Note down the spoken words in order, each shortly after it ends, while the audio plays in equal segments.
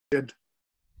did.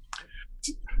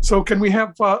 So can we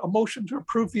have a motion to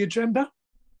approve the agenda?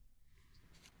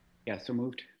 Yeah, so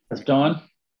moved. That's Don.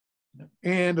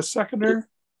 And a seconder?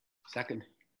 Second.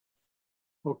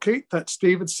 Okay, that's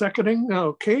David seconding.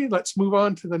 Okay, let's move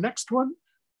on to the next one.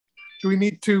 Do we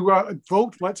need to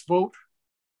vote? Let's vote.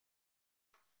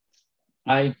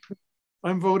 Aye.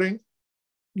 I'm voting.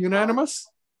 Unanimous?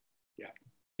 Yeah.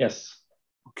 Yes.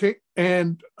 Okay,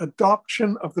 and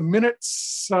adoption of the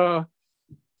minutes.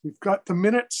 We've got the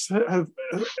minutes. Have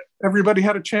everybody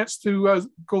had a chance to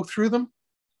go through them?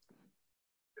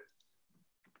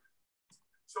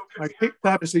 I take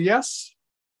that as a yes.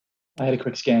 I had a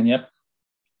quick scan, yep.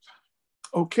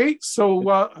 Okay, so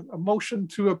a motion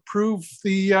to approve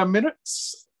the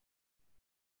minutes.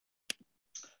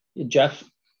 Jeff.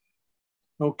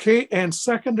 Okay, and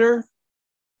seconder?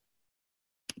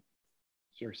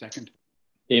 Sure, second.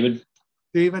 David.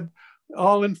 David,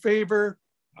 all in favor?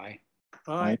 Aye.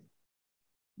 Aye.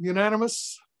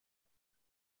 Unanimous?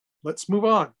 Let's move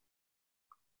on.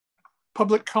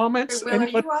 Public comments. Will, are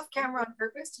you off camera on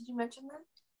purpose? Did you mention that?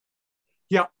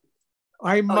 Yeah,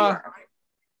 I'm. Okay.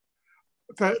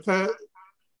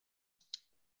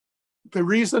 The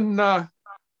reason I'm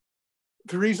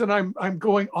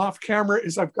going off camera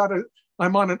is I'm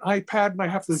on an iPad and I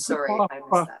have to zip off. I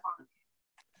missed that.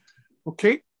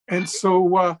 Okay, and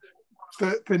so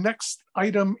the next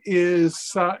item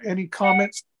is any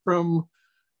comments from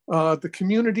the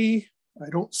community. I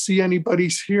don't see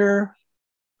anybody's here.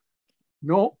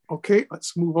 No. Okay,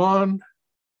 let's move on.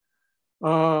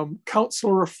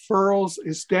 Council referrals.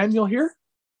 Is Daniel here?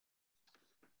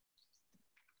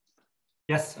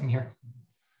 Yes, I'm here.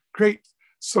 Great.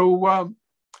 So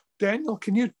Daniel,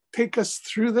 can you take us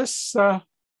through this? I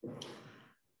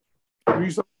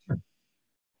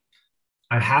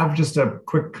have just a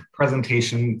quick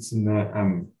presentation. It's in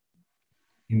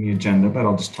the agenda, but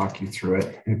I'll just talk you through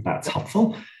it if that's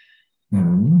helpful.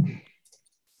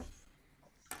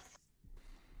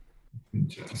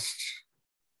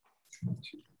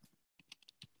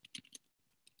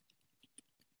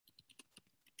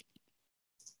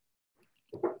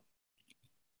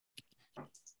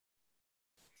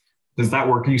 Does that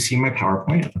work? Are you seeing my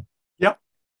PowerPoint? Yep.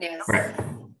 Yes. Right.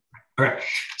 All right.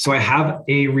 So I have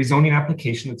a rezoning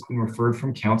application that's been referred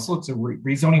from council. It's a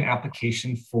rezoning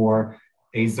application for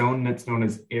a zone that's known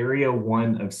as Area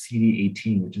 1 of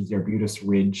CD18, which is the Arbutus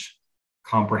Ridge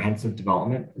Comprehensive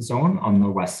Development Zone on the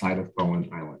west side of Bowen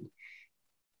Island.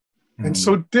 And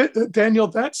so, Daniel,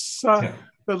 that's the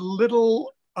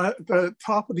little, the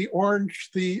top of the orange.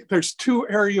 There's two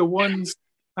Area 1s,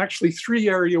 actually three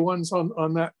Area 1s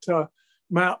on that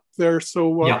map there. So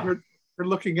we're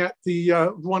looking at the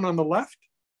one on the left,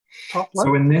 top left.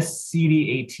 So in this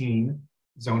CD18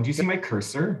 zone, do you see my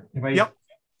cursor? Yep.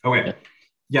 Okay.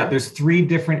 Yeah, there's three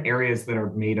different areas that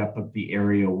are made up of the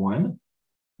Area 1.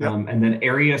 Yep. And then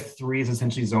Area 3 is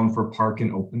essentially zoned for park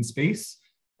and open space.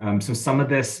 So some of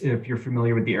this, if you're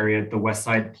familiar with the area, the West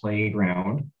Side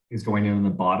Playground is going in on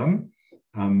the bottom.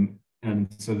 And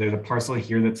so there's a parcel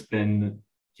here that's been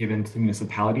given to the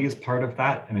municipality as part of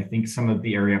that. And I think some of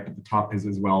the area up at the top is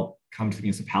as well come to the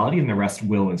municipality, and the rest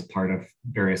will as part of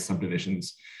various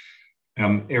subdivisions.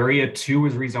 Area 2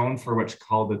 is rezoned for what's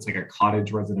called, it's like a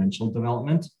cottage residential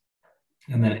development.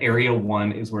 And then Area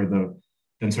 1 is where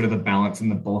then sort of the balance and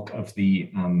the bulk of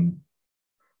the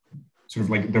sort of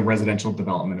like the residential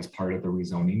development as part of the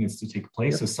rezoning is to take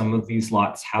place. Yep. So some of these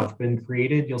lots have been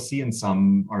created, you'll see, and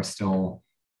some are still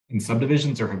in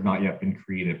subdivisions or have not yet been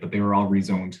created, but they were all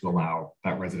rezoned to allow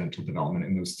that residential development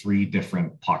in those three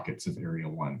different pockets of Area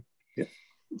 1. Yeah.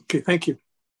 Okay, thank you.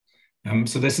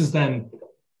 So this is then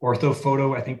ortho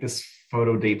photo. I think this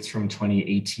photo dates from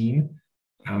 2018.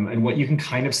 And what you can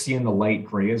kind of see in the light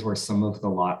gray is where some of the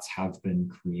lots have been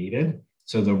created.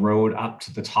 So the road up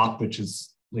to the top, which is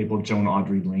labeled Joan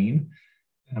Audrey Lane,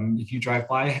 if you drive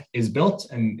by, is built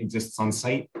and exists on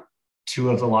site. Two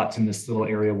of the lots in this little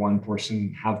Area 1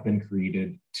 portion have been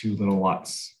created, two little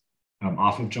lots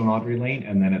off of Joan Audrey Lane.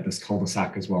 And then at this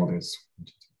cul-de-sac as well, there's 1,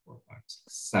 2, 3, 4, 5, 6,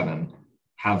 7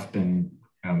 have been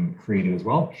created as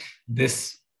well.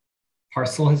 This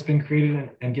parcel has been created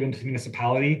and given to the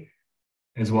municipality,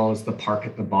 as well as the park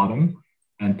at the bottom,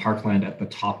 and parkland at the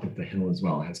top of the hill as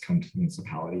well has come to the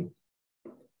municipality.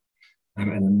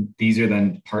 And these are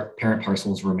then parent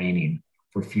parcels remaining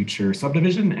for future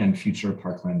subdivision and future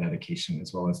parkland dedication,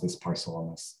 as well as this parcel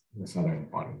on this other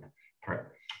bottom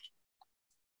part.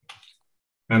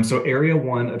 So Area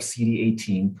 1 of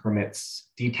CD18 permits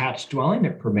detached dwelling.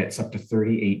 It permits up to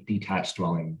 38 detached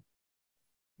dwelling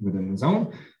within the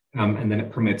zone. And then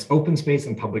it permits open space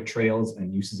and public trails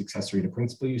and uses accessory to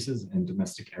principal uses and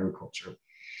domestic agriculture.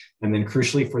 And then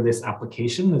crucially for this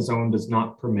application, the zone does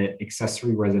not permit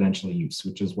accessory residential use,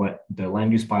 which is what the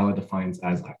land use bylaw defines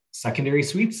as secondary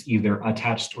suites, either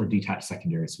attached or detached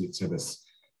secondary suites, or this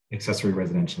accessory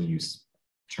residential use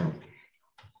term.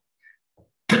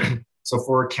 So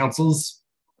for council's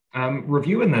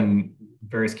review and then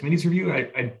various committees review,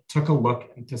 I took a look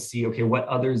to see, okay, what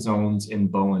other zones in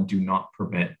Bowen do not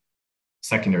permit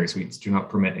secondary suites, do not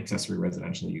permit accessory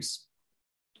residential use.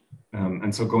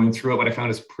 And so going through it, what I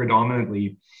found is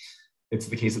predominantly, it's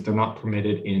the case that they're not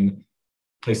permitted in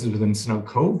places within Snug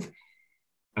Cove.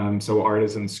 So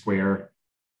Artisan Square,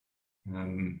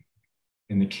 in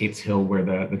the Kates Hill where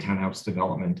the townhouse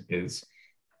development is.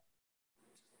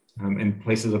 In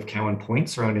places of Cowan Point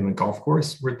surrounding the golf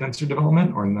course where denser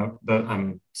development, or in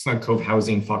the Snug Cove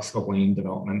housing, Foxglove Lane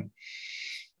development,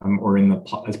 or in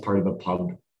the as part of the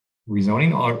pub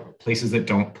rezoning, are places that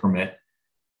don't permit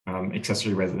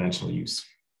accessory residential use.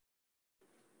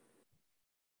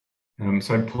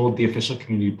 So I pulled the official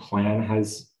community plan.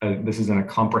 This is in a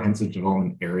comprehensive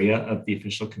development area of the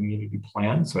official community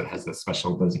plan. So it has a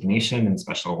special designation and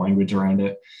special language around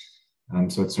it.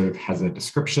 So it sort of has a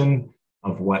description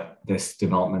of what this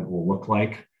development will look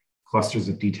like. Clusters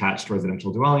of detached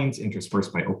residential dwellings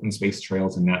interspersed by open space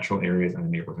trails and natural areas and a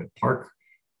neighborhood park.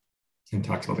 And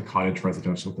talks about the cottage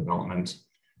residential development.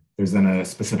 There's then a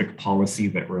specific policy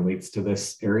that relates to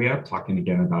this area, talking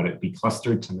again about it be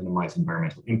clustered to minimize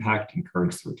environmental impact,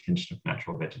 encourage the retention of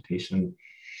natural vegetation.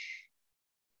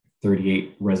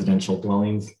 38 residential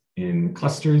dwellings in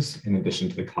clusters, in addition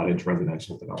to the cottage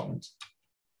residential development.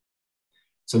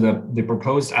 So the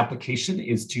proposed application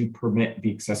is to permit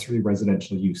the accessory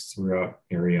residential use throughout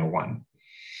Area 1.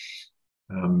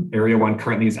 Area 1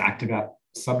 currently is active at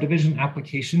subdivision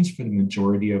applications for the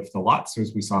majority of the lots. So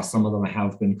as we saw, some of them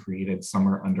have been created, some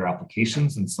are under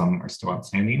applications, and some are still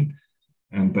outstanding.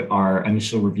 But our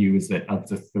initial review is that of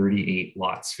the 38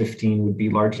 lots, 15 would be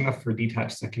large enough for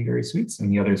detached secondary suites,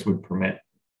 and the others would permit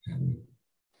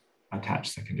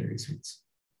attached secondary suites.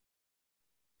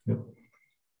 Yep.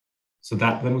 So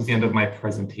that then was the end of my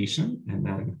presentation, and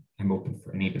then I'm open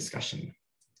for any discussion.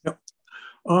 Yep.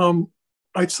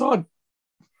 I saw,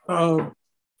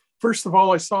 first of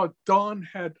all, I saw Don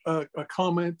had a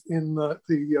comment in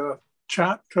the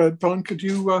chat. Don, could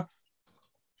you?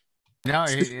 No,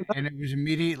 and it was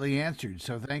immediately answered,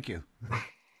 so thank you.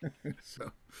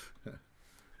 So.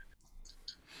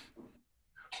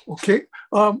 Okay.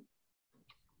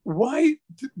 Why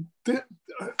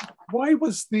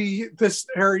was this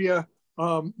area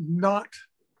not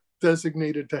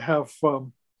designated to have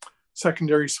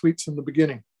secondary suites in the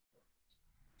beginning?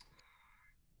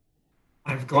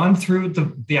 I've gone through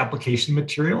the application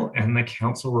material and the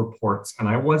council reports, and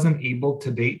I wasn't able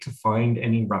to date to find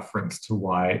any reference to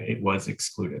why it was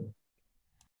excluded.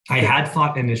 I had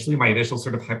thought initially, my initial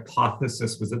sort of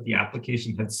hypothesis was that the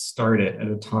application had started at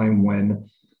a time when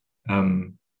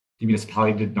the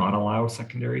municipality did not allow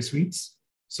secondary suites.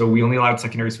 So we only allowed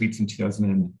secondary suites in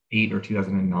 2008 or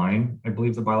 2009, I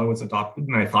believe the bylaw was adopted.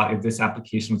 And I thought if this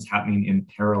application was happening in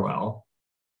parallel,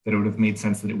 that it would have made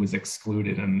sense that it was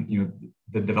excluded, and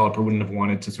the developer wouldn't have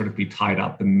wanted to sort of be tied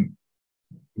up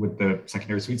with the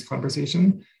secondary suites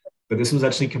conversation. But this was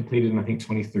actually completed in, I think,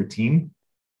 2013.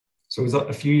 So it was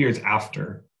a few years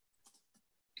after.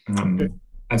 Okay.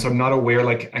 And so I'm not aware,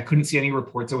 like I couldn't see any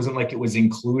reports. It wasn't like it was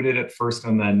included at first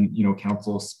and then,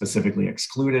 council specifically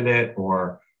excluded it,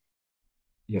 or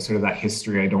sort of that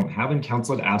history I don't have. And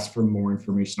council had asked for more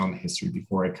information on the history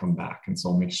before I come back. And so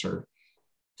I'll make sure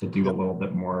to do a little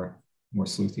bit more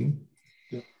sleuthing.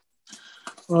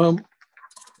 Yeah.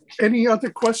 Any other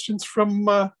questions from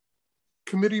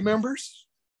committee members?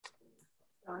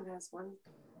 Don has one.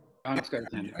 I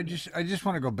just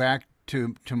want to go back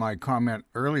to my comment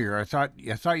earlier. I thought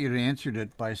you'd answered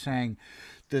it by saying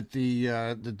that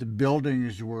the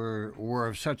buildings were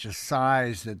of such a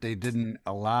size that they didn't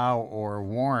allow or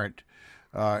warrant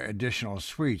additional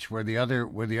suites, where the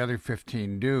other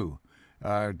 15 do.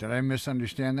 Did I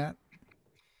misunderstand that?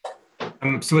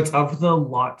 So it's of the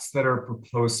lots that are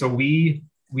proposed. So we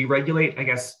regulate, I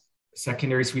guess,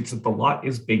 secondary suites. If the lot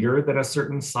is bigger than a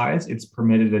certain size, it's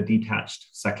permitted a detached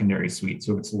secondary suite.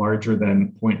 So if it's larger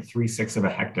than 0.36 of a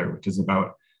hectare, which is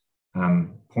about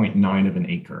 0.9 of an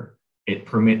acre, it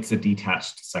permits a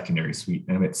detached secondary suite.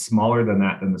 And if it's smaller than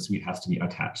that, then the suite has to be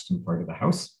attached and part of the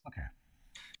house. Okay.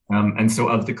 And so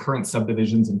of the current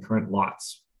subdivisions and current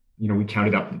lots, we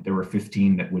counted up that there were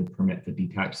 15 that would permit the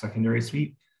detached secondary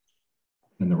suite,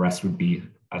 and the rest would be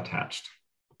attached.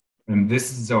 And this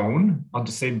zone, I'll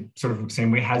just say sort of the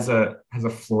same way, has a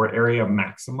floor area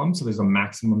maximum. So there's a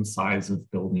maximum size of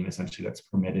building essentially that's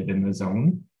permitted in the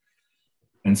zone.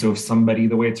 And so if somebody,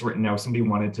 the way it's written now, if somebody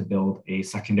wanted to build a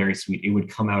secondary suite, it would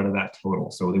come out of that total.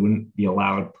 So they wouldn't be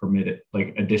allowed permitted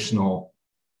like additional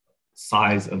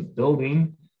size of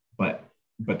building, but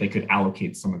they could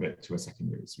allocate some of it to a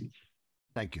secondary suite.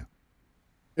 Thank you.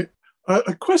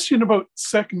 A question about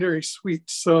secondary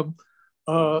suites. You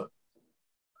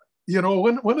know,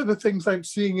 one of the things I'm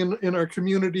seeing in our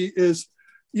community is,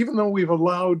 even though we've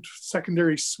allowed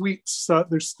secondary suites,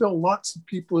 there's still lots of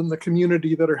people in the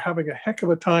community that are having a heck of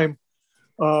a time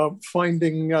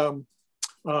finding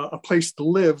a place to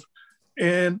live.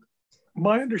 And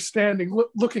my understanding,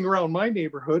 looking around my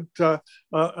neighborhood, a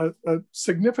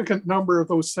significant number of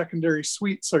those secondary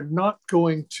suites are not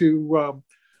going to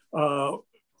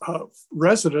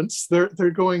residents.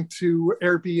 They're going to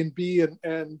Airbnb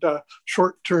and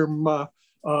short-term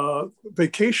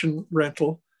vacation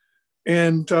rental.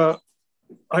 And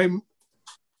I'm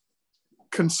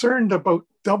concerned about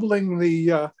doubling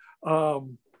the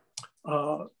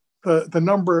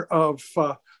number of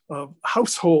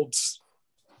households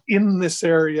in this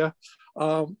area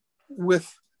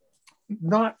with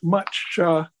not much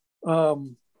to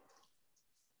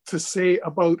say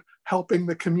about helping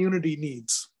the community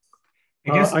needs.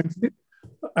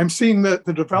 I'm seeing that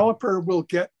the developer will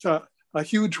get a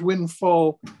huge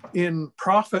windfall in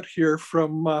profit here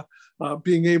from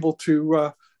being able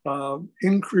to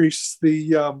increase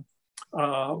the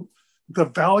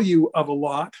value of a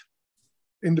lot,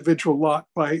 individual lot,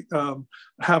 by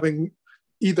having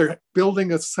either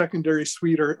building a secondary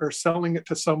suite or selling it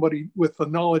to somebody with the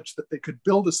knowledge that they could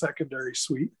build a secondary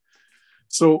suite.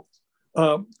 So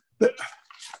I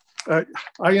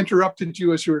interrupted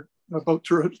you as you were about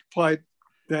to reply,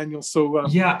 Daniel. So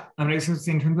yeah, I mean, I was going to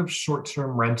say, in terms of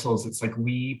short-term rentals, it's like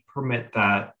we permit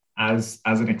that as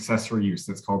an accessory use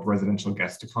that's called residential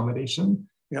guest accommodation.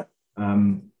 Yeah.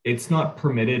 It's not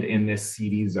permitted in this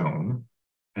CD zone,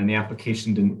 and the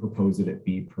application didn't propose that it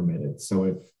be permitted.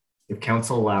 So if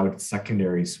council allowed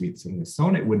secondary suites in this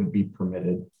zone, it wouldn't be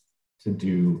permitted to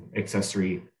do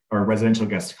accessory or residential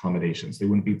guest accommodations. They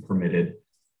wouldn't be permitted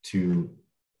to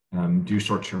do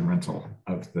short-term rental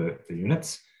of the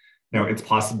units. Now, it's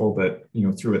possible that, you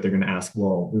know, through it, they're going to ask,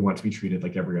 well, we want to be treated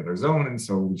like every other zone, and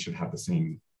so we should have the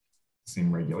same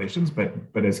regulations. But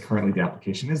as currently the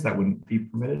application is, that wouldn't be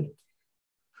permitted.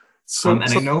 So,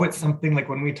 I know it's something like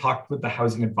when we talked with the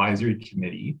Housing Advisory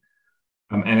Committee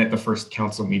and at the first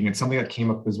council meeting, it's something that came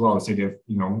up as well. This idea of,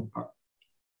 you know,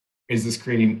 is this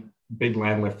creating big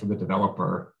land lift for the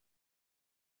developer?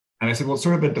 And I said, well, it's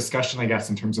sort of a discussion, I guess,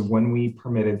 in terms of when we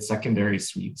permitted secondary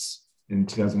suites in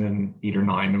 2008 or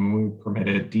 9, and when we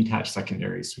permitted detached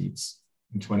secondary suites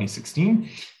in 2016,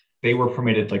 they were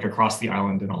permitted like across the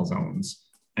island in all zones.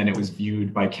 And it was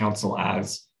viewed by council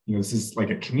as, you know, this is like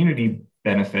a community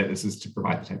benefit. This is to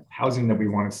provide the type of housing that we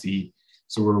want to see.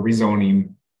 So we're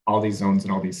rezoning all these zones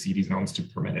and all these CD zones to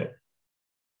permit it.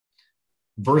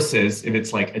 Versus if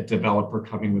it's like a developer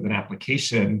coming with an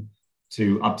application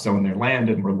to upzone their land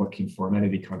and we're looking for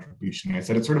amenity contribution. And I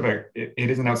said, it's sort of it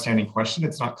is an outstanding question.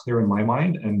 It's not clear in my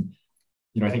mind. And,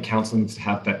 you know, I think council needs to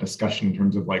have that discussion in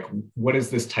terms of like, what is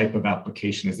this type of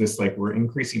application? Is this like, we're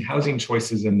increasing housing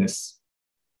choices in this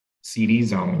CD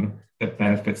zone that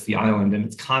benefits the island? And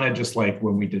it's kind of just like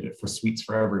when we did it for suites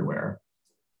for everywhere.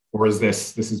 Or is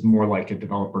this is more like a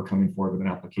developer coming forward with an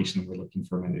application and we're looking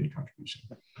for amenity contribution?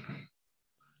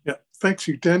 Yeah, thanks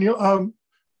you, Daniel.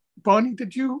 Bonnie,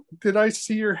 did I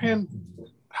see your hand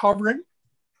hovering?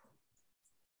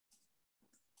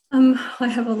 I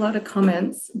have a lot of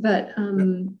comments, but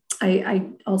I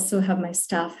also have my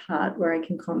staff hat where I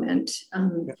can comment.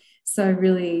 So I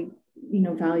really, you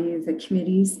know, value the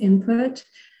committee's input.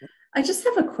 I just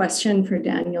have a question for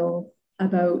Daniel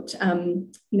about, you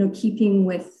know, keeping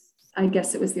with, I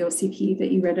guess it was the OCP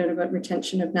that you read out about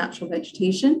retention of natural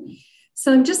vegetation.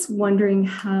 So I'm just wondering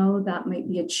how that might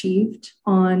be achieved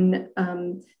on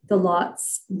the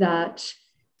lots that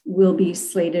will be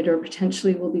slated or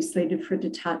potentially will be slated for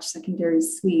detached secondary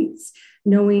suites,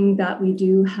 knowing that we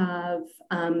do have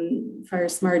fire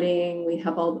smarting, we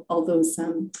have all those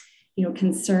you know,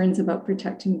 concerns about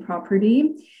protecting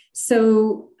property.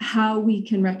 So how we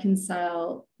can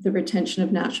reconcile the retention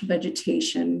of natural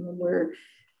vegetation when we're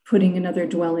putting another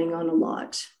dwelling on a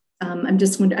lot. I'm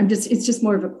just wondering, it's just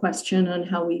more of a question on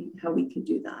how we could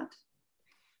do that.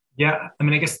 Yeah, I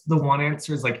mean, I guess the one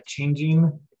answer is like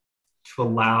changing to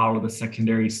allow the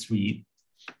secondary suite.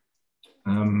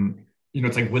 You know,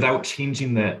 it's like without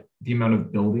changing the amount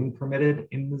of building permitted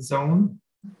in the zone.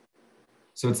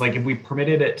 So it's like if we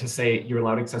permitted it to say you're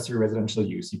allowed accessory residential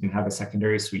use, you can have a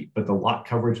secondary suite, but the lot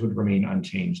coverage would remain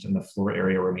unchanged and the floor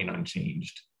area remain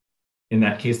unchanged. In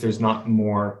that case, there's not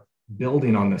more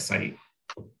building on the site.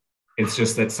 It's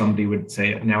just that somebody would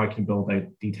say, now I can build a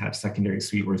detached secondary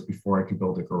suite, whereas before I could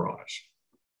build a garage.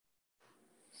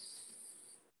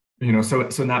 You know, so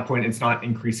in that point, it's not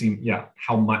increasing,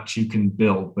 how much you can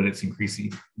build, but it's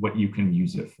increasing what you can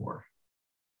use it for.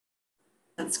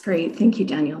 That's great. Thank you,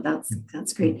 Daniel.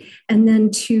 That's great. And then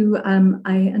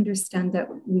I understand that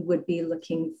we would be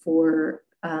looking for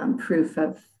proof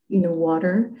of,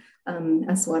 water,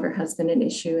 as water has been an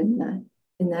issue in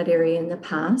that area in the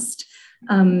past.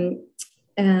 So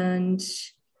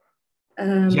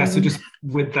just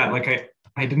with that, like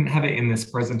I didn't have it in this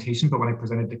presentation, but when I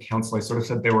presented to council, I sort of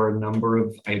said there were a number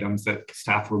of items that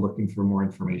staff were looking for more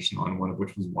information on, one of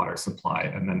which was water supply,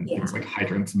 and then things like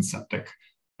hydrants and septic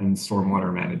and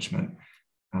stormwater management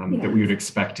that we would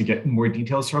expect to get more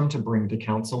details from to bring to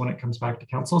council when it comes back to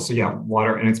council. So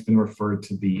water, and it's been referred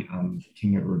to the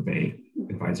King Edward Bay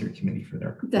Advisory Committee for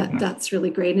their that's really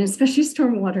great, and especially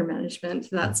stormwater management.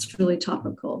 That's really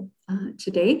topical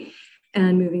today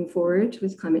and moving forward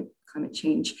with climate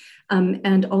change.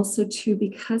 And also too,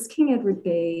 because King Edward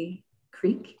Bay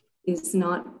Creek is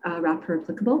not RAPER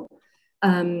applicable,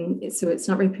 so it's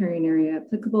not riparian area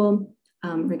applicable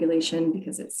regulation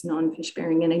because it's non-fish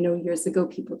bearing. And I know years ago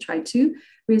people tried to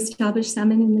reestablish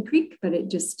salmon in the creek, but it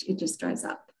just dries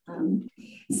up.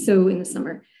 So in the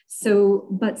summer. So,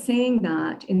 but saying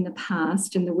that in the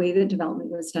past, and the way that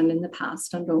development was done in the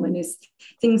past on Bowen is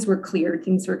things were cleared,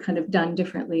 things were kind of done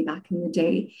differently back in the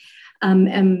day.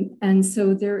 And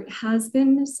so there has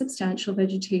been substantial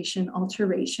vegetation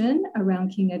alteration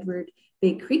around King Edward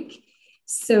Bay Creek.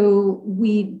 So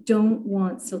we don't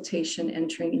want siltation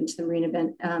entering into the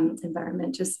marine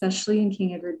environment, especially in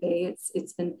King Edward Bay.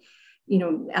 It's been,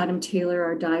 Adam Taylor,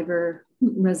 our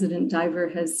resident diver,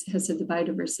 has said the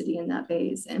biodiversity in that bay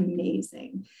is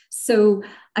amazing. So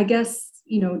I guess,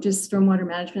 just stormwater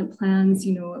management plans,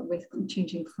 with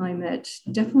changing climate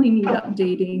definitely need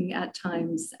updating at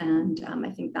times. And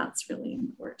I think that's really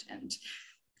important.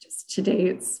 Just today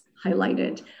it's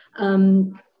highlighted.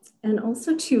 And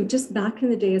also too, just back in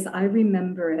the days, I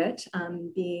remember it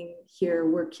being here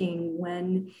working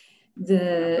when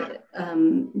the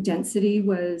density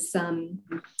was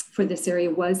for this area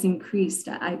was increased.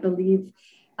 I believe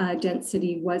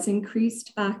density was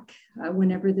increased back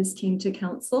whenever this came to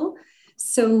council.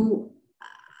 So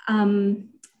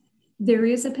there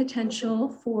is a potential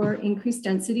for increased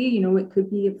density. It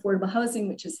could be affordable housing,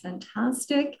 which is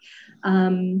fantastic.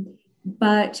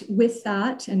 But with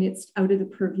that, and it's out of the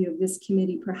purview of this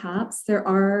committee, perhaps, there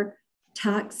are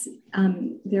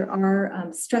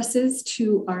stresses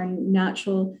to our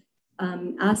natural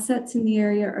assets in the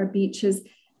area, our beaches,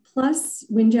 plus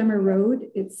Windjammer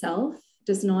Road itself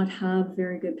does not have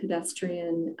very good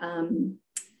pedestrian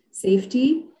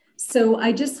safety. So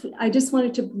I just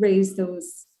wanted to raise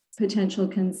those potential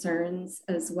concerns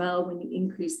as well. When you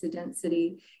increase the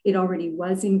density, it already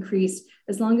was increased.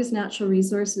 As long as natural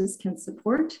resources can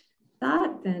support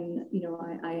that, then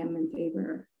I am in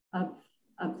favor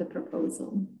of the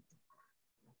proposal.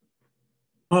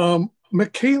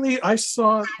 McKaylee, I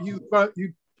saw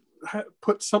you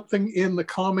put something in the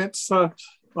comments.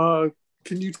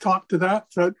 Can you talk to that?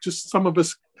 Just some of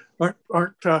us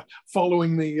aren't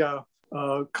following the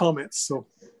comments, so.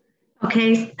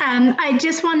 Okay, I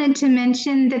just wanted to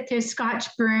mention that the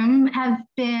Scotch broom have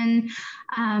been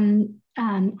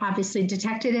obviously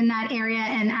detected in that area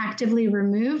and actively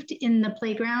removed in the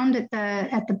playground at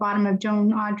the bottom of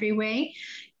Joan Audrey Way.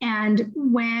 And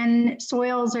when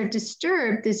soils are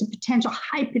disturbed, there's a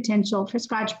high potential for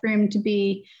Scotch broom to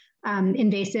be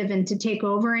invasive and to take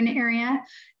over an area.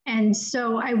 And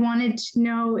so I wanted to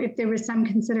know if there was some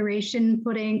consideration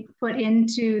put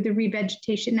into the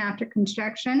revegetation after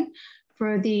construction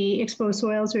for the exposed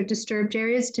soils or disturbed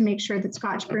areas to make sure that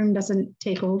Scotch broom doesn't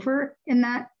take over in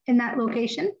that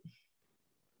location.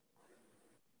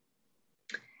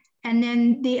 And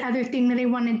then the other thing that I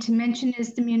wanted to mention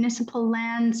is the municipal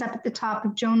lands up at the top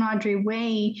of Joan Audrey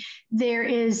Way. There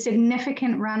is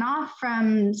significant runoff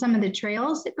from some of the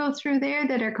trails that go through there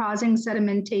that are causing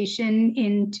sedimentation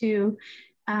into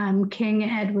King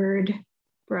Edward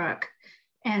Brook.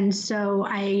 And so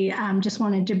I just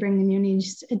wanted to bring the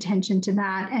Muni's attention to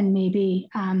that, and maybe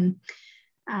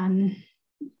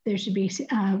there should be,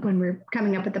 when we're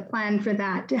coming up with a plan for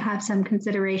that, to have some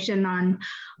consideration on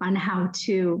how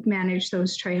to manage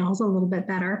those trails a little bit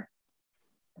better.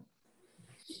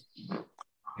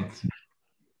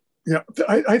 Yeah,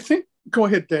 I think, go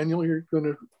ahead, Daniel, you're going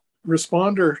to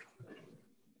respond, or?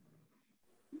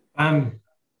 No,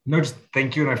 just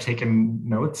thank you, and I've taken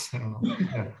notes. I don't know.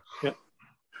 Yeah.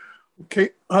 Okay.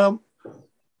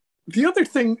 The other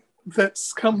thing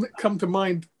that's come to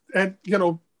mind you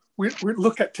know, we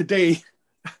look at today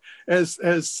as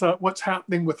what's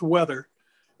happening with weather,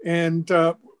 and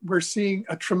we're seeing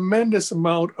a tremendous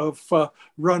amount of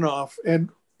runoff. And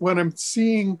when I'm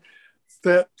seeing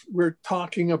that we're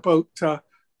talking about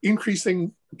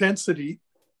increasing density,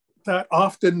 that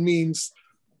often means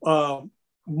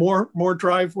more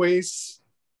driveways,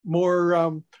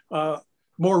 more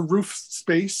roof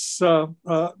space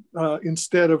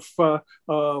instead of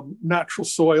natural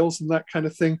soils and that kind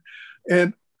of thing.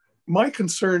 And my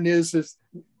concern is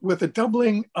with a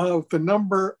doubling of the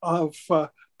number of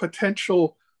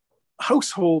potential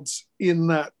households in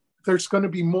that, there's going to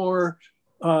be more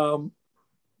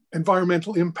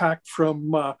environmental impact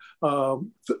from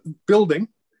building.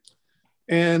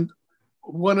 And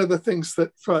one of the things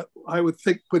that I would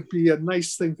think would be a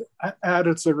nice thing to add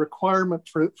as a requirement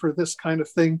for this kind of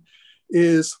thing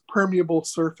is permeable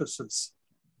surfaces.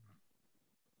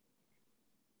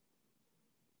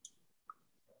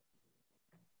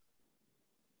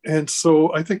 And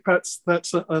so I think that's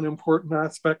an important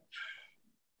aspect.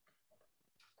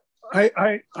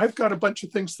 I've got a bunch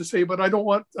of things to say, but I don't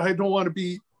want to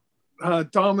be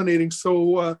dominating.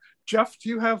 So Jeff, do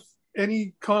you have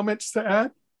any comments to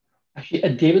add?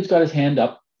 Actually, David's got his hand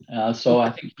up, so I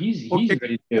think he's Okay.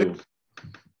 ready to go.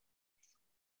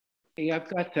 Hey, I've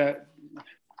got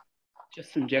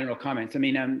just some general comments. I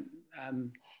mean, I'm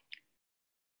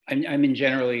in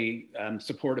generally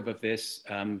supportive of this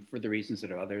for the reasons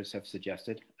that others have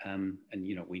suggested, and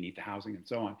you know, we need the housing and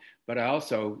so on. But I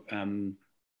also, you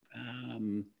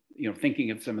know,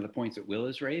 thinking of some of the points that Will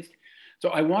has raised. So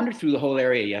I wandered through the whole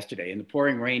area yesterday in the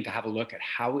pouring rain to have a look at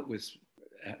how it was.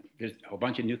 There's a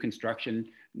bunch of new construction,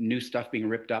 new stuff being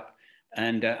ripped up,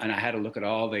 and I had a look at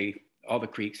all the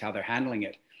creeks, how they're handling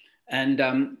it,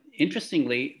 and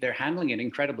interestingly, they're handling it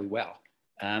incredibly well.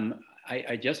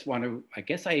 I just want to,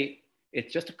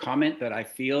 it's just a comment that I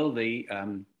feel the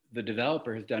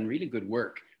developer has done really good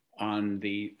work on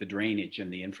the drainage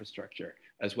and the infrastructure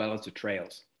as well as the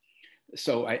trails.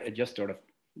 So I just sort of,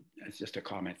 it's just a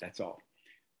comment, that's all.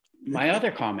 My other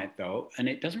comment though, and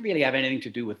it doesn't really have anything to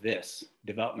do with this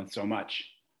development so much,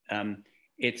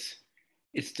 it's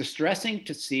distressing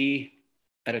to see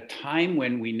at a time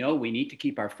when we know we need to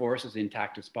keep our forests as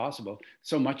intact as possible,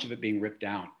 so much of it being ripped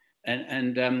down.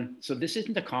 And so this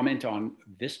isn't a comment on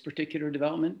this particular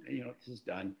development, you know, this is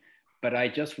done, but I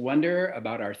just wonder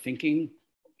about our thinking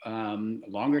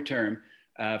longer term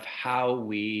of how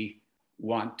we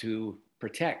want to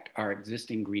protect our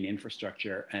existing green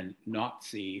infrastructure and not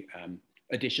see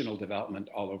additional development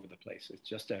all over the place.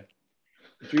 It's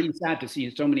really sad to see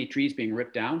so many trees being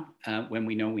ripped down when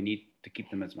we know we need to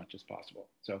keep them as much as possible.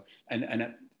 So,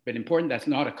 but important, that's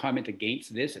not a comment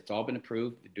against this. It's all been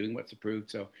approved, they're doing what's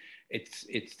approved. So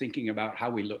it's thinking about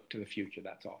how we look to the future,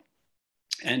 that's all.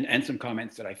 And some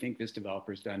comments that I think this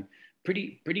developer's done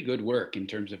pretty good work in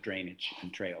terms of drainage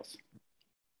and trails.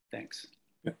 Thanks.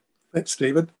 Yeah. Thanks,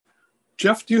 David.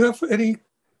 Jeff, do you have anything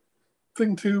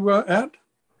to add?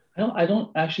 I don't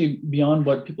actually, beyond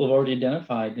what people have already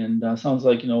identified, and sounds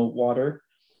like, you know, water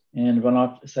and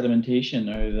runoff sedimentation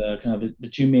are the kind of the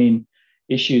two main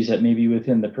issues that may be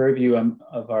within the purview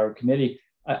of our committee.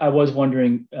 I was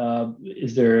wondering,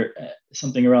 is there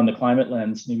something around the climate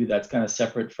lens? Maybe that's kind of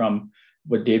separate from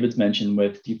what David's mentioned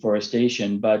with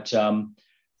deforestation, but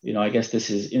you know, I guess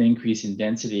this is an increase in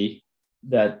density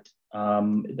that's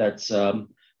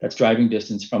driving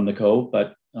distance from the cove,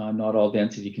 but not all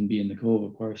density can be in the cove,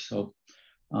 of course. So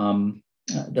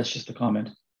that's just a comment.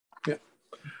 Yeah.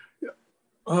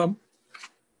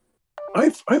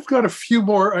 I've got a few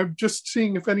more. I'm just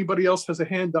seeing if anybody else has a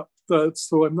hand up,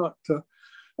 so I'm not.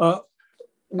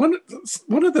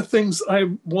 One of the things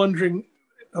I'm wondering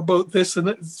about this, and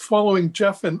it's following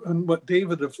Jeff and what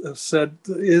David have said,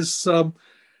 is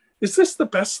this the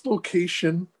best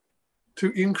location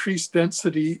to increase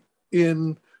density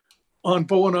on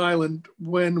Bowen Island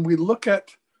when we look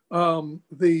at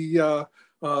the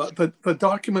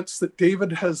documents that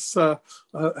David has got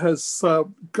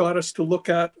us to look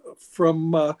at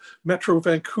from Metro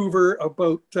Vancouver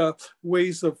about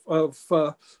ways of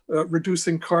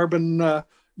reducing carbon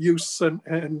use and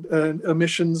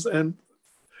emissions, and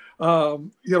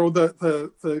you know,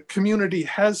 the community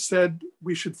has said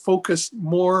we should focus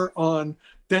more on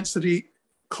density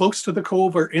close to the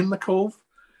cove or in the cove.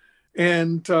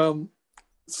 And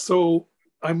so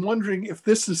I'm wondering if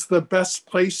this is the best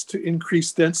place to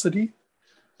increase density.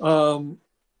 And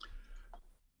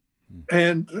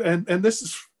this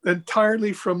is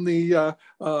entirely from the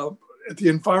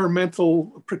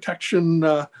environmental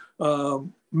protection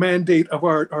mandate of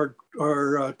our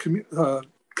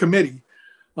committee.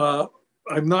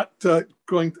 I'm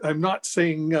not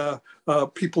saying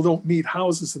people don't need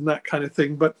houses and that kind of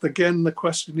thing, but again, the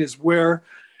question is where.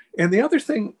 And the other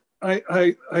thing,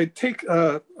 I take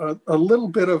a little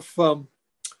bit of,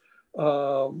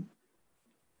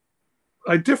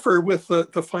 I differ with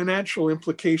the financial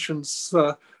implications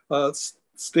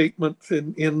statement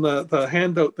in the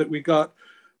handout that we got,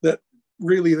 that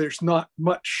really there's not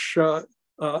much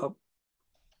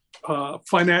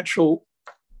financial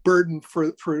burden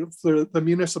for the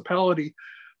municipality.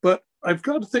 But I've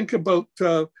got to think about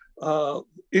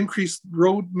increased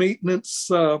road maintenance,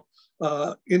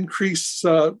 increased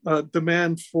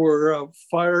demand for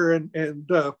fire and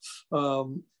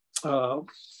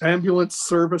ambulance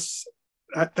service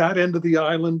at that end of the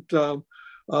island,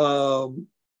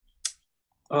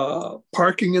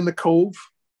 parking in the cove,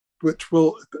 which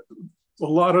will, a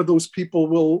lot of those people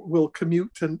will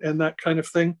commute and that kind of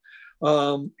thing,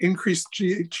 increased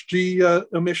GHG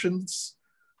emissions.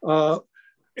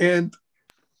 And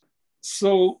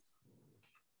so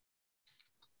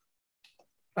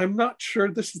I'm not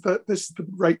sure this is the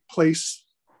right place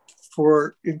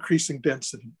for increasing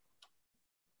density.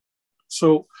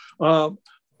 So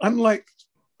unlike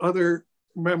other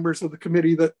members of the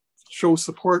committee that show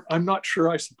support, I'm not sure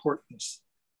I support this.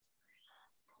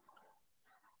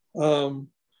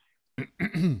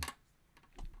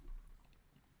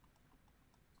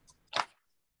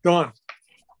 Don.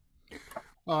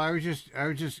 Well, I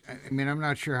mean, I'm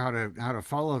not sure how to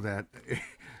follow that.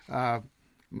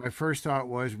 My first thought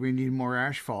was we need more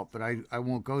asphalt, but I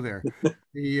won't go there.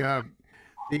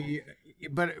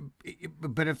 But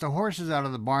if the horse is out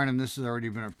of the barn and this has already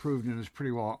been approved and is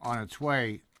pretty well on its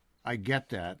way, I get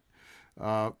that.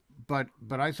 But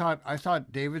I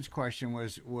thought David's question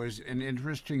was an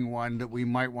interesting one that we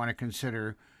might want to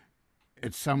consider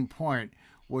at some point,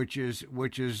 which is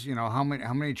how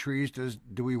many trees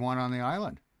do we want on the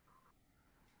island?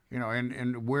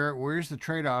 And where's the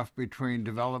trade-off between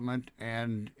development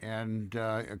and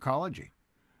ecology?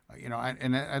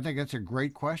 And I think that's a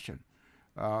great question.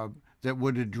 That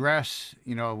would address,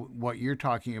 what you're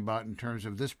talking about in terms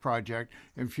of this project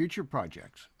and future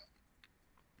projects.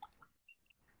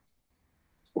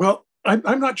 Well,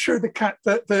 I'm not sure the cat's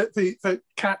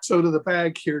out of the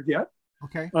bag here yet.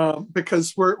 Okay.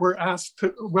 Because we're asked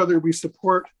whether we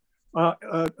support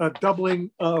a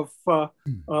doubling of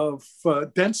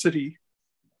density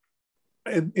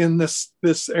in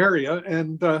this area,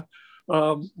 and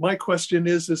my question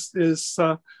is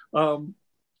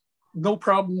no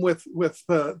problem with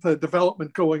the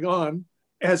development going on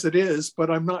as it is,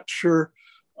 but I'm not sure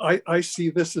I see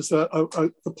this as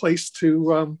the place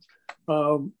to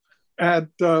add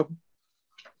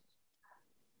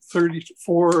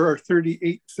 34 or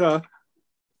 38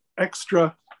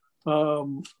 extra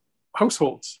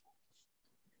households.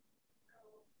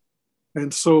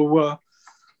 And so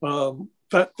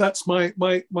that's my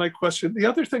question. The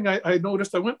other thing I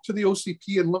noticed, I went to the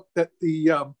OCP and looked at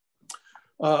the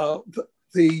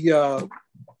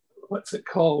what's it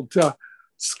called?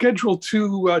 Schedule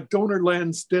 2 donor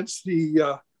lands density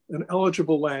and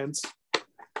eligible lands.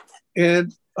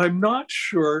 And I'm not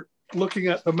sure, looking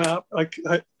at the map,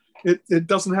 it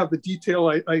doesn't have the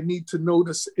detail I need to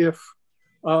notice if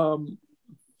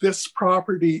this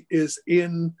property is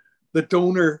in the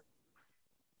donor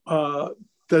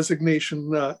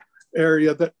designation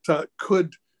area that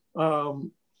could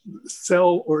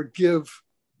sell or give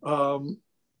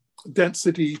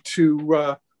density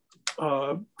to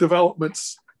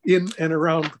developments in and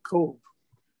around the cove.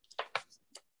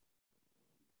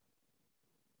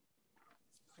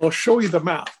 I'll show you the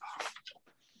map.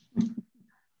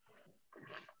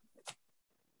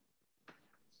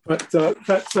 But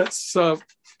that's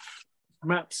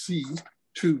map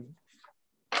C2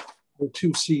 or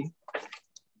 2C.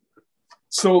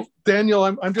 So Daniel,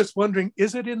 I'm just wondering,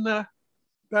 is it in that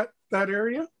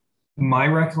area? My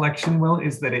recollection, Will,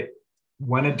 is that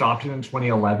when adopted in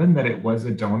 2011, that it was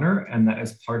a donor, and that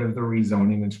as part of the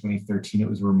rezoning in 2013, it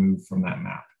was removed from that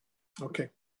map. Okay.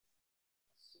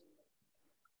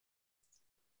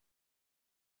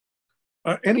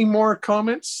 Any more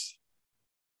comments?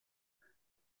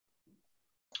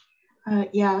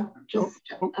 Yeah, just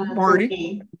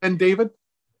Marty and David.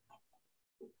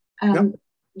 Yep.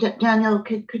 Daniel,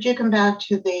 could you come back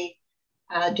to the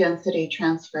density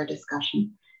transfer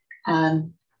discussion?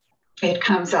 It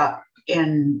comes up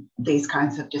in these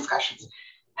kinds of discussions.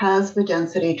 Has the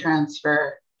density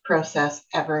transfer process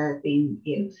ever been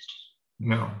used?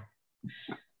 No.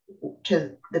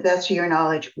 To the best of your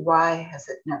knowledge, why has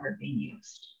it never been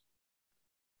used?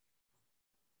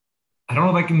 I don't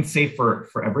know if I can say for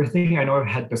everything. I know I've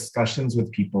had discussions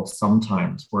with people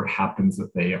sometimes where it happens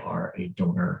that they are a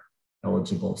donor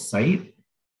eligible site.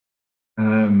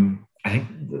 I think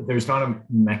there's not a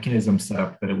mechanism set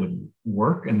up that it would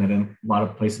work, and that in a lot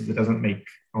of places it doesn't make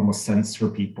almost sense for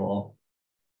people,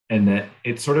 and that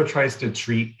it sort of tries to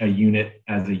treat a unit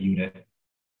as a unit.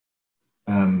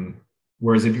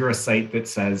 Whereas if you're a site that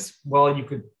says, well, you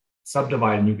could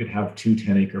subdivide and you could have 2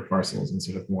 10-acre parcels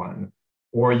instead of 1,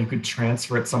 or you could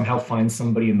transfer it, somehow find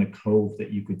somebody in the cove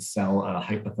that you could sell a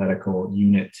hypothetical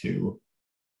unit to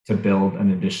build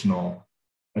an additional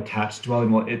attached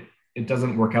dwelling. Well, it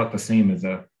doesn't work out the same as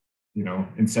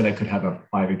instead I could have a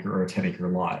 5-acre or a 10-acre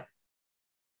lot.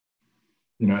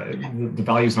 The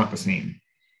value is not the same.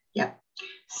 Yeah.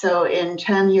 So in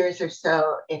 10 years or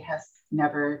so, it has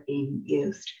never been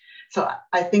used. So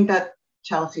I think that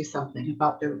tells you something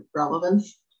about the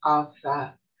relevance of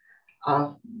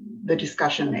the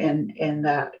discussion in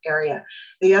that area.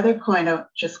 The other point I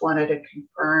just wanted to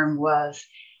confirm was,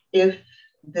 if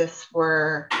this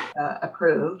were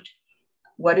approved,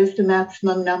 what is the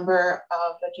maximum number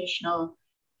of additional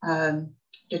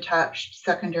detached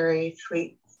secondary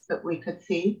suites that we could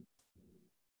see?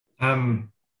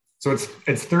 So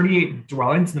it's 38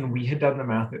 dwellings, and then we had done the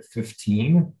math at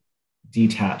 15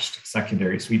 detached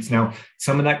secondary suites. Now,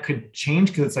 some of that could change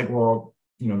because it's like, well,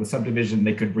 the subdivision,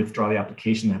 they could withdraw the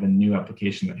application and have a new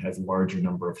application that has a larger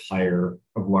number of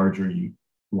larger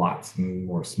lots and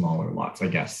more smaller lots, I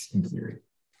guess, in theory.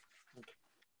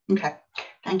 Okay,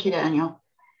 thank you, Daniel.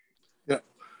 Yeah.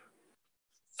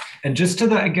 And just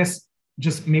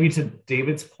maybe to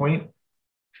David's point,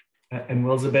 and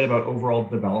Will's a bit about overall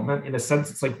development, in a sense,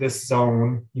 it's like this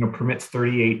zone, permits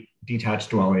 38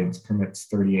 detached dwellings, permits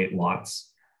 38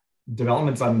 lots.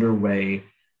 Development's underway.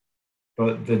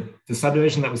 But the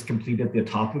subdivision that was completed at the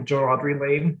top of Joe Audrey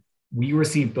Lane, we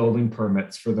received building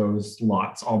permits for those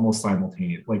lots almost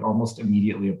simultaneously, like almost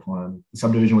immediately upon the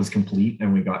subdivision was complete,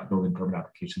 and we got building permit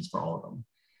applications for all of them,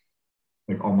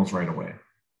 like almost right away.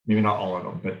 Maybe not all of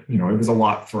them, but it was a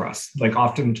lot for us. Like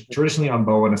often, traditionally on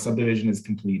Bowen, a subdivision is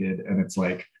completed, and it's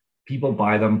like people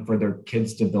buy them for their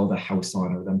kids to build a house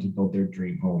on, or them to build their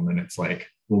dream home, and it's like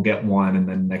we'll get one, and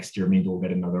then next year maybe we'll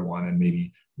get another one, and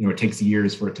maybe it takes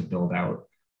years for it to build out.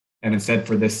 And instead,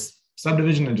 for this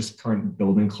subdivision and just current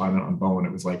building climate on Bowen,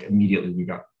 it was like immediately we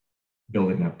got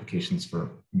building applications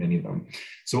for many of them.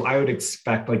 So I would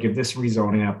expect, like, if this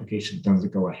rezoning application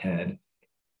doesn't go ahead,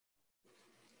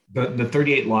 the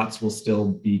 38 lots will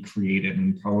still be created,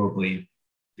 and probably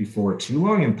before too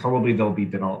long, and probably there'll be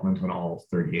development on all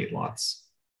 38 lots.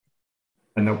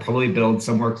 And they'll probably build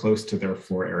somewhere close to their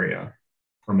floor area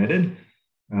permitted.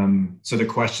 So the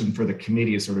question for the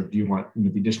committee is sort of, do you want the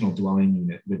additional dwelling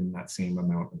unit within that same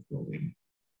amount of building?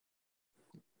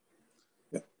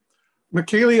 Yeah.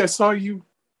 McKaylee, I saw you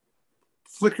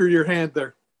flicker your hand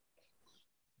there.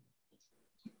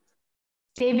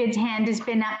 David's hand has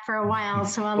been up for a while,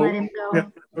 so I'll let him go. Yeah.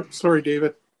 Oh, sorry,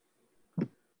 David.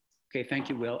 Okay, thank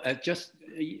you, Will.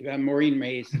 Maureen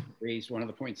raised one of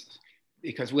the points,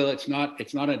 because Will, it's not a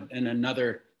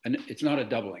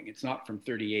doubling. It's not from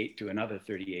 38 to another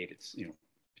 38. It's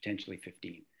potentially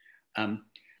 15.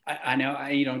 I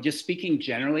know. Just speaking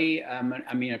generally,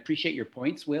 I appreciate your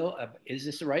points, Will. Is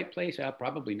this the right place?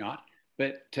 Probably not.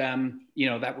 But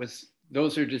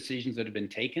those are decisions that have been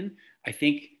taken. I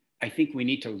think we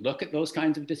need to look at those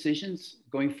kinds of decisions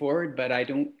going forward. But I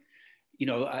don't.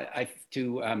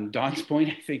 To Don's point,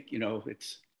 I think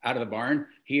it's out of the barn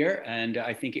here, and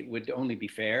I think it would only be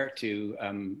fair to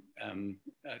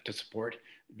support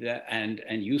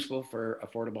and useful for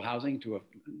affordable housing to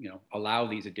allow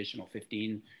these additional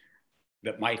 15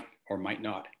 that might or might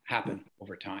not happen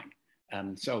over time.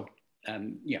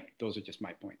 Yeah, those are just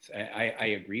my points.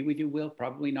 I agree with you, Will.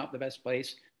 Probably not the best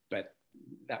place, but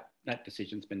that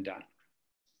decision's been done.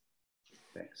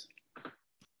 Thanks.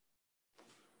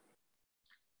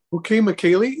 Okay,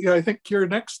 McKaylee, I think you're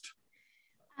next.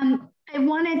 I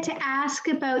wanted to ask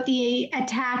about the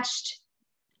attached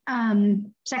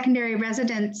secondary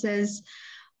residences.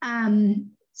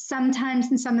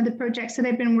 Sometimes in some of the projects that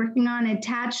I've been working on,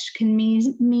 attached can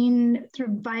mean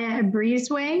through via a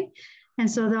breezeway.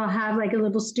 And so they'll have like a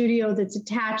little studio that's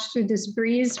attached through this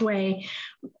breezeway.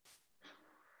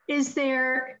 Is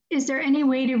there any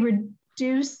way to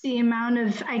reduce the amount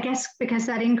of, I guess, because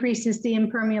that increases the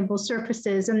impermeable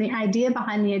surfaces, and the idea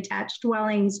behind the attached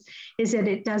dwellings is that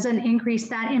it doesn't increase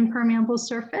that impermeable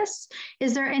surface.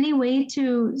 Is there any way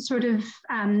to sort of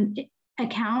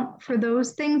account for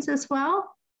those things as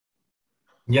well?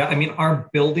 Yeah, our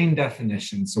building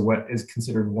definition, so what is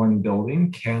considered one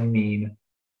building, can mean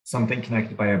something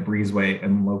connected by a breezeway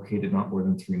and located not more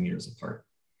than 3 meters apart.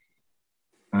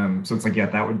 So it's like, yeah,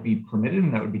 that would be permitted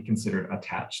and that would be considered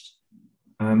attached.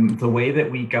 The way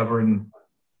that we govern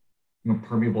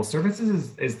permeable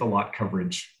surfaces is the lot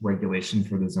coverage regulation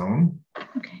for the zone.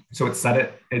 Okay. So it's set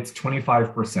at, it's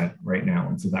 25% right now.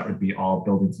 And so that would be all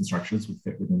buildings and structures would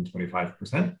fit within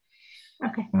 25%.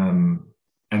 Okay.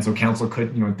 And so council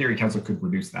could, in theory, council could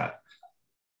reduce that.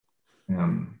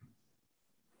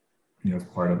 As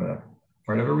part of a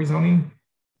rezoning.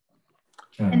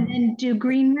 And then do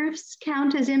green roofs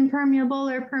count as impermeable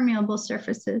or permeable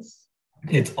surfaces?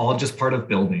 It's all just part of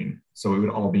building. So it would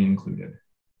all be included.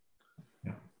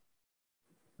 Yeah.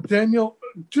 Daniel,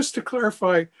 just to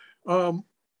clarify,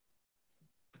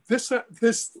 this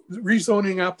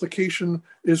rezoning application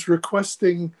is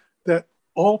requesting that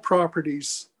all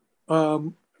properties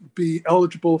be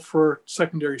eligible for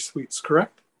secondary suites,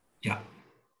 correct? Yeah.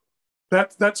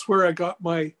 That's where I got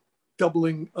my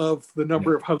doubling of the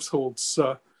number of households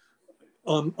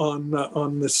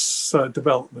on this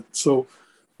development. So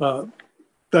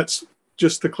that's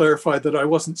just to clarify that I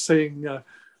wasn't saying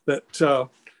that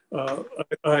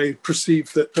I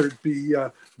perceived that there'd be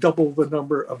double the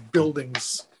number of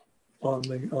buildings on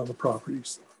the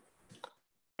properties.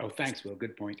 Oh, thanks, Will.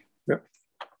 Good point. Yeah.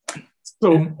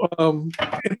 So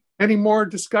any more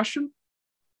discussion?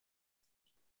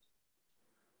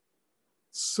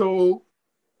 So,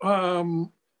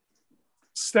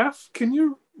 Steph, can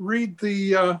you read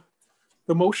the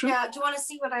motion? Yeah. Do you want to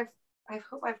see what I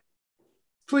hope I've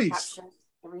please captioned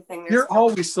everything? You're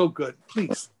always so good.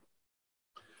 Please.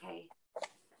 Okay.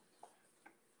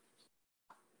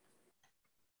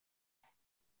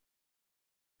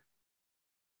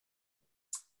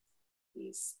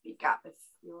 Please speak up if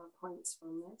your points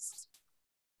were missed.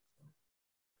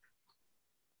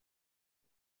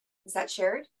 Is that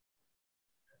shared?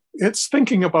 It's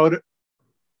thinking about it.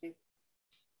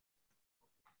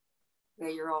 Yeah,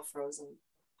 you're all frozen.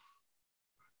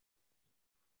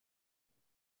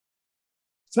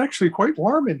 It's actually quite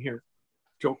warm in here.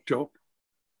 Joke, joke.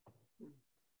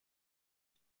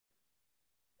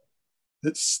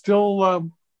 It's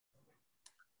still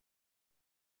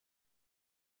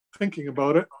thinking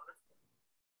about it.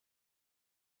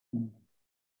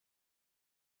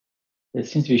 It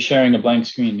seems to be sharing a blank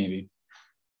screen, maybe.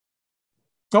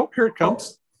 Oh, here it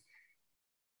comes.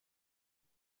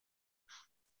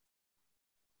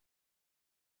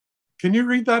 Can you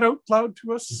read that out loud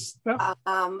to us, Steph?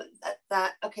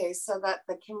 Okay, so that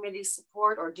the committee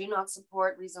support or do not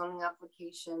support rezoning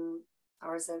application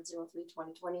RZ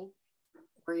 03-2020,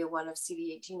 area 1 of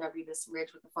CD 18 Arbutus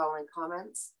Ridge with the following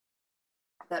comments.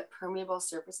 That permeable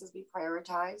surfaces be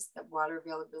prioritized, that water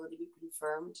availability be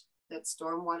confirmed, that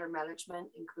stormwater management,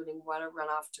 including water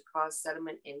runoff to cause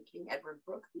sediment in King Edward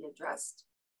Brook, be addressed,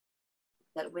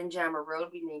 that Windjammer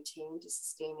Road be maintained to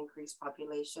sustain increased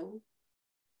population,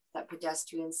 that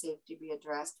pedestrian safety be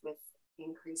addressed with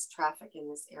increased traffic in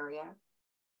this area,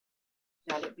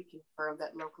 that it be confirmed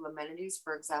that local amenities,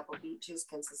 for example, beaches,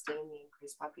 can sustain the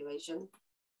increased population,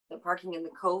 that parking in the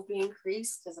cove be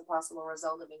increased as a possible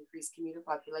result of increased commuter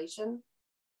population.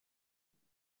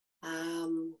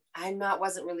 I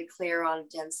wasn't really clear on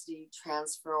density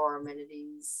transfer or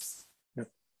amenities. Yep.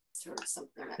 Sort of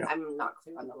something. Yep. I'm not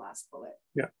clear on the last bullet.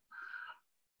 Yeah.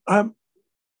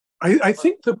 I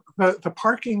think the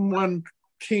parking one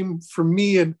came from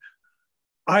me, and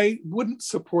I wouldn't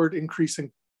support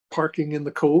increasing parking in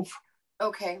the cove.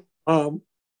 Okay.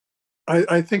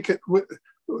 I think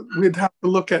we'd have to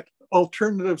look at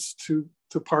alternatives to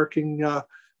parking,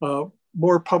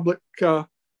 more public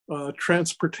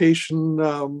transportation,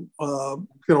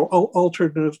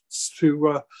 alternatives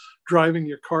to driving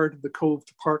your car to the cove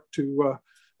to park to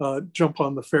jump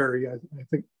on the ferry. I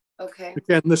think. Okay.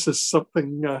 Again, this is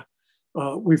something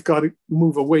we've got to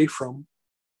move away from.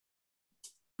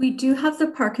 We do have the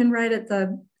park and ride at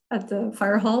the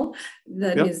fire hall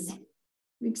that is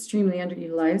extremely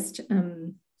underutilized.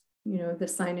 The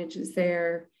signage is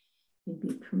there.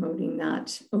 Maybe promoting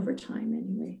that over time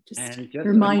anyway. Just a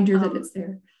reminder that it's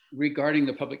there. Regarding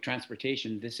the public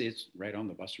transportation, this is right on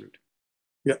the bus route.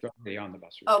 Yeah. Directly on the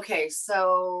bus route. Okay,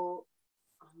 so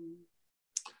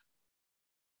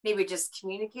maybe just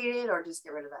communicate it or just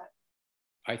get rid of that.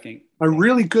 I think a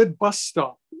really good bus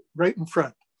stop right in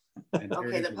front.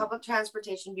 Okay, the public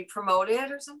transportation be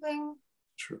promoted or something?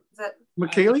 Sure. Is that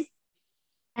McKaylee?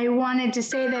 I wanted to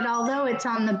say that although it's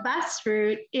on the bus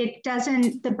route,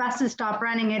 the buses stop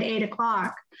running at 8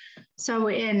 o'clock. So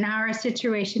in our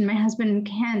situation, my husband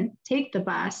can't take the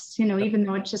bus, even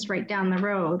though it's just right down the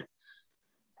road.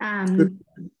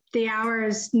 the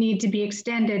hours need to be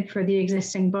extended for the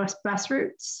existing bus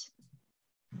routes.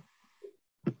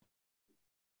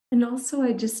 And also,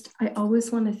 I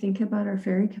always want to think about our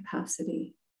ferry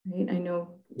capacity, right? I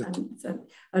know I'm out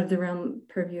of the realm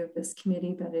purview of this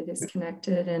committee, but it is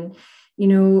connected. And, you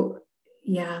know,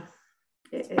 yeah,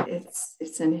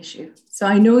 it's an issue. So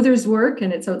I know there's work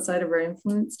and it's outside of our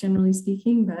influence, generally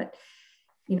speaking, but,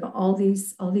 you know, all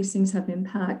these things have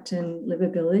impact, and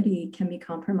livability can be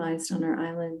compromised on our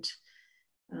island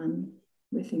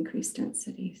with increased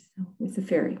density. So with the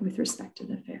ferry, with respect to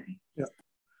the ferry. Yeah.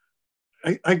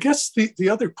 I guess the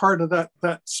other part of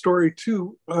that story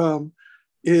too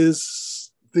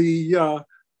is the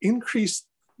increased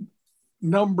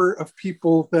number of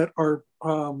people that are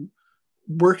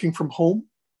working from home,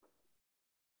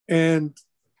 and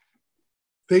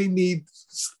they need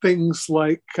things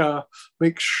like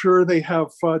make sure they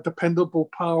have dependable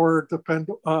power,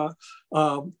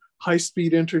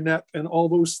 high-speed internet, and all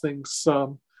those things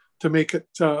to make it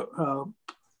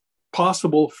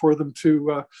possible for them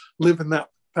to live in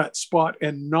that spot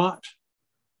and not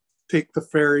take the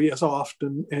ferry as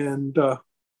often and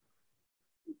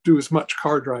do as much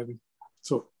car driving.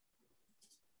 So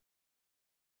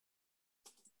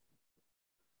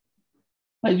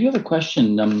I do have a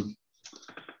question. I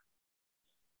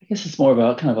guess it's more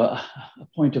about kind of a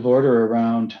point of order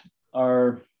around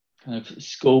our kind of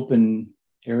scope and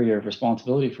area of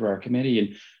responsibility for our committee.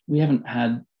 And we haven't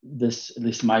had this, at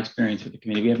least in my experience with the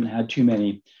committee, we haven't had too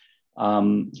many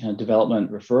kind of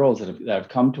development referrals that have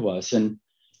come to us. And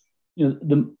you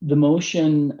know, the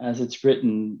motion as it's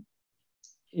written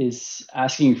is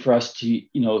asking for us to,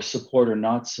 you know, support or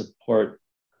not support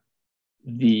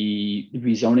the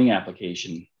rezoning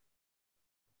application.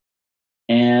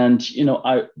 And you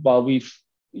know, while we've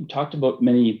talked about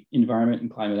many environment and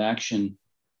climate action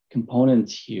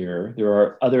components here, there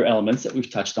are other elements that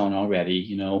we've touched on already,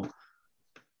 you know,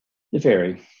 the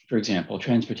ferry, for example,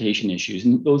 transportation issues,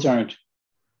 and those aren't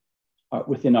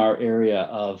within our area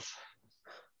of,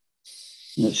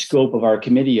 you know, scope of our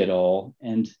committee at all.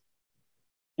 And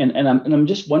I'm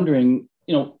just wondering,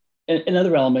 you know,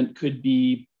 another element could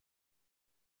be,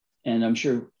 and I'm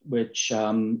sure which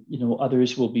you know,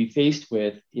 others will be faced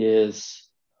with, is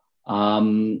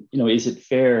you know, is it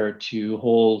fair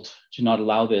to not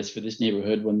allow this for this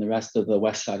neighborhood when the rest of the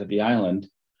west side of the island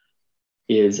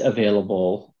is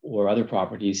available, or other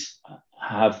properties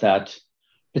have that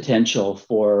potential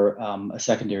for a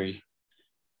secondary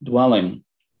dwelling?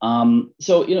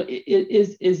 So, you know,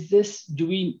 is this, do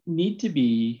we need to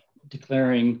be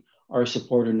declaring our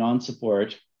support or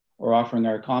non-support, or offering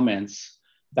our comments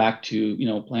back to, you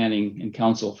know, planning and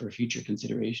council for future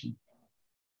consideration?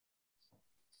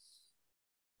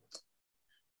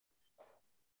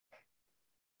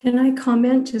 Can I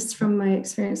comment just from my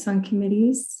experience on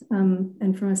committees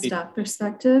and from a staff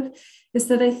perspective, is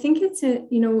that I think it's a,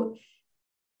 you know,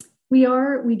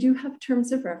 we do have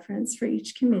terms of reference for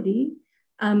each committee,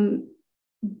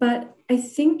 but I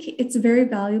think it's very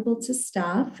valuable to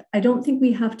staff. I don't think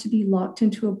we have to be locked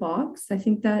into a box. I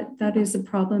think that is a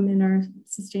problem in our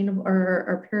sustainable, or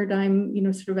our paradigm, you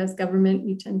know, sort of as government,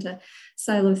 we tend to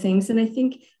silo things. And I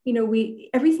think, you know,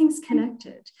 everything's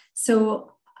connected.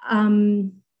 So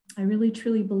I really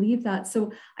truly believe that.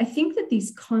 So I think that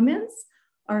these comments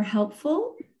are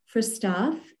helpful for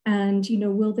staff, and, you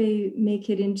know, will they make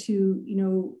it into, you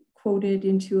know, quoted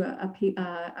into a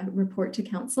report to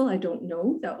council? I don't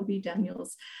know. That will be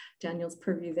Daniel's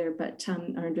purview there, but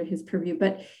under his purview.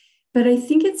 But I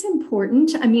think it's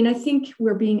important. I mean, I think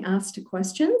we're being asked a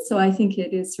question, so I think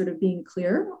it is sort of being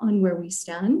clear on where we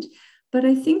stand. But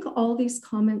I think all these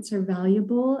comments are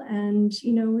valuable, and,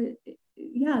 you know,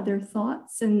 yeah, they're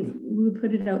thoughts, and we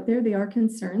put it out there. They are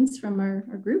concerns from our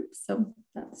group. So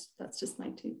that's just my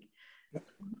take.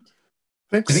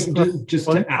 Thanks. I think just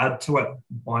to add to what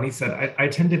Bonnie said, I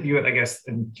tend to view it, I guess,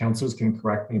 and councillors can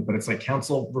correct me, but it's like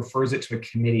council refers it to a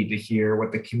committee to hear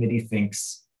what the committee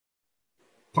thinks,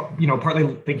 you know,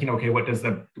 partly thinking, okay, what's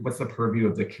the purview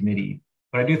of the committee?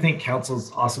 But I do think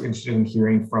council's also interested in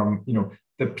hearing from, you know,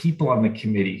 the people on the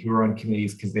committee who are on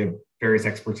committees, because they have various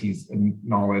expertise and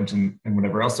knowledge and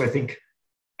whatever else. So I think,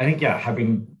 yeah,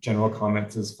 having general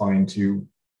comments is fine too,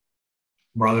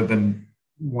 rather than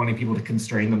wanting people to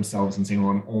constrain themselves and saying,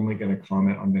 well, I'm only going to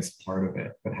comment on this part of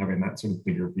it, but having that sort of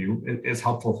bigger view is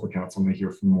helpful for council to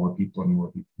hear from more people and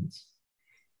more viewpoints.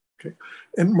 Okay.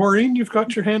 And Maureen, you've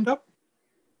got your hand up.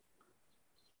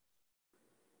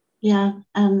 Yeah,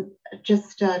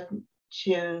 just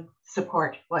to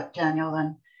support what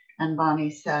Daniel and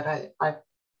Bonnie said, I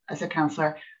as a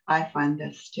councillor, I find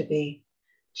this to be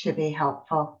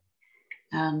helpful,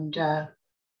 and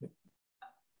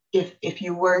if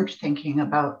you weren't thinking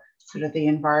about sort of the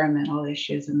environmental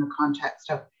issues in the context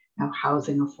of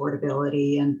housing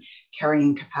affordability and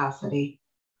carrying capacity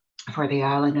for the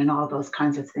island and all those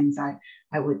kinds of things,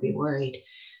 I would be worried.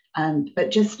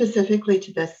 But just specifically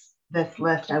to this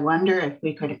list, I wonder if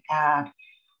we could add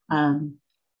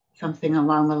something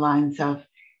along the lines of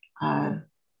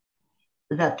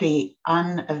that the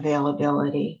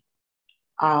unavailability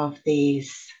of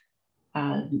these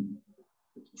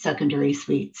secondary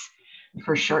suites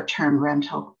for short-term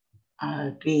rental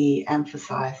be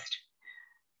emphasized.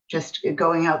 Just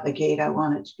going out the gate, I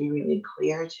want it to be really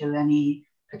clear to any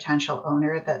potential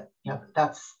owner that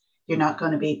you're not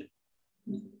going to be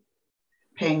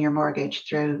paying your mortgage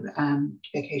through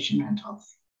vacation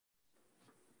rentals.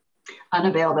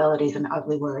 Unavailability is an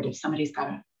ugly word. If somebody's got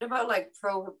a... What about like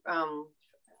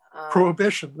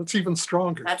prohibition? That's even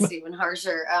stronger. That's even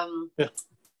harsher. Yeah.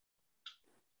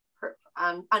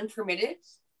 Unpermitted.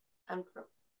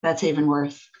 That's even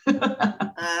worse.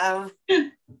 That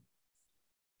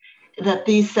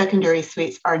these secondary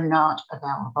suites are not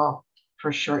available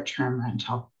for short-term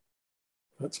rental.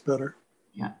 That's better.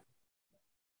 Yeah.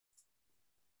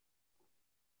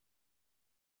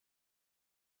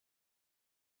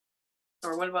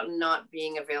 Or what about not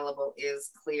being available is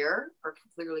clear or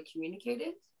clearly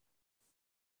communicated?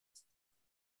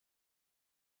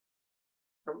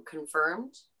 Or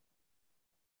confirmed?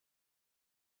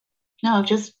 No,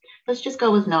 let's just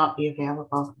go with not be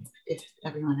available if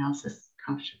everyone else is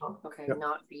comfortable. Okay, yep.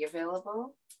 Not be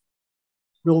available.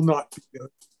 Will not be good.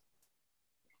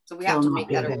 So we have to make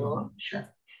that a rule. Sure.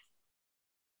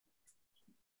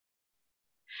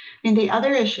 I mean, the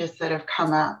other issues that have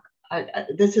come up,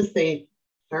 this is the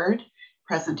third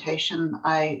presentation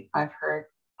I've heard,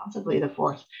 possibly the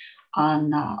fourth,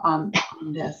 on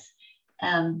this.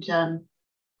 And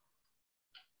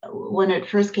when it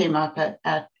first came up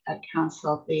at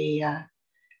council, the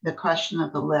question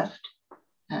of the lift,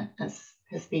 as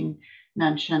has been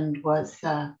mentioned, was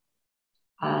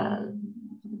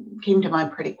came to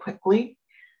mind pretty quickly.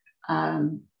 As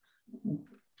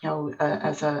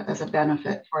a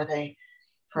benefit for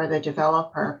the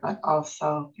developer, but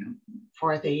also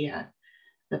for the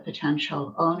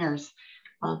potential owners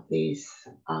of these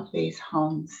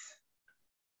homes.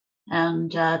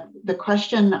 And the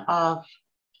question of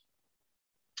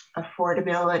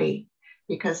affordability,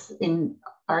 because in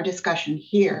our discussion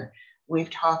here, we've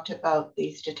talked about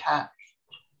these detached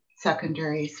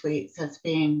secondary suites as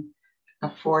being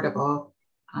affordable.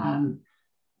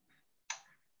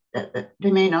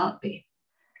 They may not be.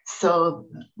 So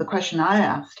the question I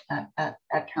asked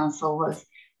at council was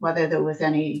whether there was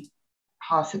any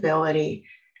possibility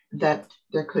that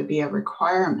there could be a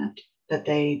requirement that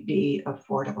they be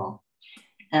affordable.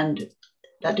 And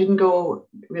that didn't go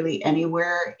really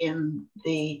anywhere in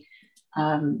the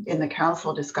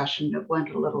council discussion. It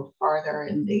went a little farther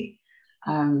in the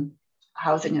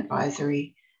housing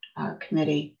advisory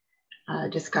committee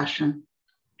discussion.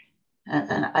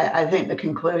 And I think the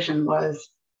conclusion was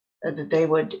that they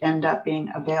would end up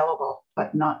being available,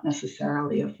 but not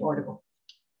necessarily affordable,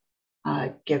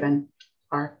 given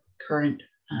our current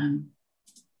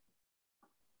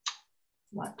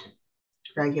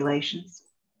regulations.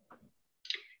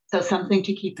 So something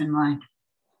to keep in mind.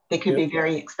 They could be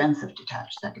very expensive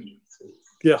detached secondary suites.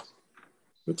 Yeah,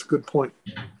 that's a good point.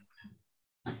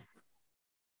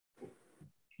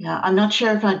 Yeah, I'm not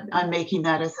sure if I'm making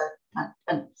that as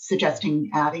I'm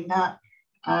suggesting adding that,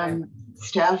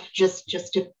 Steph, just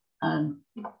to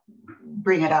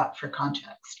bring it up for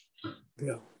context.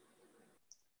 Yeah.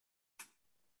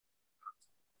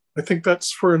 I think that's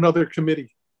for another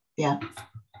committee. Yeah.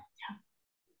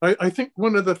 I think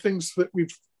one of the things that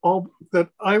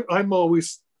I'm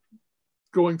always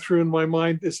going through in my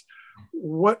mind is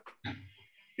what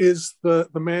is the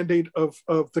mandate of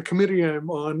the committee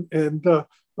I'm on, and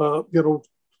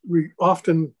we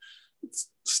often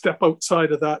step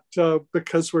outside of that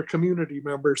because we're community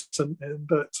members, and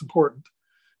it's important.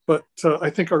 But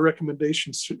I think our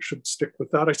recommendations should stick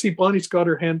with that. I see Bonnie's got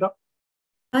her hand up.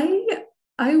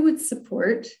 I would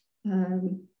support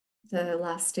the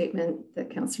last statement that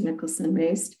Councillor Nicholson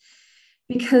raised,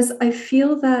 because I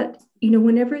feel that,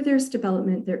 whenever there's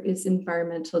development, there is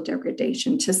environmental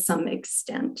degradation to some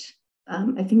extent.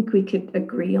 I think we could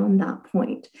agree on that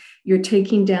point. You're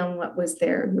taking down what was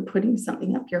there, you're putting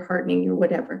something up, you're hardening, you're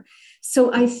whatever.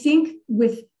 So I think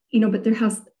but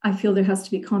I feel there has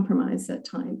to be compromise at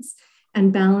times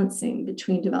and balancing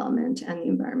between development and the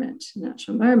environment,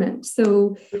 natural environment.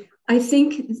 So I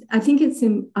think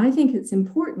it's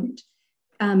important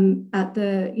at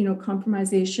the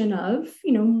compromisation of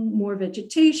more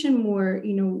vegetation, more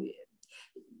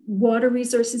water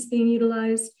resources being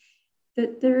utilized,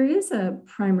 that there is a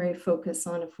primary focus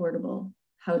on affordable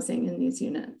housing in these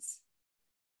units.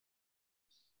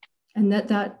 And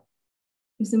that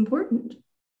is important.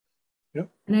 Yep.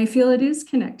 And I feel it is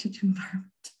connected to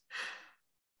environment.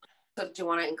 So do you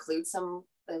want to include something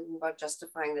about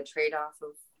justifying the trade-off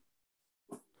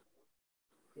of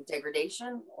the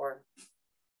degradation, or?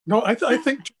 No, I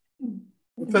think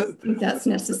I think that's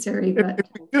necessary, but if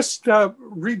we just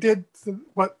redid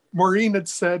what Maureen had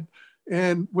said,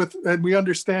 and we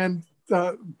understand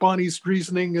Bonnie's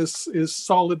reasoning is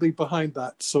solidly behind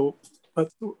that. So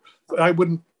I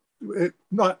wouldn't.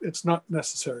 It's not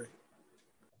necessary.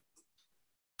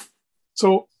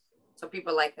 So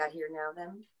people like that here now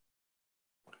then?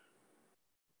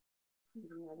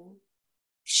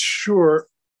 Sure.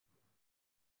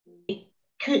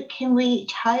 Can we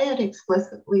tie it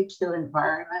explicitly to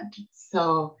environment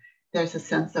so there's a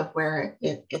sense of where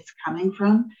it's coming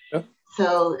from? Yep.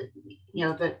 So, you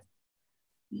know, that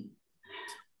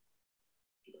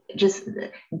just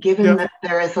given that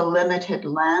there is a limited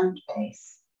land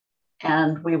base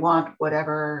and we want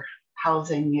whatever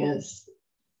housing is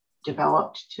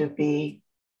developed to be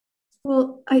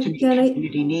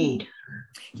community need.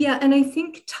 Yeah, and I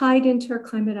think tied into our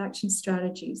climate action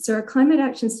strategy. So our climate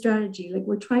action strategy, like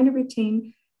we're trying to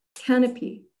retain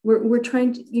canopy. We're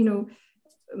trying to, you know,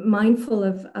 mindful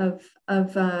of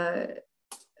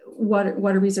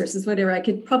water resources, whatever. I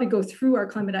could probably go through our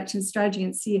climate action strategy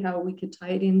and see how we could tie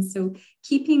it in. So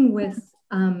keeping with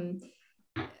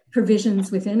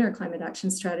provisions within our climate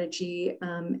action strategy,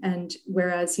 and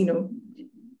whereas, you know,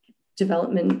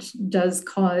 development does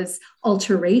cause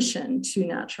alteration to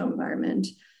natural environment,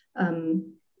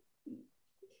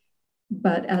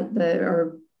 but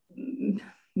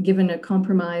given a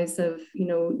compromise of, you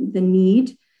know,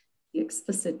 the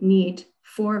explicit need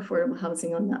for affordable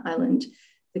housing on the island,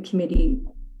 the committee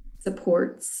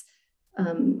supports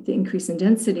the increase in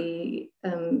density,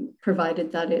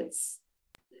 provided that it's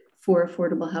for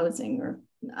affordable housing, or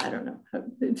I don't know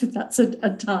if that's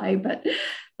a tie, but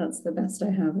that's the best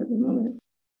I have at the moment.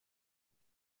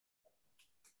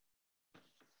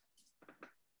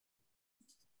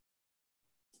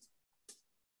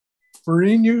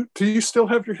 Maureen, do you still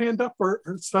have your hand up, or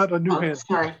is that a new hand?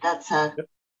 Sorry, that's a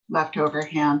leftover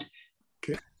hand.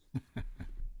 Okay.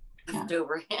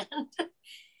 Leftover hand.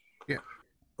 Yeah.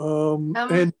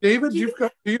 And David, do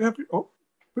you have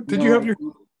your?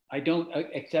 I don't,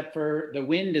 except for the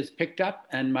wind has picked up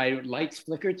and my lights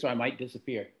flickered, so I might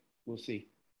disappear. We'll see.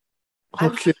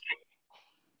 Okay.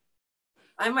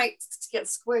 I might get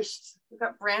squished. We've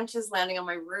got branches landing on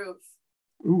my roof.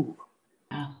 Ooh.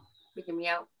 Freaking me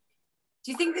out.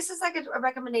 Do you think this is like a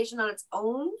recommendation on its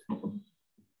own?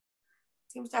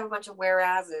 Seems to have a bunch of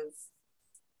whereases.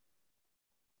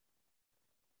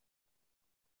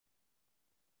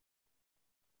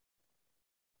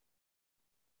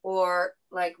 Or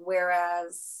like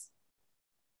whereas.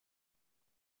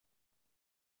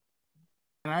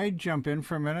 Can I jump in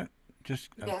for a minute? Just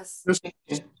yes.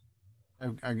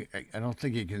 I don't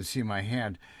think you can see my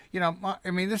hand. You know,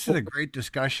 I mean, this is a great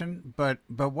discussion, but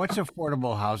what's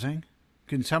affordable housing?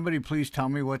 Can somebody please tell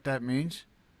me what that means?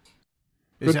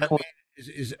 Is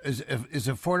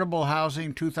affordable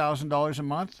housing $2,000 a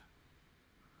month?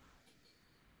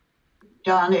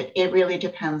 Don, it really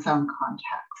depends on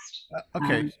context.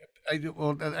 Okay,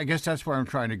 I guess that's where I'm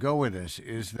trying to go with this.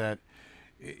 Is that,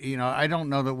 you know, I don't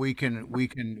know that we can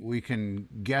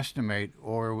guesstimate,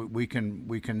 or we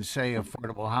can say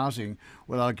affordable housing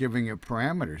without giving it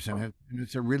parameters, and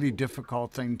it's a really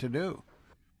difficult thing to do.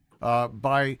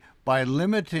 By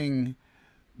limiting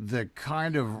the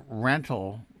kind of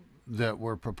rental that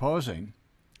we're proposing,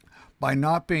 by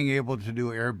not being able to do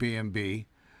Airbnb,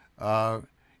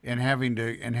 and having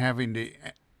to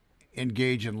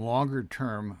engage in longer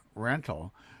term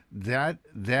rental, that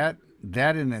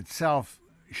in itself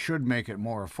should make it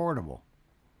more affordable.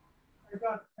 I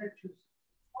got pictures.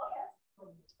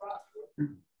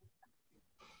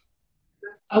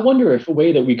 I wonder if a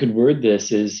way that we could word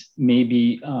this is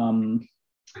maybe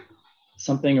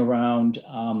something around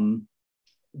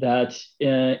that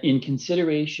in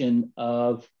consideration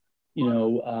of, you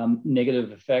know,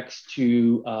 negative effects to,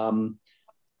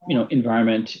 you know,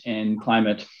 environment and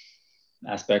climate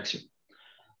aspects,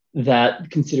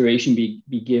 that consideration be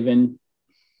given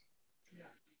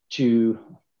to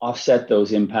offset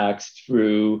those impacts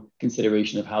through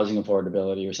consideration of housing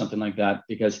affordability or something like that.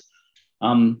 Because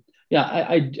yeah,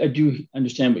 I do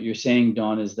understand what you're saying,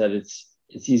 Dawn, is that it's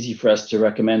easy for us to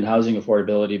recommend housing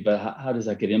affordability, but how does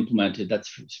that get implemented? That's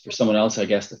for someone else, I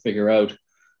guess, to figure out.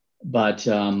 But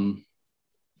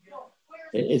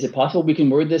Is it possible we can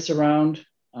word this around,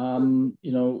 you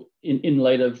know, in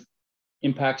light of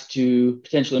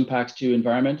potential impacts to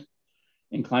environment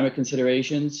and climate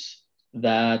considerations,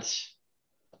 that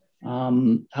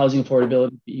housing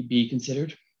affordability be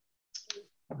considered?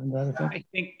 I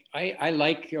think I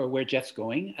like where Jeff's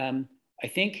going. I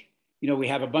think, you know, we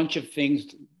have a bunch of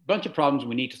problems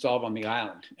we need to solve on the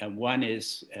island. And one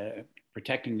is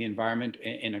protecting the environment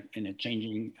in a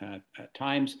changing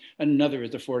times. And another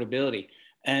is affordability.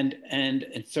 And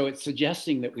so it's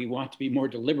suggesting that we want to be more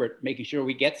deliberate, making sure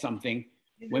we get something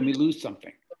when we lose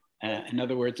something. In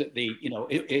other words,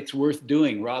 it's worth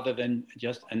doing rather than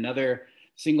just another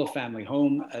single family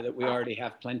home that we already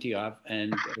have plenty of,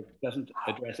 and it doesn't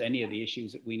address any of the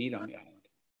issues that we need on the island.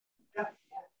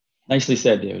 Nicely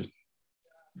said, David.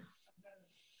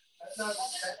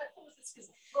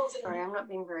 Sorry, I'm not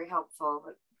being very helpful,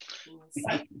 but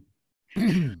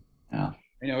yeah.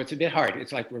 I know it's a bit hard.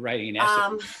 It's like we're writing an essay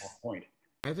at that point.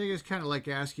 I think it's kind of like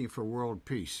asking for world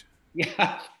peace.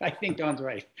 Yeah, I think Don's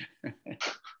right.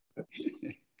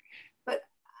 But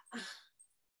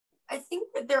I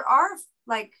think that there are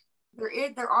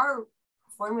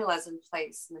formulas in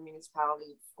place in the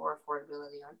municipality for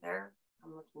affordability, aren't there?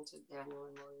 I'm looking to Daniel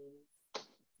and Maureen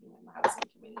in the housing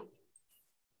committee.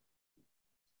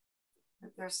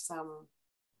 But there's some.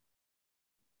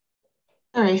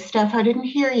 Sorry, Steph, I didn't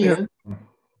hear you.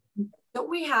 Don't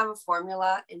we have a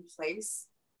formula in place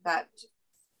that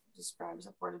describes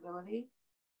affordability?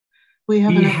 We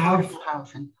have affordable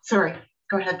housing. Sorry,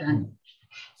 go ahead, Dan.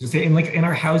 So say in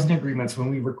our housing agreements, when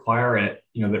we require it,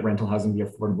 you know, that rental housing be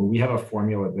affordable, we have a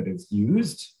formula that is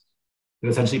used that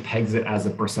essentially pegs it as a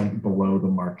 % below the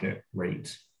market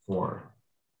rate for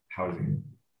housing.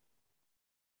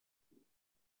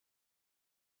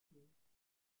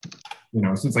 You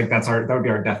know, so it's like that would be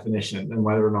our definition, and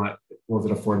whether or not was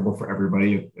it affordable for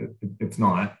everybody, it's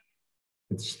not.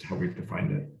 It's just how we've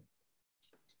defined it.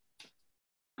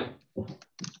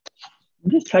 I'm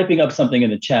just typing up something in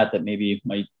the chat that maybe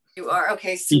might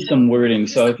see some wording.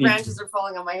 So if branches are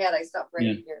falling on my head, I stopped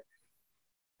writing here.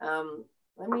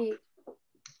 Let me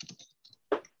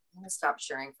stop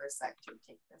sharing for a sec to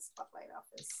take the spotlight off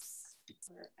this.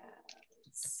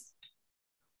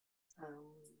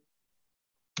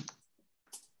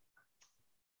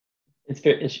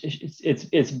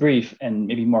 It's brief, and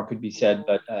maybe more could be said,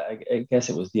 but I guess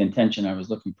it was the intention I was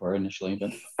looking for initially.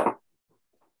 But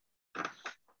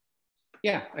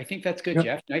yeah, I think that's good,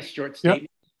 Jeff. Nice short statement.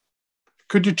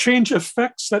 Could you change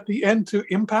effects at the end to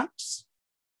impacts?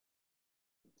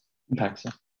 Impacts.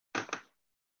 Yeah.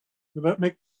 Would that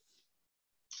make?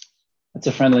 That's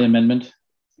a friendly amendment.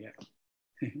 Yeah.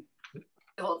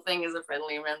 The whole thing is a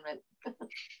friendly amendment.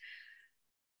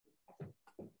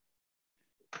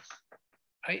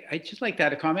 I just like to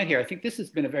add a comment here. I think this has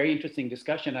been a very interesting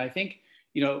discussion. I think,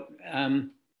 you know,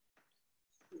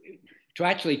 to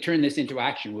actually turn this into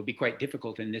action will be quite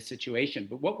difficult in this situation.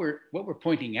 But what we're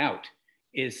pointing out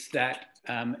is that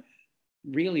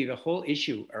really the whole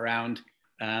issue around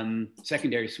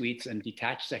secondary suites and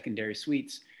detached secondary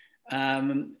suites,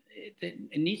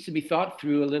 it needs to be thought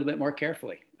through a little bit more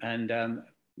carefully. And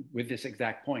with this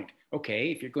exact point,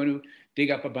 okay, if you're going to dig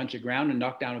up a bunch of ground and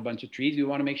knock down a bunch of trees, we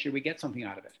want to make sure we get something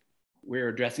out of it. We're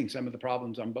addressing some of the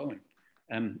problems on Bowen.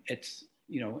 It's,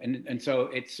 you know, and so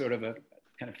it's sort of a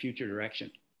kind of future direction.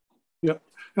 Yeah,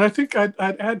 and I think I'd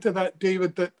add to that,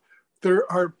 David, that there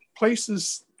are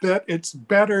places that it's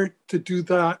better to do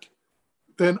that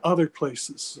than other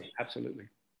places. Yeah, absolutely.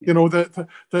 You know,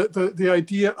 the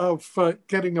idea of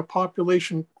getting a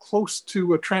population close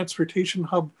to a transportation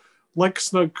hub like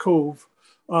Snug Cove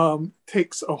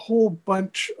takes a whole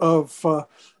bunch of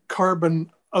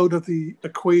carbon out of the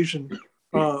equation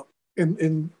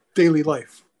in daily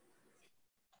life.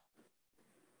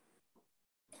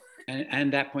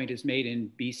 And that point is made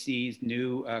in BC's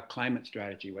new climate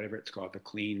strategy, whatever it's called, the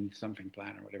clean something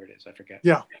plan or whatever it is, I forget.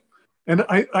 Yeah, and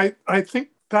I think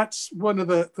that's one of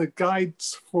the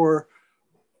guides for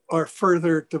our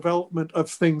further development of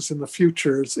things in the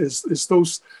future is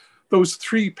those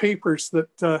 3 papers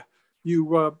that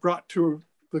you brought to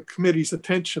the committee's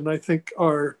attention. I think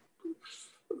are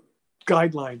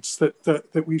guidelines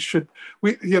that we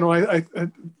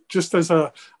I just as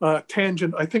a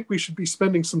tangent, I think we should be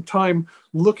spending some time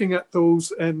looking at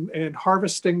those and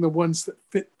harvesting the ones that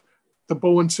fit the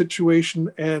Bowen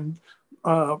situation and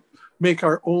make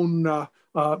our own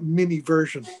mini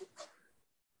version.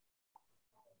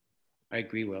 I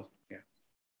agree, Will. Yeah.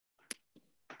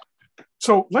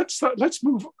 So let's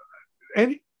move.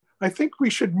 I think we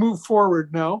should move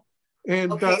forward now and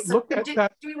look at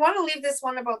that. Do we want to leave this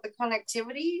one about the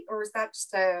connectivity, or is that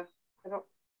just a?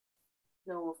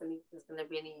 know if there's going to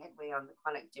be any headway on the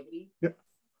connectivity. Yeah.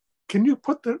 Can you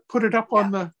put it up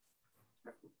on the?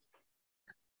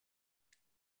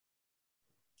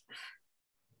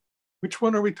 Which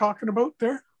one are we talking about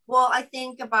there? Well, I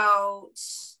think about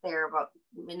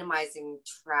minimizing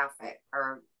traffic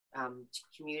or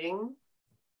commuting.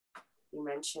 You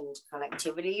mentioned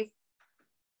connectivity.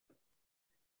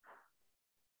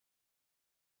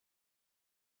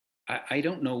 I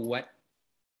don't know what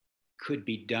could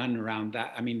be done around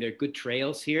that. I mean, there are good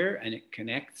trails here and it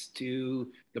connects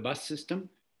to the bus system.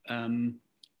 Well,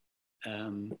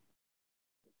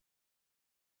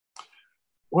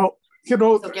 you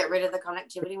know, so get rid of the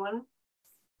connectivity one.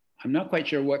 I'm not quite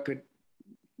sure what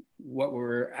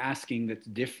we're asking that's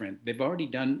different. They've already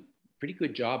done a pretty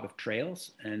good job of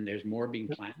trails and there's more being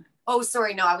planned. Oh,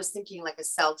 sorry. No, I was thinking like a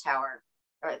cell tower.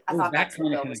 I thought that's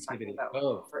what Bill was talking about.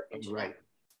 Oh, right.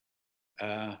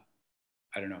 I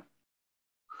don't know.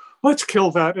 Let's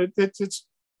kill that. It's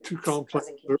too complex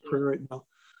for right now.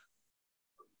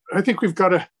 I think we've got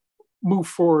to move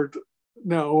forward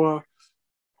now.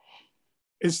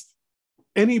 Is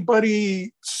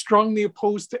anybody strongly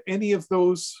opposed to any of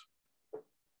those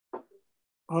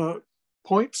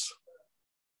points?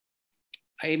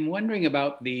 I'm wondering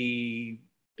about the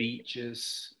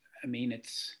beaches. I mean,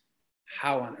 it's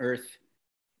how on earth,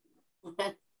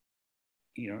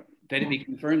 you know, that it be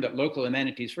confirmed that local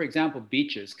amenities, for example,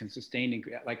 beaches can sustain,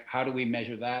 like, how do we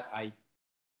measure that?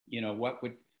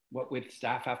 What would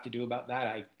staff have to do about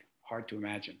that? Hard to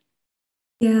imagine.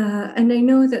 Yeah, and I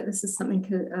know that this is something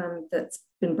that's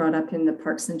been brought up in the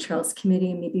Parks and Trails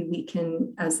Committee. Maybe we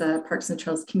can, as a Parks and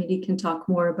Trails Committee, can talk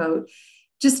more about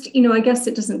just, I guess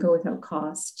it doesn't go without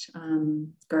cost,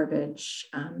 garbage,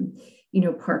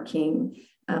 parking.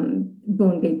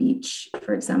 Bone Bay Beach,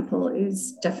 for example,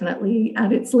 is definitely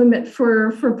at its limit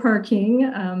for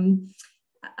parking.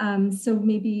 So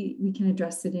maybe we can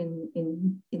address it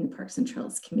in the Parks and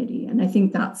Trails Committee. And I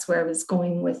think that's where I was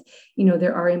going with,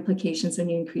 there are implications when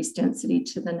you increase density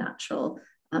to the natural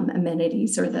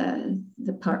amenities or the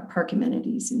park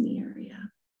amenities in the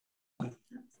area.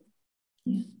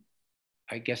 Yeah.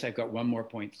 I guess I've got one more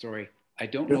point, sorry. I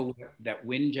don't know that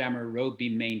Windjammer Road be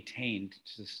maintained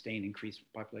to sustain increased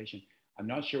population. I'm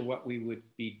not sure what we would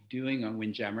be doing on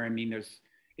Windjammer. I mean,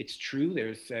 it's true,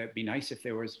 it'd be nice if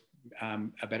there was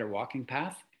a better walking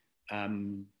path. But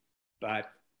I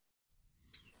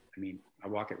mean, I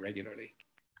walk it regularly.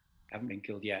 Haven't been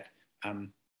killed yet. I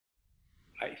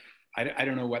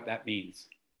don't know what that means.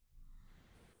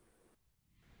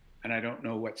 And I don't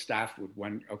know what staff would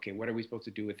want. Okay, what are we supposed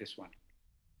to do with this one?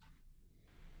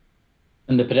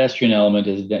 And the pedestrian element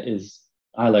is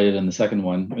highlighted in the second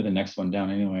one, or the next one down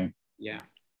anyway. Yeah.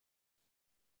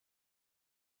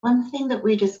 One thing that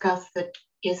we discussed that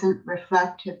isn't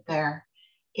reflected there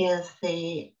is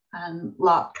the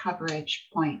lot coverage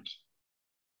point.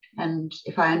 And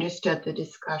if I understood the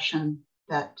discussion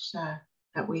that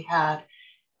we had,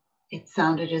 it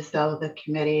sounded as though the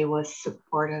committee was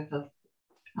supportive of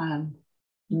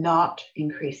not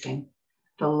increasing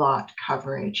the lot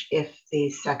coverage if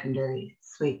these secondary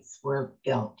suites were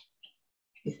built.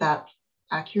 Is that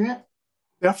accurate?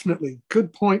 Definitely.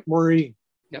 Good point, Maureen.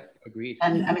 Yep, agreed.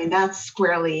 And I mean, that's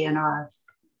squarely in our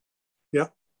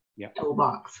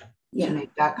toolbox to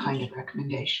make that kind of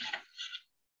recommendation.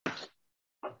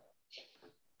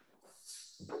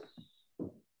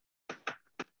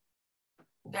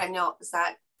 Daniel,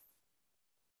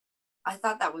 I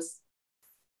thought that was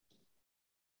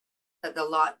that the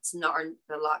lot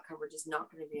coverage is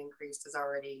not going to be increased, is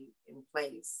already in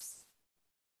place.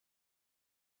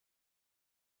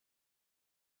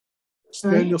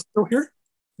 Daniel still here?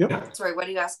 Yep. Sorry, what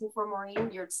are you asking for,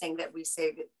 Maureen? You're saying that we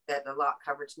say that the lot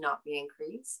coverage not be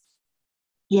increased?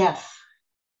 Yes,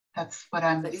 that's what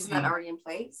I'm But isn't that already in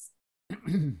place?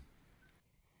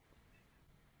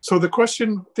 So the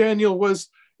question, Daniel, was,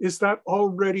 is that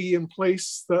already in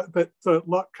place, that the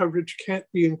lot coverage can't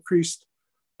be increased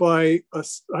by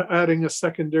adding a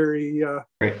secondary?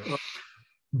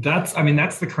 That's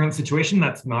the current situation.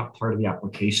 That's not part of the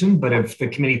application. But if the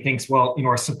committee thinks, well,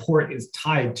 our support is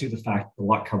tied to the fact the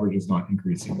lot coverage is not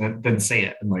increasing, then say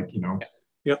it. And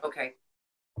Yeah. Okay.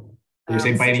 You're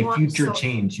saying by any future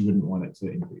change, you wouldn't want it to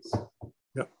increase.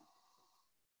 Yeah.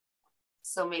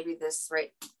 So maybe this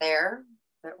right there,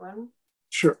 that one?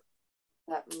 Sure.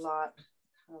 That lot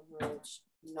coverage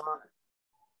not,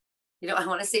 I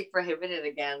want to say prohibited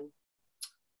again.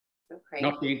 Okay.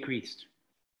 Not be increased.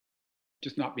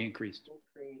 Just not be increased.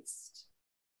 Increased.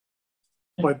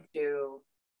 By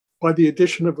the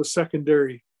addition of a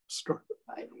secondary structure.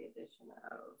 By the addition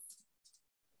of.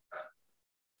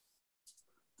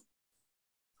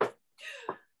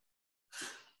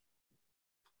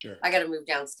 Sure. I got to move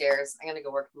downstairs. I'm going to go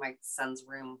work in my son's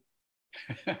room.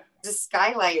 The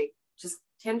skylight just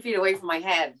 10 feet away from my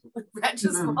head.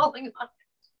 Branches falling on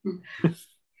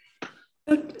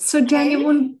it. So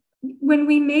Daniel, when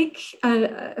we make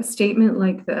a statement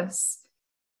like this,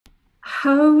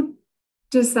 how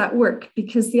does that work?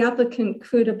 Because the applicant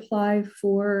could apply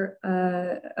for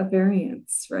a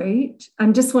variance, right?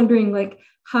 I'm just wondering, like,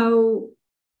 how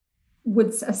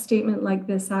would a statement like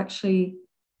this actually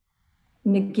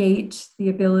negate the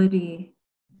ability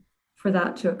for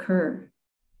that to occur?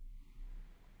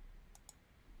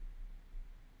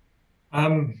 I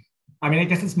mean, I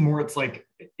guess it's like,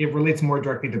 it relates more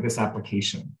directly to this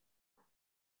application,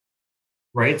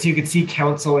 right? So you could see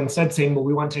council instead saying, well,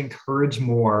 we want to encourage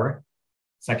more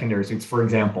secondary suites, for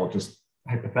example, just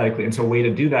hypothetically. And so a way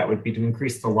to do that would be to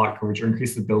increase the lot coverage or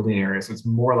increase the building area. So it's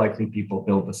more likely people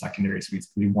build the secondary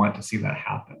suites. We want to see that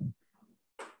happen.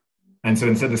 And so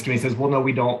instead this committee says, well, no,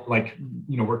 we don't, like,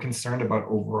 we're concerned about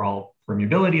overall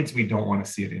permeability. And so we don't want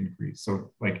to see it increase.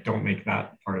 So like, don't make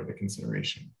that part of the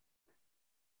consideration.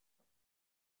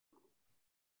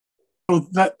 So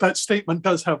that statement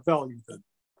does have value then.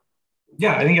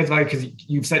 Yeah, I think it's value because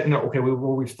you've said, no, okay,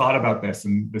 we've thought about this,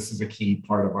 and this is a key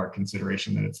part of our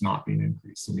consideration that it's not being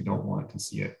increased. So we don't want to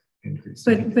see it increase.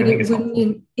 But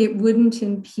it wouldn't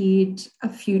impede a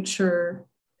future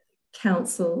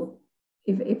council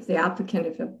if the applicant,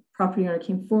 if a property owner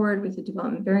came forward with a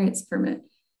development variance permit,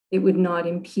 it would not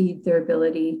impede their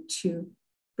ability to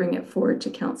bring it forward to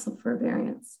council for a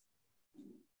variance.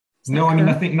 No, I mean,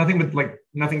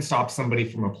 nothing stops somebody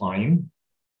from applying.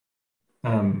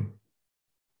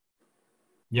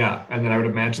 Yeah, and then I would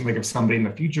imagine, like, if somebody in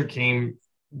the future came,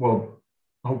 well,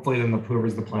 hopefully then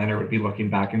whoever's the planner would be looking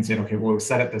back and saying, okay, well, it was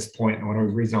set at this point, and when it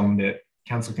was rezoned, it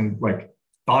council can, like,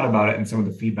 thought about it, and some of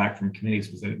the feedback from committees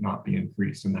was that it not be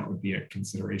increased, and that would be a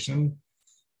consideration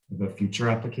of the future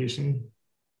application.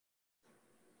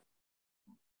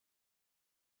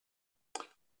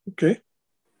 Okay.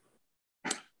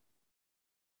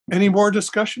 Any more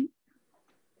discussion?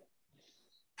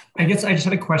 I guess I just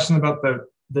had a question about the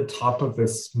top of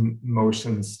this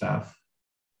motion stuff,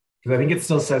 because I think it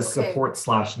still says support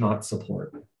 / not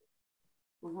support.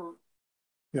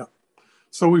 Yeah.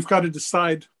 So we've got to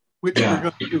decide which we're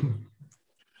going to do.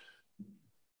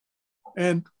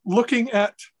 And looking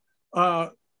at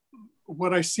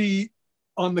what I see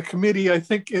on the committee, I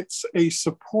think it's a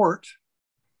support.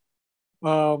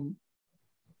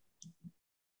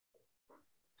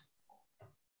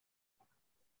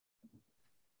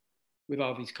 With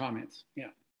all these comments, yeah.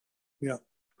 Yeah.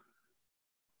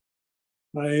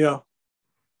 I'm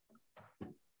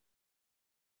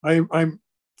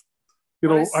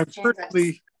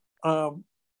certainly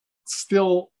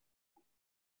still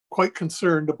quite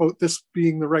concerned about this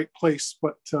being the right place,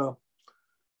 but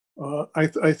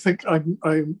I think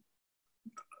I'm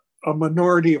a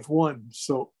minority of one.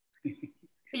 So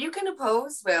you can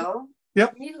oppose, Will.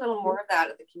 Yep. We need a little more of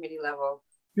that at the committee level.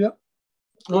 Yep.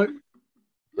 Right.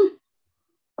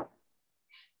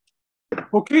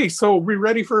 Okay, so are we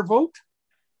ready for a vote?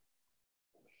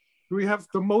 Do we have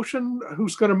the motion?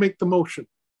 Who's going to make the motion?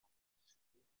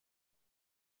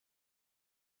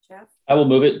 Jeff? I will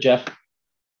move it, Jeff.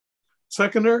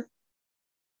 Seconder?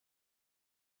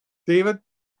 David?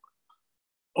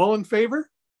 All in favor?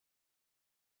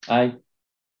 Aye.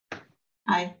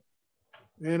 Aye.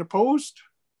 And opposed?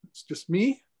 It's just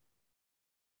me.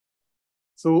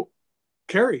 So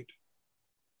carried.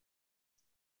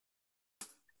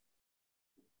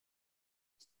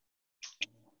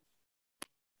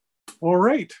 All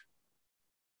right.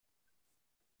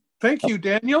 Thank you,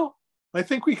 Daniel. I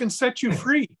think we can set you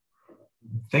free.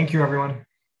 Thank you, everyone.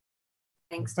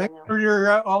 Thanks, Thanks Daniel. for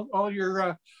your all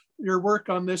your work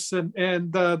on this and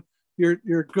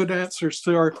your good answers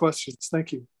to our questions.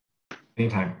 Thank you.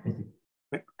 Anytime. Thank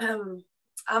you.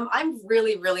 I'm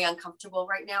really, really uncomfortable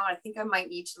right now. I think I might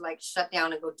need to, like, shut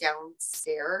down and go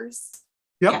downstairs.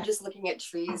 Yep. I'm just looking at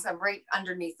trees. I'm right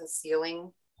underneath the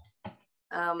ceiling.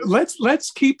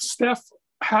 Let's keep Steph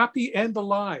happy and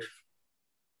alive.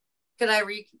 Can I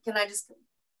just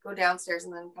go downstairs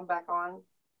and then come back on?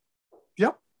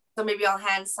 Yep. So maybe I'll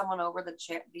hand someone over the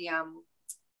chair.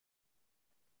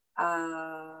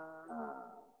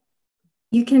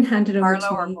 You can hand it over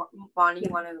Carlo to me. or Bonnie.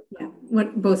 Yeah.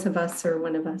 Both of us or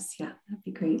one of us. Yeah, that'd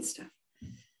be great stuff.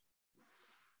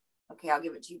 Okay, I'll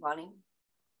give it to you, Bonnie.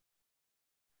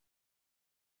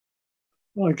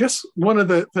 Well, I guess one of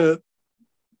the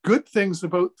good things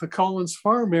about the Collins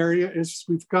Farm area is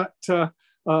we've got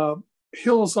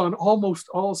hills on almost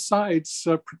all sides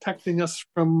protecting us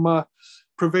from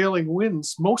prevailing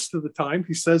winds most of the time.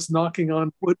 He says knocking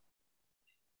on wood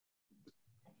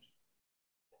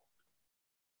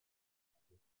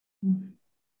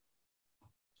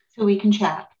so we can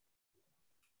chat.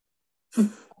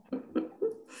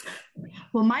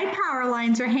 Well, my power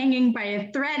lines are hanging by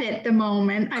a thread at the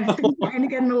moment. I've been trying to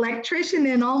get an electrician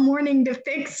in all morning to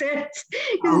fix it.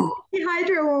 The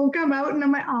hydro won't come out, and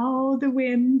I'm like, oh, the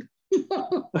wind.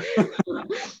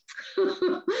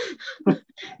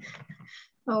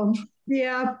 Oh,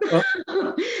 yeah.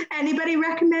 Anybody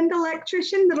recommend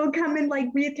electrician that'll come and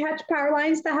like reattach power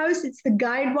lines to the house? It's the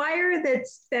guide wire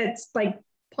that's like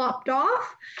popped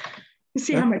off.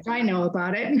 See how much I know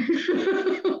about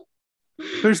it.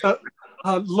 There's a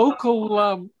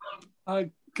local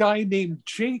guy named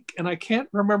Jake, and I can't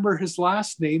remember his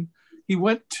last name. He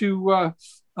went to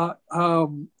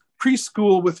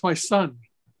preschool with my son.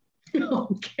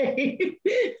 Okay.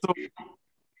 So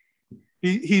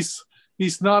he's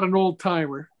not an old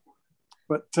timer,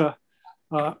 but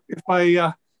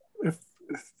if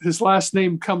his last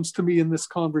name comes to me in this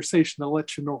conversation, I'll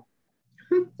let you know.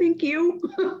 Thank you.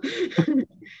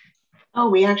 Oh,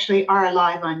 we actually are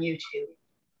live on YouTube.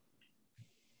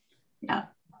 Yeah.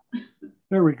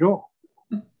 There we go.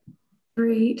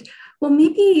 Great. Well,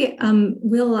 maybe,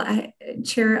 Will,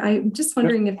 Chair, I'm just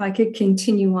wondering if I could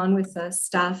continue on with the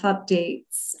staff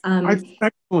updates.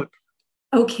 Excellent.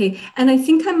 Okay. And I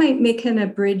think I might make an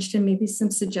abridged and maybe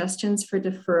some suggestions for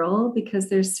deferral, because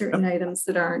there's certain items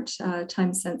that aren't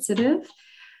time sensitive.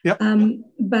 Yep.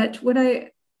 But what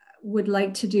I would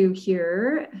like to do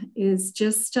here is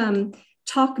just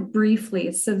talk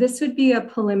briefly. So this would be a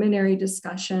preliminary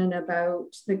discussion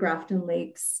about the Grafton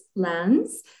Lakes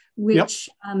lands, which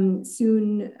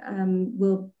soon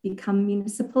will become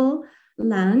municipal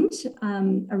land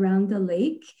around the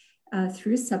lake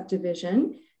through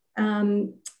subdivision.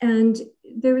 And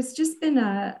there has just been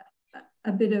a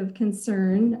bit of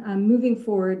concern moving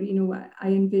forward. You know, I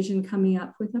envision coming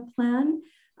up with a plan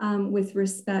with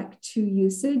respect to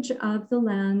usage of the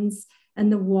lands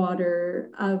and the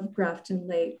water of Grafton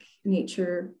Lake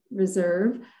Nature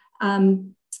Reserve.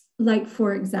 Like,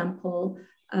 for example,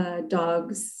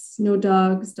 dogs, no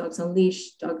dogs, dogs on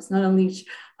leash, dogs not on leash,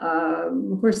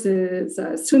 horses,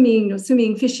 swimming, no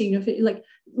swimming, fishing, no like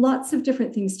lots of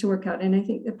different things to work out. And I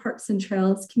think the Parks and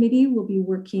Trails Committee will be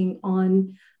working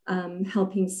on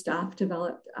helping staff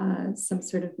develop some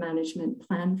sort of management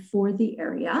plan for the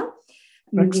area.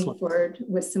 Moving forward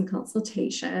with some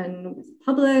consultation with the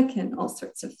public and all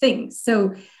sorts of things.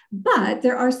 So, but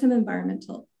there are some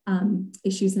environmental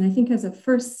issues. And I think as a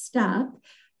first step,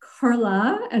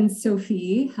 Carla and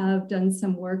Sophie have done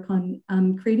some work on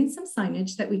creating some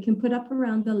signage that we can put up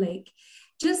around the lake.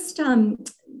 Just,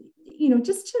 you know,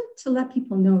 just to let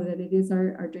people know that it is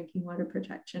our drinking water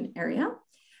protection area.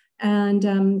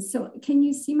 And so can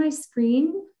you see my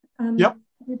screen? Yep.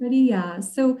 Everybody, yeah.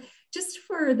 So just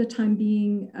for the time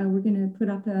being, we're going to put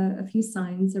up a few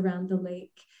signs around the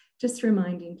lake, just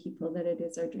reminding people that it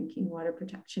is our drinking water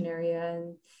protection area,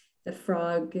 and the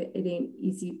frog, it ain't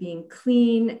easy being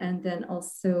clean, and then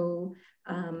also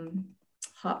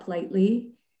hop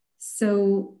lightly.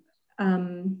 So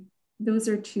those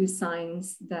are two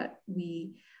signs that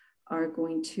we are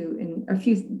going to, in a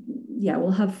few,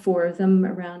 we'll have 4 of them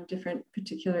around different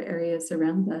particular areas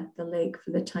around the lake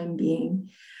for the time being.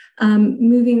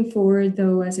 Moving forward,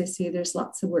 though, as I say, there's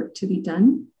lots of work to be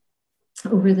done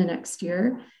over the next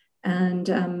year. And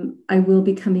I will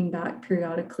be coming back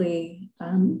periodically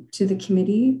to the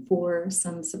committee for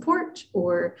some support,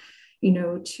 or, you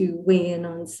know, to weigh in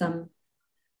on some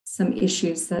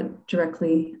issues that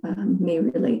directly may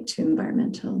relate to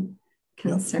environmental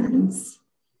concerns.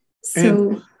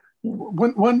 So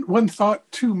one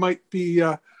thought too might be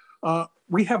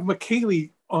we have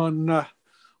Michaeli on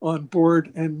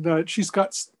board, and she's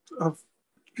got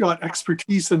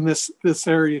expertise in this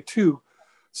area too.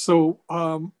 So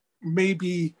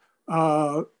maybe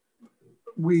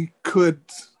we could,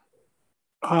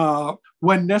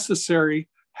 when necessary,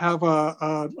 have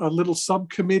a little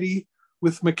subcommittee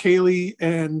with Michaeli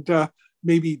and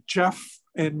maybe Jeff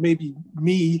and maybe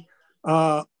me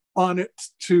on it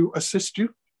to assist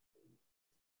you.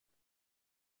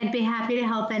 I'd be happy to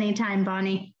help anytime,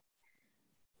 Bonnie.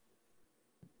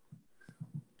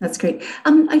 That's great.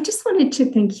 I just wanted to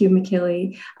thank you,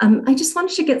 Michaeli. I just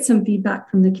wanted to get some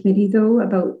feedback from the committee, though,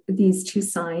 about these 2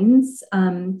 signs.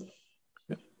 Would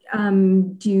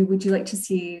you like to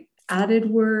see added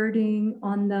wording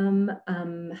on them?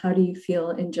 How do you feel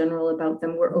in general about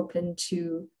them? We're open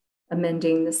to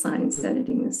amending the signs,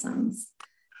 editing the signs.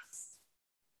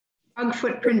 Dog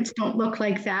footprints don't look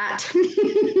like that.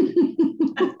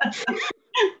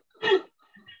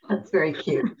 That's very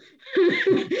cute.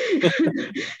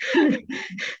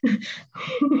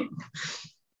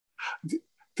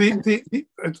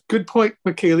 good point,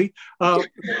 McKaylee.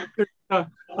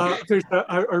 There's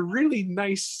a really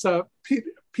nice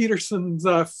Peterson's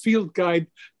field guide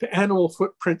to animal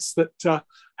footprints that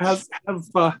have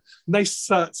nice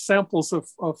samples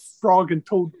of frog and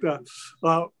toad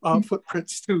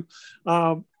footprints too.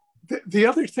 The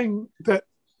other thing that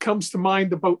comes to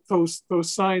mind about those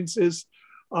signs is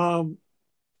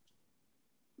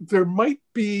there might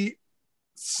be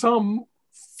some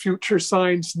future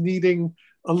signs needing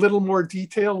a little more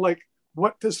detail, like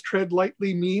what does tread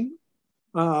lightly mean?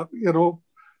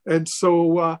 And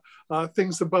so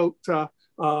things about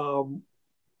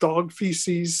dog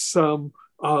feces,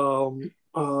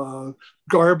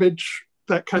 garbage,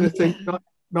 that kind of thing,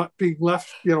 not being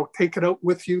left, take it out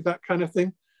with you, that kind of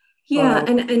thing. Yeah,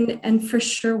 and for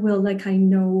sure, Will, like I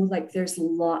know, like there's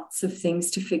lots of things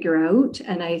to figure out.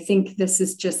 And I think this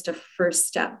is just a first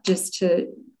step just to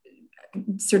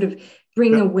sort of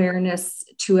bring awareness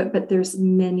to it, but there's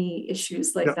many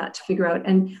issues like that to figure out.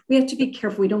 And we have to be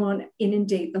careful. We don't want to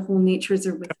inundate the whole nature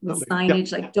reserve with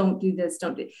signage, like don't do this,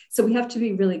 don't do. So we have to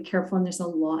be really careful, and there's a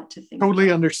lot to think Totally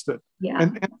about. Understood. Yeah.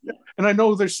 And I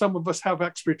know there's some of us have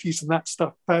expertise in that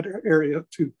area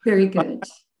too. Very good.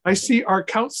 I see our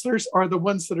counselors are the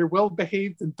ones that are well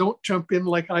behaved and don't jump in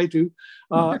like I do,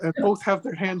 and both have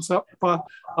their hands up.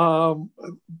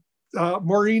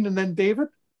 Maureen and then David.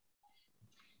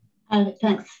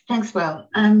 Thanks, Will.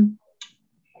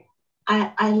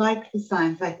 I like the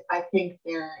signs. I think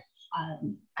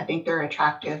they're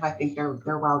attractive. I think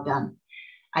they're well done.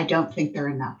 I don't think they're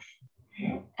enough.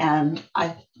 And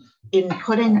in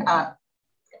putting up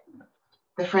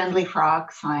the friendly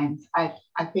frog signs, I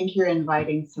think you're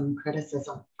inviting some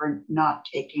criticism for not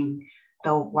taking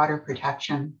the water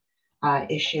protection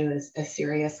issue as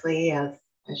seriously as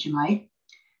you might.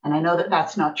 And I know that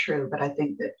that's not true, but I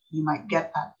think that you might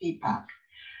get that feedback.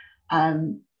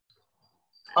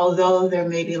 Although there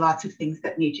may be lots of things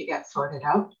that need to get sorted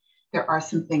out, there are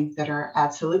some things that are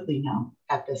absolutely known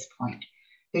at this point.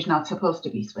 There's not supposed to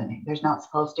be swimming. There's not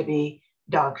supposed to be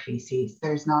dog feces.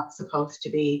 There's not supposed to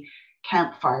be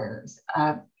campfires.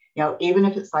 Even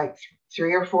if it's like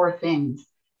 3 or 4 things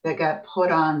that get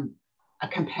put on a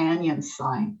companion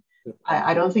sign,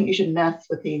 I don't think you should mess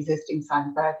with the existing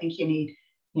signs, but I think you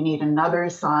need another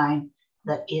sign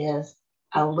that is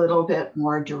a little bit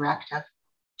more directive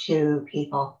to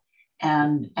people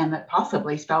and that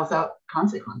possibly spells out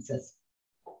consequences.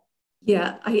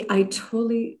 Yeah, I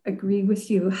totally agree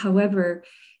with you. However,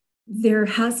 there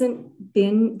hasn't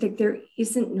been, like, there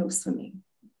isn't no swimming.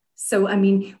 So, I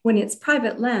mean, when it's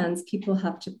private lands, people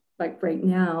have to, like right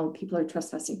now, people are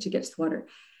trespassing to get to the water.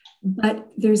 But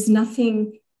there's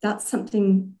nothing, that's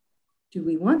something, do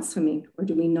we want swimming or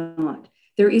do we not?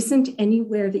 There isn't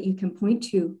anywhere that you can point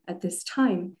to at this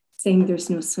time saying there's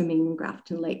no swimming in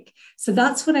Grafton Lake. So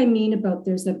that's what I mean about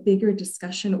there's a bigger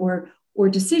discussion or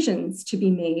decisions to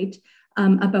be made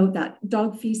about that.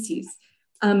 Dog feces.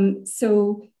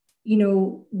 So,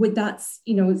 would that,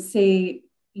 say,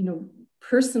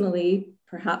 personally,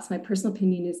 perhaps my personal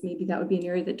opinion is maybe that would be an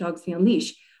area that dogs be on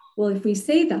leash. Well, if we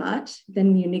say that,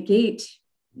 then you negate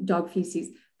dog feces,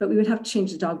 but we would have to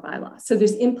change the dog bylaw. So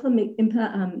there's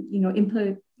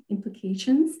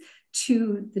implications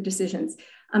to the decisions.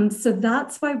 So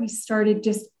that's why we started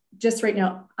just right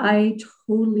now. I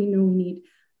totally know we need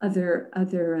other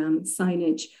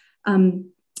signage.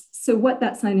 So what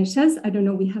that signage says, I don't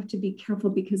know. We have to be careful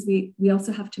because we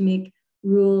also have to make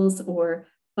rules or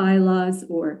bylaws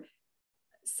or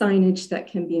signage that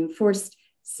can be enforced.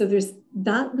 So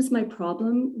that was my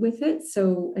problem with it.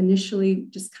 So initially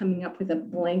just coming up with a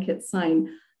blanket sign,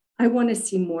 I want to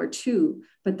see more too,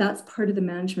 but that's part of the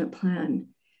management plan.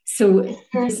 So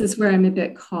this is where I'm a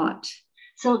bit caught.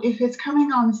 So if it's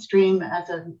coming on the stream as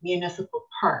a municipal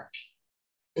park,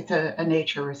 it's a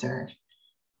nature reserve.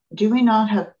 Do we not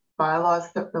have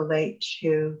bylaws that relate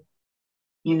to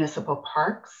municipal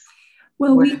parks?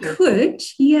 Well, we could,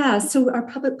 yeah. So our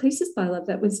public places bylaw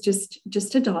that was just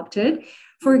adopted.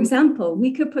 For example,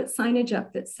 we could put signage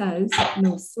up that says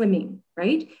no swimming,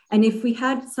 right? And if we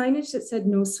had signage that said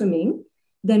no swimming,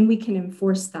 then we can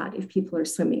enforce that if people are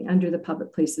swimming under the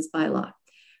public places bylaw.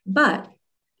 But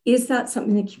is that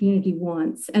something the community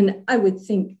wants? And I would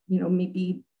think,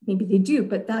 maybe they do,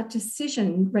 but that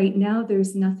decision right now,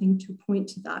 there's nothing to point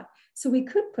to that. So we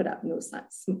could put up no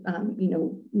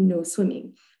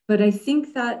swimming. But I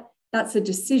think that that's a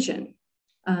decision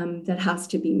that has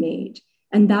to be made.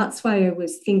 And that's why I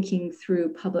was thinking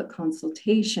through public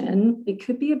consultation. It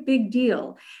could be a big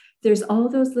deal. There's all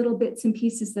those little bits and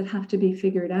pieces that have to be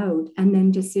figured out and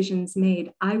then decisions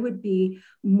made. I would be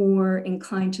more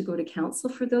inclined to go to council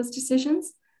for those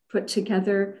decisions put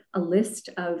together a list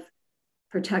of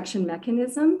protection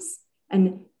mechanisms,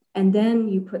 and then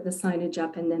you put the signage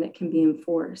up, and then it can be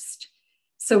enforced.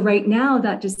 So right now,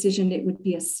 that decision, it would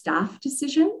be a staff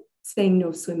decision saying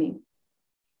no swimming.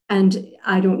 And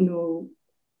I don't know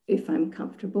if I'm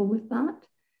comfortable with that.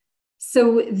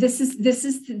 So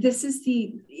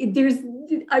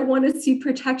I want to see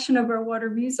protection of our water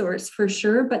resource for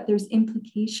sure, but there's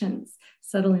implications,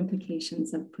 subtle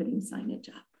implications of putting signage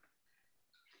up.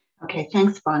 Okay,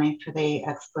 thanks, Bonnie, for the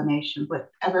explanation.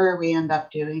 Whatever we end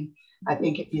up doing, I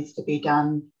think it needs to be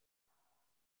done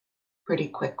pretty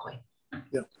quickly.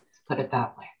 Yeah. Let's put it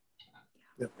that way.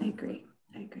 Yeah. I agree.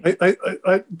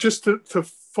 I just to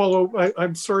follow,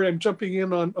 I'm sorry, I'm jumping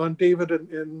in on David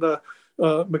and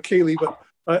McKaylee, but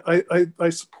I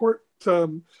support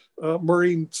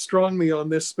Maureen strongly on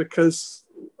this, because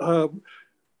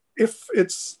if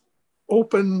it's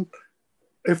open,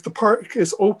 if the park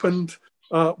is opened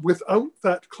without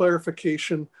that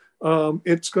clarification,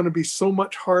 it's going to be so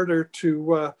much harder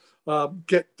to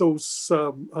get those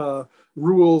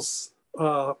rules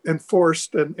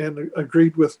enforced and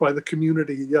agreed with by the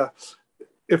community.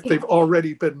 If they've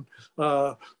already been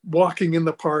walking in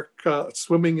the park,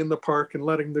 swimming in the park, and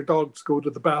letting their dogs go to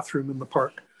the bathroom in the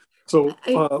park. So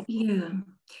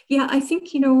I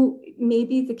think,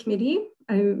 maybe the committee,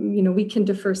 we can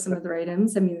defer some other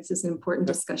items. I mean, this is an important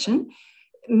discussion.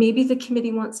 Maybe the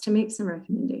committee wants to make some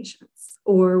recommendations,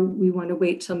 or we want to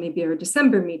wait till maybe our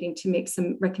December meeting to make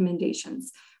some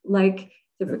recommendations. Like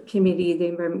the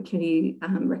Environment Committee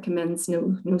recommends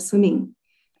no swimming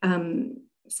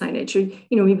signage,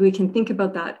 or maybe we can think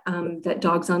about that, that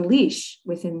dogs on leash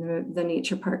within the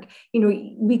nature park.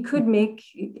 We could make,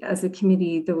 as a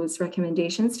committee, those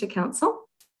recommendations to council.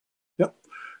 Yep.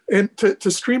 And to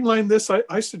streamline this,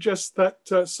 I suggest that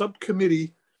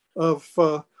subcommittee of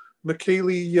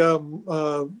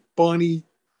McKaylee, Bonnie,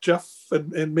 Jeff,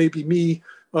 and maybe me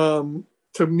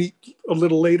to meet a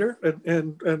little later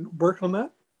and work on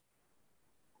that.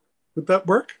 Would that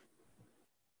work?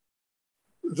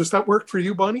 Does that work for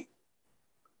you, Bonnie?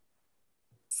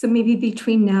 So maybe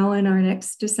between now and our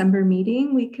next December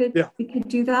meeting, we could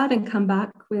do that and come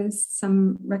back with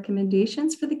some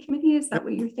recommendations for the committee. Is that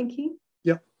what you're thinking?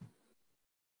 Yeah.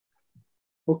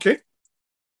 Okay.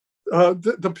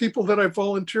 The people that I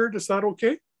volunteered, is that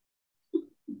okay?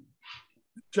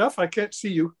 Jeff, I can't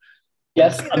see you.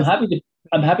 Yes, I'm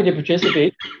happy to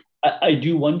participate. I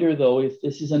do wonder though if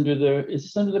this is under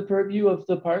the purview of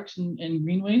the parks and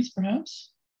greenways,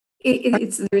 perhaps.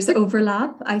 There's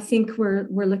overlap. I think we're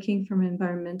looking from an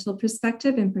environmental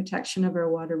perspective and protection of our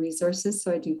water resources.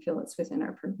 So I do feel it's within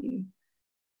our purview.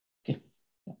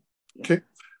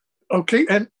 Okay.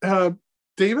 And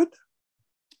David?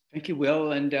 Thank you,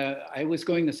 Will. And I was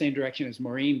going the same direction as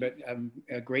Maureen, but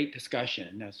a great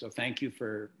discussion. So thank you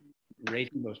for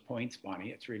raising those points, Bonnie.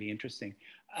 It's really interesting.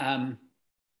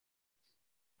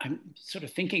 I'm sort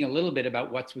of thinking a little bit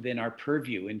about what's within our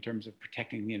purview in terms of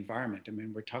protecting the environment. I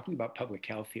mean, we're talking about public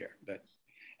health here, but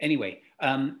anyway,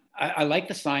 I like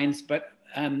the signs, but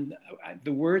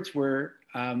the words were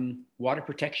water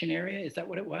protection area. Is that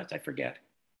what it was? I forget.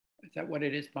 Is that what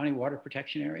it is, Bonnie? Water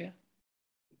protection area?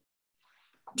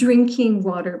 Drinking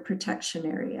water protection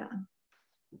area.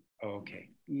 Okay.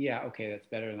 Yeah. Okay. That's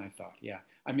better than I thought. Yeah.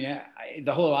 I mean,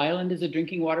 the whole island is a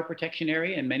drinking water protection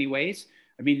area in many ways.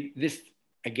 I mean,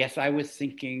 I guess I was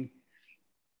thinking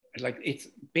like it's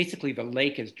basically the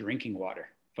lake is drinking water,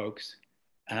 folks.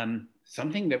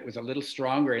 Something that was a little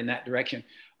stronger in that direction.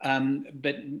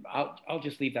 But I'll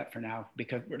just leave that for now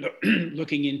because we're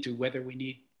looking into whether we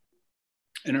need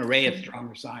an array of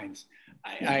stronger signs.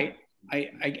 I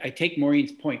take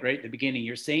Maureen's point right at the beginning.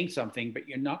 You're saying something, but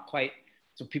you're not quite,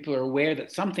 so people are aware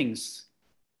that something's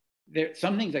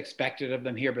expected of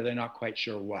them here, but they're not quite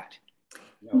sure what.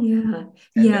 For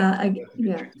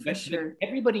sure.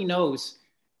 Everybody knows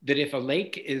that if a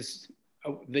lake is,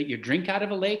 that you drink out of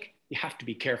a lake, you have to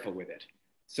be careful with it.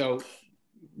 So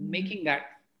making that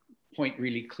point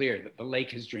really clear that the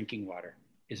lake is drinking water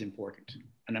is important.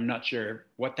 And I'm not sure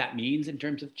what that means in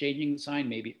terms of changing the sign.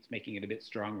 Maybe it's making it a bit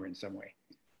stronger in some way.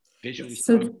 Visually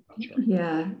strong,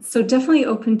 so definitely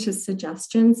open to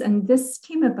suggestions. And this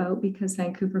came about because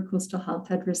Vancouver Coastal Health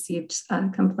had received a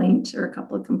complaint or a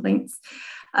couple of complaints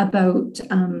about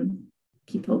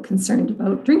people concerned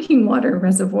about drinking water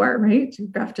reservoir, right,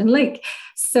 Grafton Lake.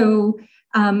 So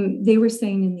they were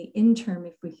saying in the interim,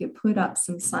 if we could put up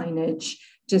some signage,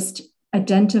 just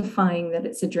identifying that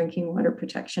it's a drinking water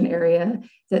protection area,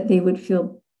 that they would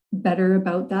feel better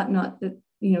about that. Not that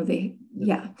you know,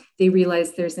 they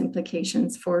realize there's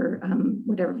implications for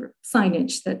whatever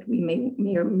signage that we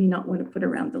may or may not want to put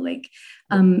around the lake.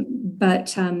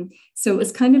 So it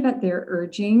was kind of at their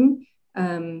urging.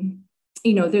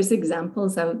 You know, there's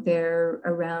examples out there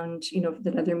around, you know,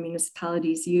 that other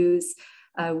municipalities use.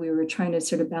 We were trying to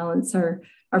sort of balance our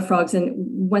frogs. And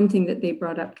one thing that they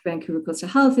brought up to Vancouver Coastal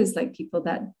Health is like people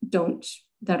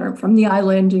that aren't from the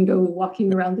island and go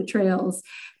walking around the trails,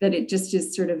 that it just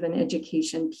is sort of an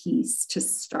education piece to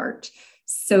start.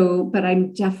 So, but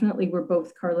we're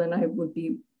both, Carla and I, would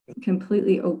be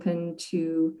completely open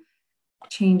to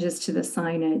changes to the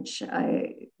signage.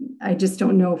 I just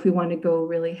don't know if we want to go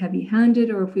really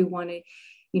heavy-handed or if we want to,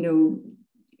 you know,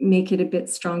 make it a bit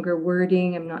stronger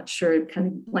wording. I'm not sure, kind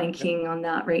of blanking on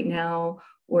that right now,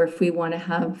 or if we want to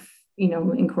have, you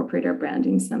know, incorporate our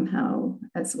branding somehow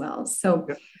as well. So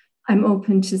I'm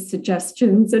open to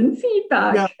suggestions and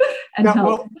feedback and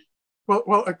help.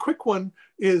 Well, a quick one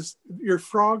is your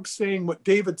frog saying what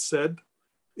David said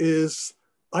is,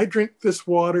 I drink this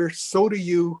water, so do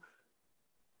you,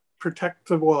 protect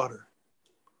the water.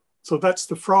 So that's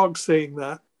the frog saying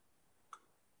that.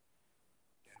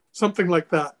 Something like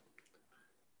that.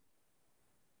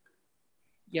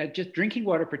 Yeah, just drinking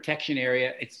water protection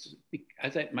area. It's,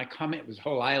 my comment was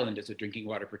whole island is a drinking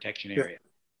water protection area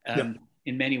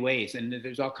in many ways. And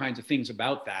there's all kinds of things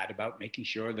about that, about making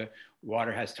sure the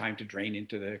water has time to drain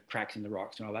into the cracks in the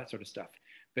rocks and all that sort of stuff.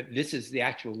 But this is the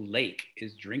actual lake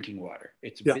is drinking water.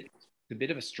 It's a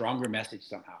bit of a stronger message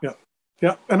somehow.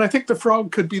 Yeah, and I think the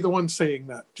frog could be the one saying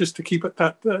that, just to keep it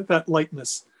that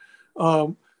lightness.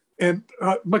 And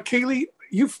McKaylee,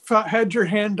 you've had your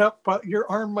hand up, but your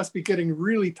arm must be getting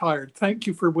really tired. Thank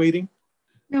you for waiting.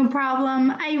 No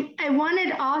problem. I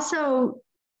wanted also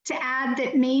to add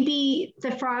that maybe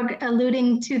the frog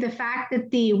alluding to the fact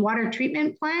that the water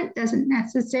treatment plant doesn't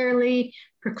necessarily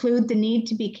preclude the need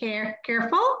to be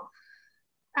careful.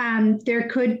 There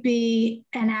could be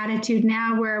an attitude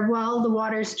now where, well, the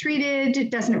water's treated,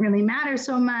 it doesn't really matter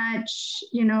so much,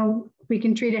 you know, we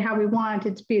can treat it how we want,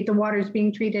 the water's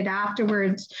being treated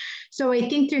afterwards. So I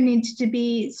think there needs to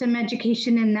be some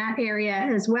education in that area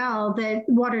as well, that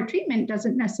water treatment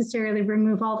doesn't necessarily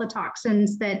remove all the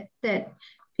toxins that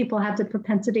people have the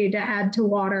propensity to add to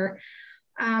water.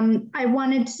 I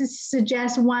wanted to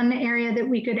suggest one area that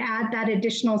we could add that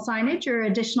additional signage or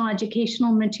additional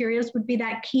educational materials would be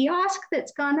that kiosk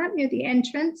that's gone up near the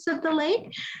entrance of the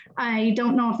lake. I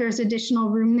don't know if there's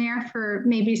additional room there for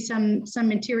maybe some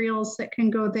materials that can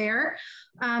go there.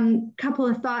 Couple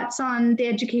of thoughts on the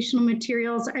educational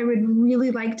materials. I would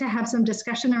really like to have some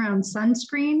discussion around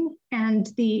sunscreen and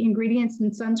the ingredients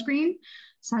in sunscreen.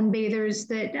 Sunbathers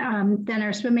that then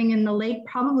are swimming in the lake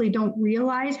probably don't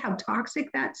realize how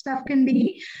toxic that stuff can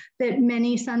be, that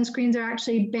many sunscreens are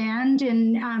actually banned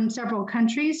in several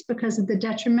countries because of the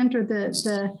detriment or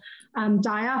the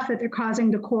die-off that they're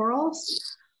causing to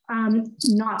corals.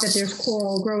 Not that there's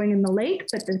coral growing in the lake,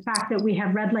 but the fact that we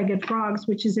have red-legged frogs,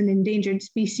 which is an endangered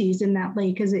species in that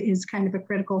lake, is kind of a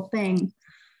critical thing.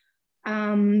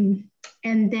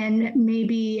 And then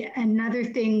maybe another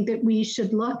thing that we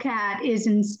should look at is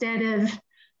instead of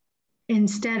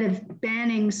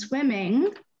banning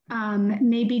swimming,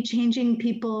 maybe changing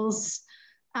people's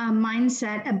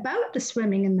mindset about the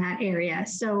swimming in that area.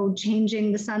 So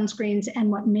changing the sunscreens and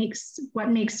what makes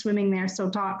swimming there so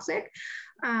toxic,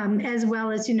 as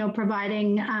well as, you know,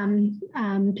 providing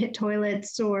pit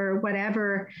toilets or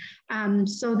whatever,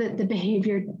 so that the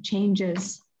behavior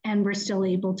changes and we're still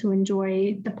able to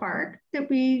enjoy the park that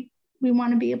we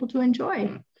want to be able to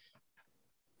enjoy.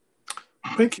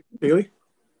 Thank you, Bailey.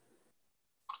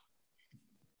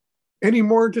 Any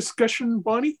more discussion,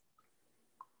 Bonnie?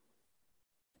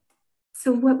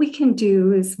 So what we can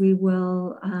do is we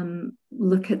will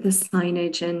look at the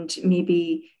signage and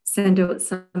maybe send out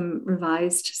some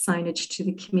revised signage to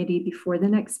the committee before the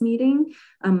next meeting.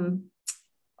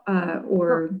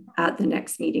 Or at the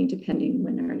next meeting, depending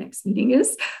when our next meeting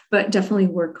is, but definitely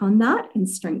work on that and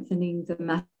strengthening the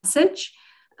message.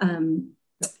 And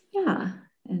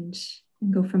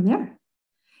go from there.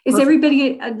 Is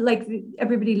everybody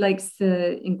everybody likes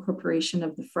the incorporation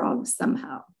of the frogs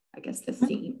somehow? I guess the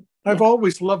theme. I've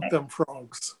always loved them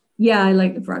frogs. Yeah, I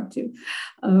like the frog too,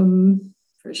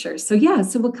 for sure. So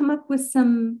so we'll come up with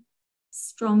some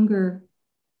stronger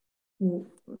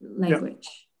language.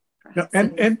 Yeah,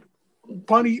 and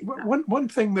Bonnie, one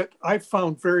thing that I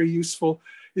found very useful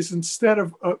is instead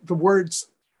of the words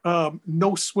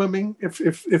 "no swimming,"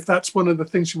 if that's one of the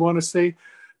things you want to say,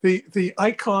 the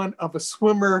icon of a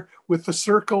swimmer with the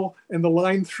circle and the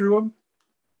line through them.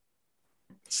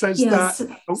 says yes.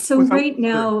 that. So right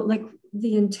now, like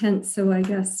the intent, so I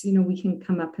guess, you know, we can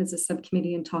come up as a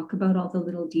subcommittee and talk about all the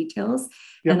little details,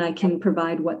 and I can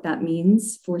provide what that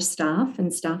means for staff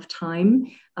and staff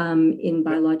time in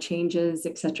bylaw changes,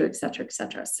 et cetera, et cetera, et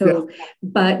cetera. So,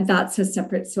 but that's a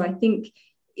separate, so I think,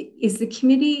 does the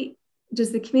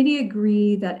committee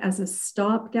agree that as a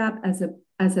stopgap, as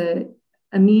a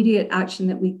immediate action,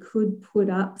 that we could put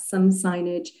up some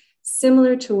signage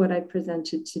similar to what I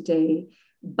presented today,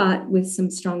 but with some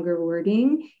stronger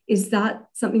wording? Is that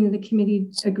something that the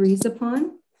committee agrees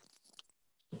upon?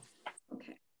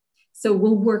 Okay, so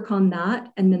we'll work on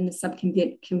that, and then the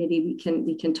subcommittee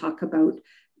we can talk about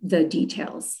the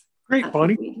details. Great,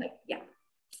 Bonnie. Yeah.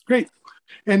 Great,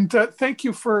 and thank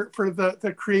you for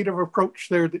the creative approach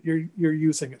there that you're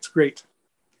using. It's great.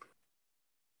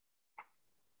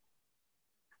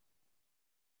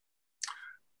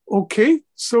 Okay,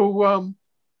 so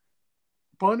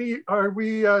Bonnie, are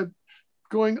we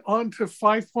going on to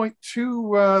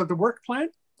 5.2, the work plan?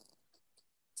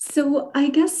 So I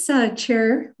guess,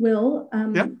 Chair Will,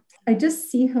 I just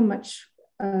see how much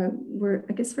we're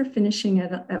finishing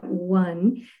at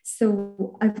 1.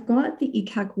 So I've got the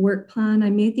ECAAC work plan. I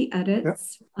made the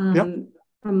edits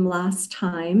from last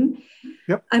time.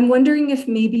 I'm wondering if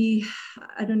maybe,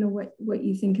 I don't know what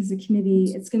you think as a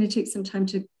committee, it's going to take some time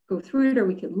to go through it, or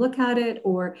we could look at it,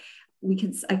 or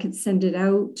I could send it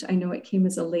out. I know it came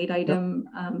as a late item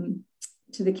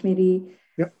to the committee.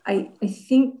 I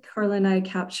think Carla and I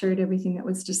captured everything that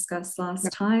was discussed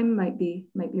last time. Might be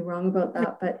wrong about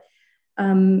that, but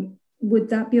would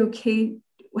that be okay?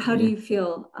 How do you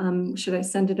feel? Should I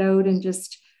send it out and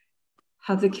just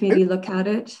have the committee look at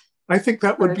it? I think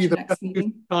that would be the best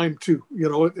time too. You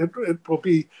know, it will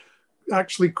be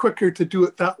actually quicker to do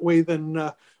it that way than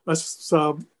us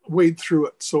wade through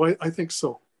it. So I think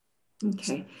so.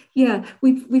 Okay. Yeah,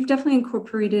 we've definitely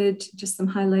incorporated just some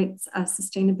highlights, a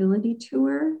sustainability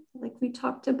tour, like we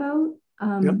talked about,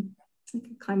 like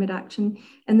a climate action,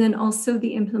 and then also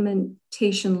the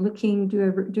implementation,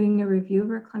 doing a review of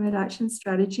our climate action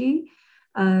strategy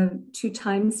 2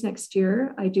 times next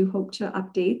year. I do hope to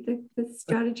update the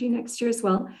strategy next year as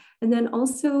well. And then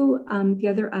also the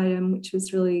other item, which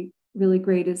was really, really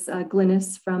great, is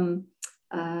Glynis from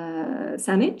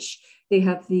Saanich. They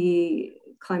have the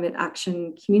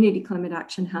community climate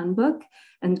action handbook,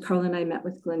 and Carla and I met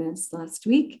with Glynis last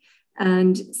week,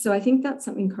 and so I think that's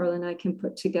something Carla and I can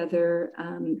put together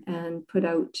and put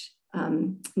out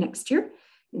next year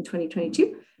in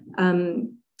 2022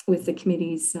 with the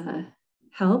committee's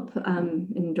help,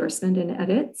 endorsement and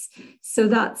edits. So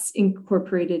that's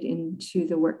incorporated into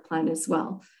the work plan as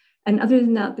well. And other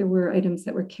than that, there were items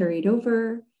that were carried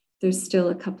over. There's still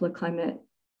a couple of climate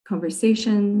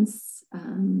conversations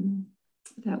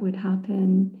that would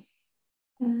happen.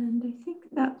 And I think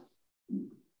that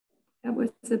was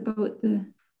about the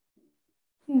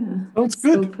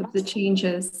scope of the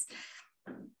changes.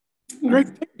 Great,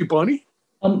 thank you, Bonnie.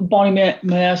 Bonnie, may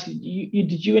I ask,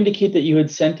 did you indicate that you had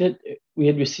sent it, we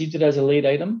had received it as a late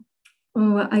item?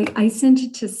 Oh, I sent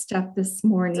it to Steph this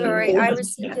morning. Sorry, I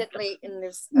received it late, and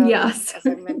there's, yes, as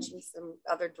I mentioned, some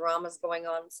other dramas going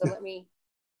on. So let me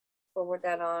forward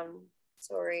that on.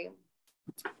 Sorry.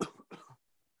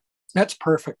 That's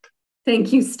perfect.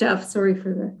 Thank you, Steph. Sorry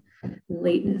for the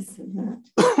lateness of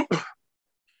that.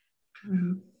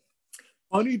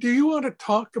 Bonnie, do you want to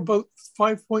talk about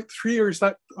 5.3, or is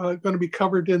that going to be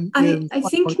covered in? I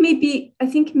think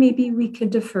maybe we could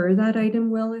defer that item,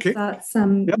 Will, if that's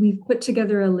we've put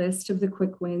together a list of the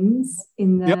quick wins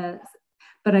in the,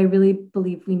 but I really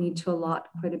believe we need to allot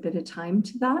quite a bit of time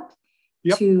to that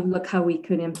to look how we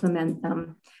could implement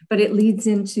them. But it leads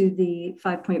into the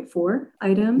 5.4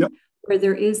 item where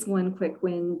there is one quick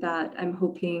win that I'm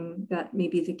hoping that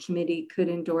maybe the committee could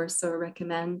endorse or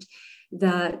recommend,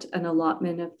 that an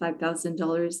allotment of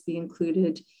 $5,000 be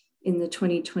included in the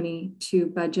 2022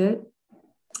 budget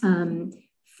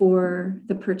for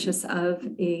the purchase of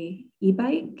a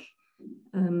e-bike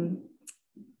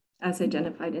as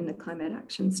identified in the climate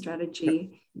action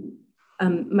strategy.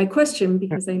 My question,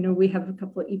 because I know we have a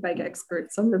couple of e-bike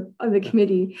experts on the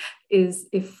committee, is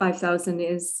if 5,000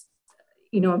 is,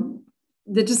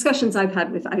 the discussions I've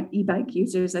had with e-bike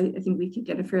users, I think we could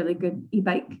get a fairly good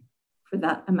e-bike for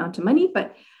that amount of money,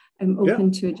 but I'm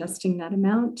open to adjusting that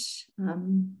amount.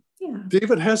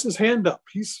 David has his hand up.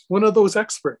 He's one of those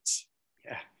experts.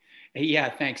 Yeah,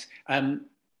 thanks.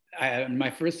 My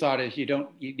first thought is you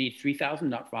need 3,000,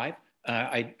 not 5.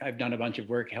 I've done a bunch of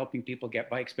work helping people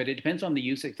get bikes, but it depends on the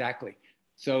use exactly.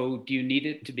 So do you need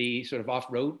it to be sort of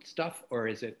off-road stuff, or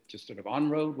is it just sort of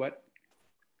on-road? What?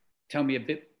 tell me a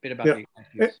bit about the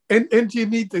use. And you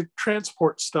need to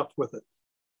transport stuff with it.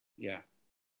 Yeah.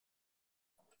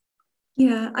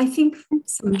 Yeah, I think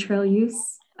some trail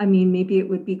use. I mean, maybe it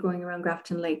would be going around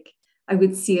Grafton Lake. I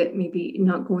would see it maybe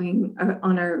not going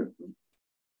on our,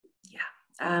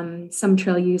 some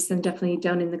trail use, and definitely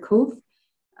down in the cove.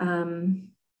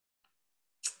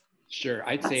 Sure,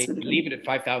 I'd say leave it at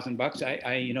 $5,000.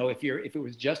 I you know, if it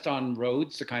was just on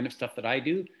roads, the kind of stuff that I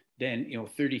do, then you know,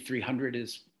 3,300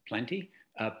 is plenty.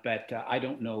 But I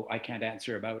don't know. I can't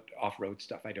answer about off-road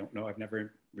stuff. I don't know. I've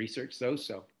never researched those,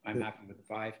 so I'm happy with the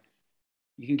 5.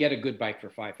 You can get a good bike for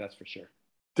 5, that's for sure.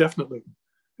 Definitely.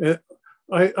 And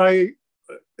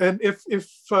if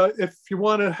you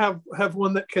want to have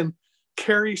one that can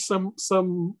carry some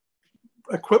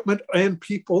equipment and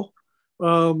people,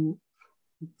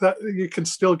 that you can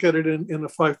still get it in a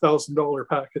 $5,000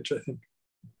 package, I think.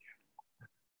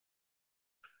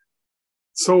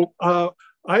 So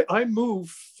I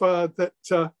move that.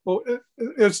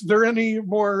 Is there any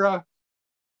more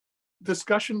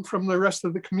discussion from the rest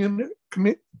of the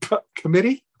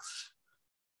committee?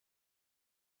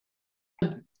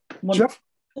 One Jeff?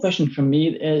 question from me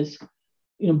is,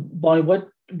 Bonnie,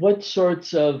 what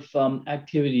sorts of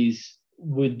activities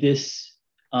would this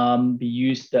be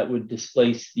used that would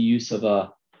displace the use of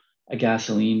a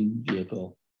gasoline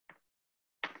vehicle?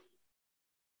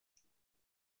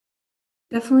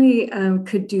 Definitely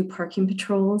could do parking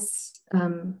patrols.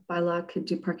 Bylaw could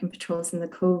do parking patrols in the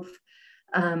cove.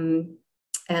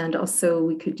 And also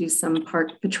we could do some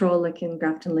park patrol like in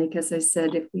Grafton Lake, as I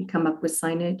said, if we come up with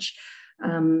signage.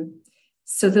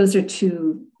 So those are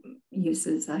 2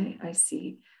 uses I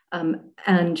see.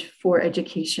 And for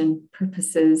education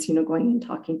purposes, going and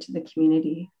talking to the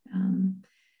community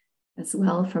as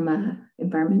well from an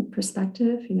environment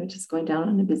perspective, just going down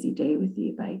on a busy day with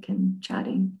the Ebike and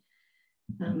chatting,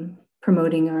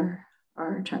 promoting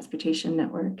our transportation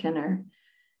network and our,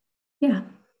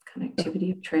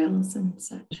 connectivity of trails and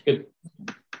such. Good.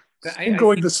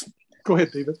 Go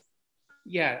ahead, David.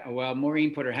 Yeah, well,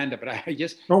 Maureen put her hand up, but I think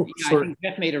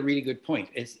Jeff made a really good point.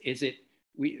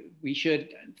 We should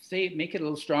make it a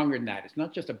little stronger than that. It's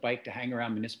not just a bike to hang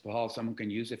around municipal hall someone can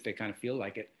use if they kind of feel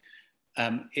like it.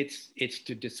 It's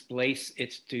to displace,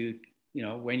 it's to,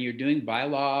 when you're doing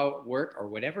bylaw work or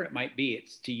whatever it might be,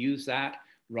 it's to use that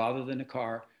rather than a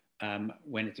car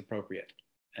when it's appropriate.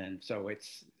 And so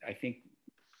I think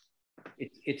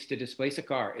it's to displace a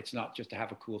car. It's not just to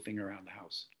have a cool thing around the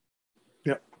house.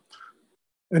 Yeah.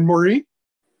 And Maureen?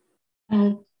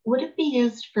 Would it be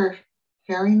used for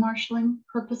ferry marshalling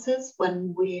purposes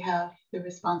when we have the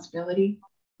responsibility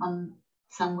on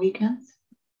some weekends?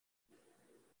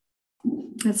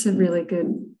 That's a really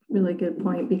good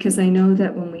point, because I know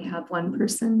that when we have one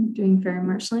person doing ferry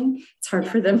marshalling, it's hard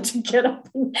for them to get up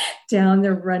and down.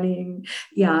 They're running.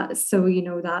 Yeah. So,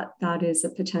 that is a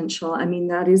potential. I mean,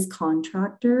 that is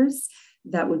contractors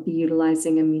that would be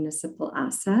utilizing a municipal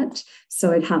asset.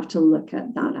 So I'd have to look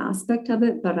at that aspect of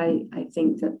it, but I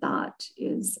think that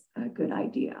is a good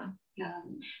idea. Yeah,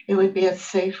 it would be a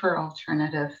safer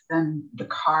alternative than the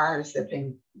car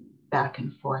zipping back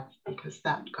and forth, because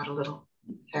that got a little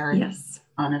hairy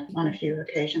on a few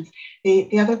occasions.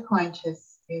 The other point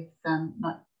is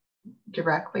not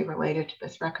directly related to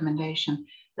this recommendation,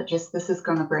 but just this is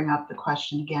going to bring up the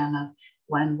question again of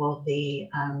when will the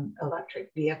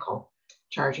electric vehicle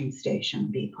charging station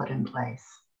be put in place,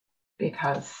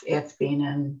 because it's been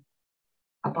in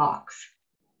a box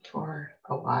for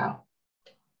a while.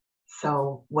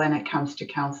 So when it comes to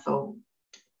council,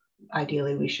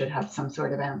 ideally we should have some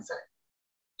sort of answer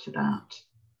to that.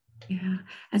 Yeah,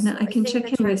 and I can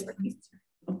check in with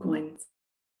going.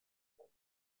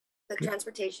 The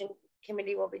transportation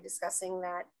committee will be discussing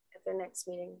that at their next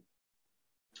meeting.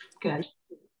 Good.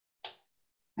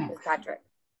 Thanks. With Patrick.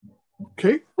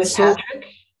 Okay. Patrick?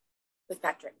 With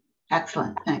Patrick.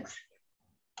 Excellent, thanks.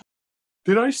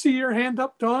 Did I see your hand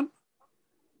up, Dawn?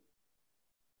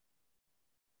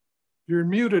 You're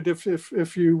muted if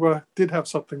you did have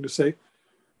something to say.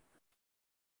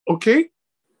 Okay.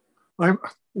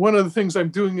 One of the things I'm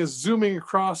doing is zooming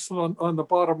across on the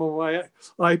bottom of my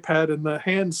iPad, and the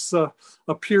hands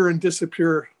appear and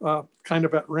disappear kind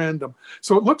of at random.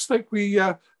 So it looks like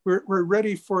we're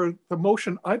ready for the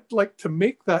motion. I'd like to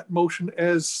make that motion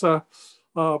as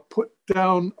put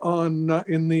down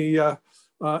in the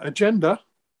agenda.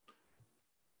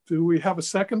 Do we have a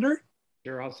seconder?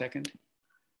 Sure, I'll second.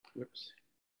 Whoops.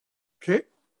 Okay.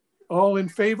 All in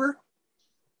favor?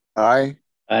 Aye.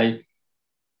 Aye.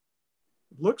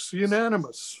 Looks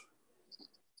unanimous.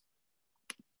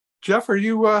 Jeff, are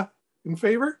you in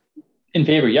favor? In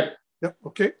favor, yep. Yep,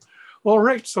 okay. All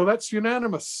right, so that's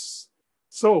unanimous.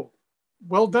 So,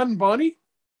 well done, Bonnie.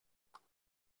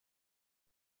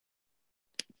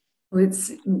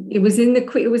 It was in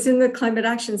the climate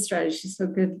action strategy. So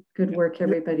good work,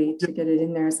 everybody, to get it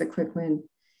in there as a quick win.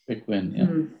 Quick win,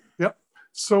 yeah. Yep.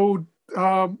 So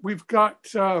we've got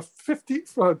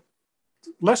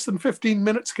less than 15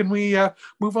 minutes. Can we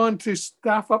move on to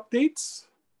staff updates?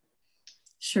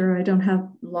 Sure, I don't have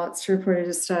lots to report.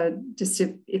 Just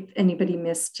if anybody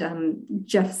missed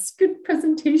Jeff's good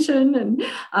presentation, and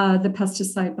the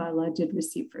pesticide bylaw did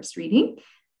receive first reading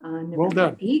on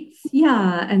November 8th.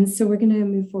 Yeah, and so we're going to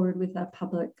move forward with a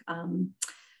public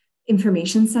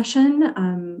information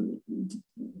session.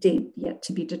 Date yet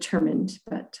to be determined,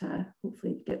 but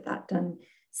hopefully get that done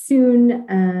soon.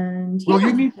 And will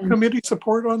you need committee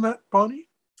support on that, Bonnie?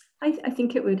 I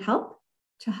think it would help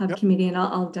to have committee, and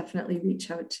I'll definitely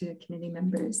reach out to committee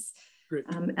members. Great.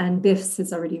 And BIFS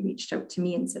has already reached out to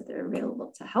me and said they're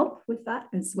available to help with that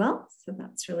as well. So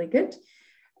that's really good.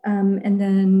 And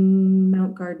then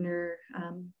Mount Gardner,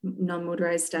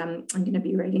 non-motorized, I'm going to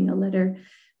be writing a letter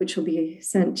which will be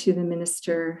sent to the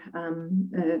Minister,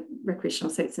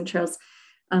 Recreational Sites and Trails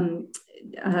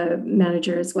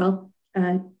manager as well,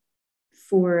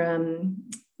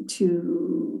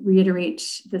 to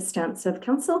reiterate the stance of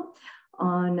Council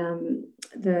on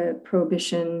the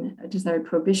desired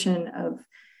prohibition of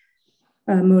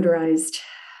motorized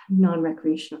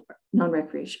recreational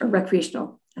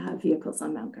vehicles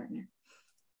on Mount Gardner.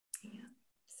 Yeah.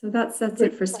 So that's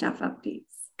it for staff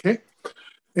updates. Okay.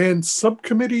 And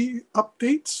subcommittee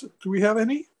updates, do we have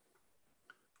any?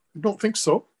 I don't think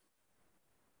so.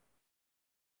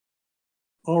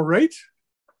 All right.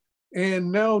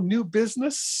 And now new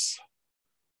business.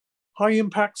 High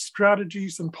impact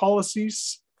strategies and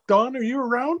policies. Don, are you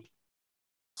around?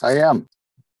 I am.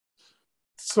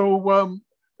 So,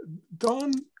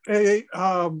 Don,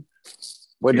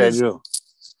 what did I do?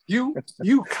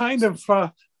 You kind of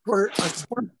were a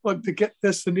spark plug to get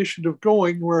this initiative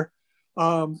going, where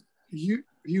you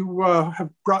have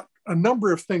brought a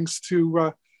number of things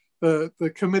to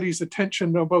the committee's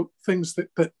attention about things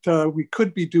that we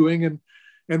could be doing,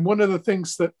 and one of the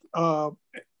things that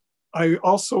I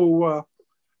also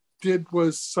did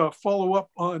was follow up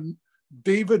on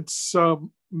David's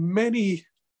many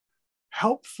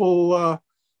helpful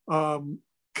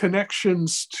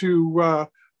connections to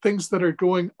things that are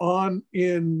going on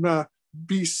in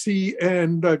BC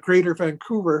and Greater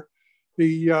Vancouver.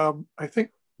 I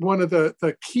think one of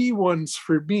the key ones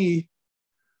for me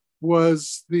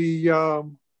was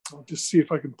I'll just see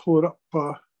if I can pull it up.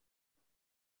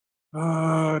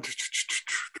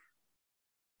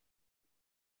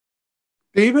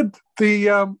 David,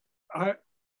 the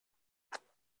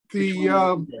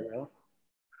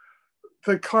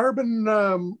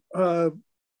carbon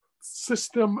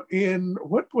system in,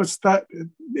 what was that,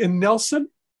 in Nelson,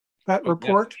 that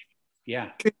report?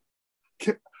 Yeah.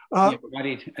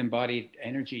 Embodied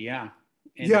energy, yeah.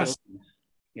 Yes.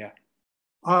 Yeah.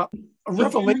 A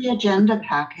revelation. In the agenda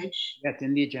package. That's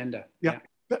in the agenda. Yeah.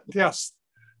 Yes.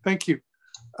 Thank you.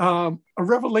 A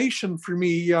revelation for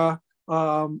me. I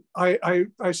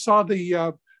saw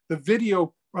the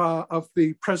video of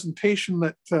the presentation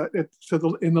that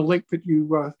in the link that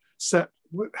you set,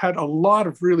 had a lot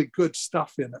of really good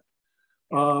stuff in it.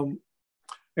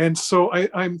 And so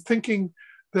I'm thinking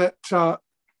that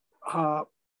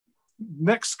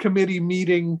next committee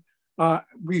meeting,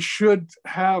 we should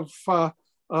have a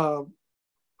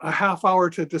half hour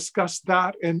to discuss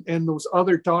that and those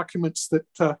other documents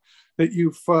that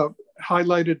you've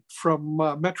highlighted from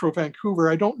Metro Vancouver.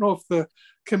 I don't know if the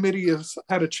committee has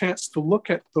had a chance to look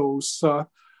at those,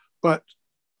 but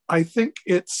I think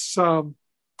it's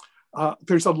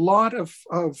there's a lot of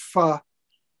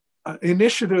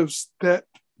initiatives that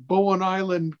Bowen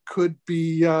Island could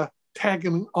be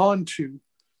tagging on to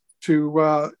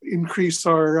increase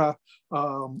our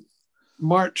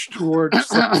march towards.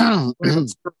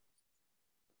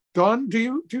 Don,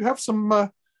 do you have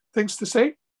some things to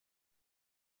say?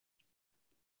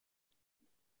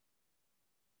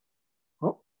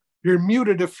 Oh, you're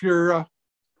muted if you're.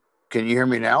 Can you hear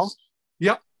me now?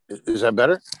 Yep. Is that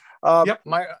better? Yep.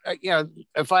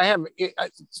 If I have,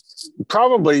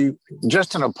 probably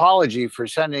just an apology for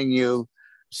sending you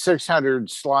 600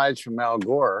 slides from Al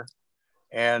Gore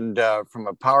and from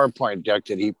a PowerPoint deck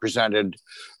that he presented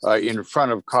in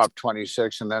front of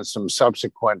COP26, and then some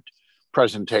subsequent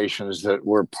presentations that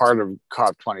were part of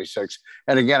COP26.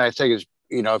 And again, I think it's,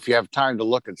 if you have time to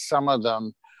look at some of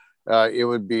them, it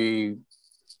would be,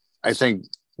 I think,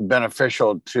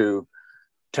 beneficial to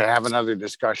to have another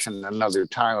discussion another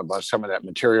time about some of that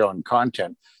material and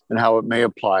content and how it may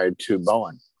apply to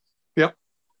Bowen. Yep.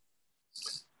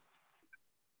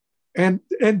 And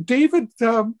David,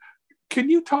 can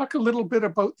you talk a little bit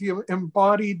about the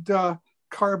embodied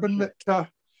carbon that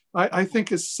I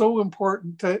think is so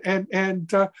important, and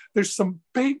there's some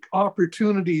big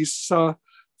opportunities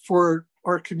for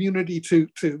our community to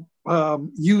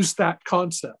use that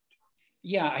concept.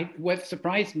 Yeah, what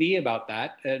surprised me about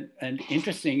that and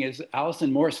interesting is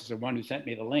Alison Morse is the one who sent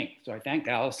me the link. So I thanked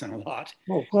Alison a lot.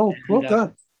 Oh, well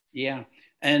done. Yeah,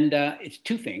 and it's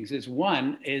two things.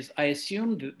 One is I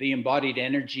assumed that the embodied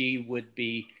energy would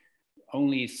be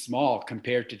only small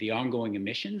compared to the ongoing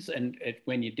emissions. And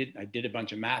when I did a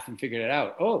bunch of math and figured it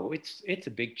out. Oh, it's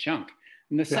a big chunk.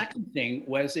 And the second thing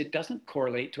was it doesn't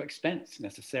correlate to expense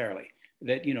necessarily.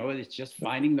 That, it's just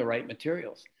finding the right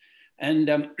materials.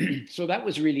 And so that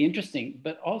was really interesting.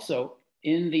 But also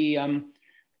in the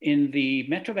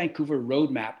Metro Vancouver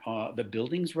roadmap, the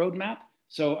buildings roadmap,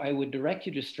 so I would direct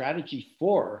you to strategy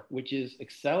 4, which is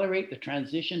accelerate the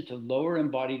transition to lower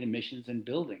embodied emissions in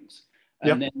buildings.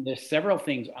 And then there's several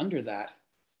things under that,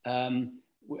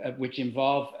 which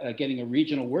involve getting a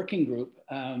regional working group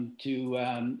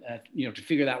to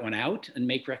figure that one out and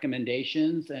make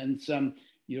recommendations, and some,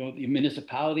 the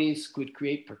municipalities could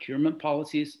create procurement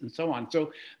policies and so on.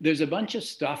 So there's a bunch of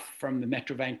stuff from the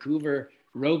Metro Vancouver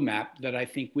roadmap that I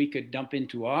think we could dump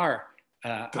into our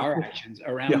actions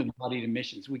around embodied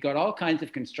emissions. We got all kinds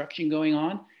of construction going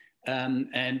on,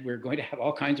 and we're going to have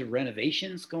all kinds of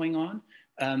renovations going on.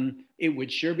 It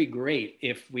would sure be great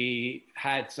if we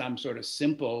had some sort of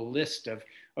simple list of,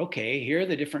 okay, here are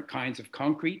the different kinds of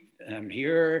concrete,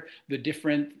 here are the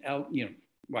different,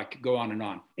 I could go on and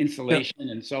on, insulation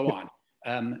and so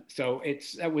on. So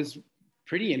that was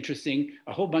pretty interesting,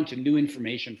 a whole bunch of new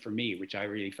information for me, which I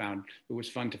really found it was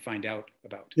fun to find out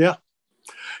about. Yeah.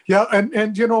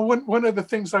 And one of the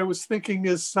things I was thinking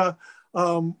is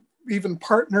even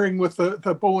partnering with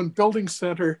the Bowen Building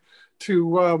Center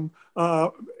to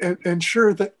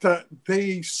ensure that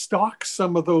they stock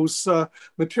some of those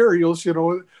materials.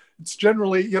 It's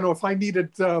generally, if I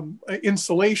needed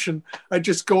insulation, I'd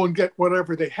just go and get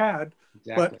whatever they had.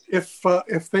 Exactly. But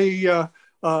if they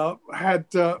had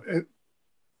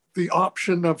the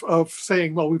option of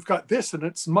saying, well, we've got this and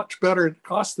it's much better and it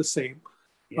costs the same.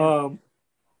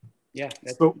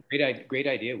 That's a great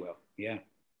idea, Will. Yeah.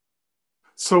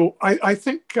 So I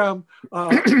think for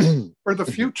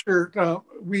the future,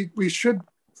 we should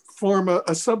form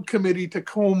a subcommittee to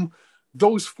comb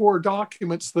those 4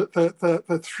 documents,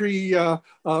 the 3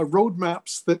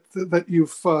 roadmaps that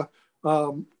you've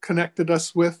connected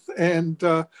us with, and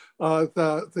the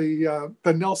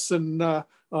Nelson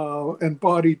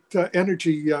embodied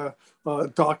energy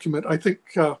document. I think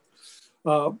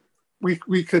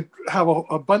we could have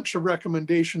a bunch of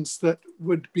recommendations that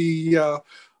would be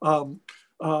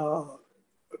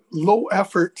low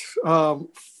effort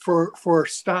for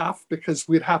staff, because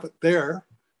we'd have it there.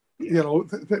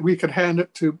 That we could hand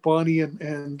it to Bonnie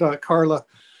and Carla,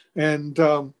 and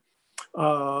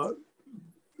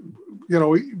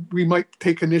we might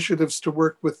take initiatives to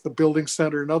work with the building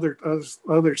center and others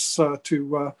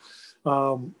to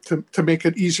make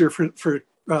it easier for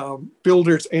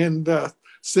builders and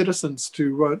citizens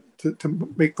to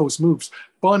make those moves.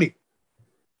 Bonnie.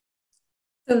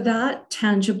 So that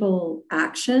tangible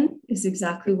action is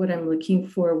exactly what I'm looking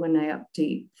for when I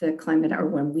update the climate, or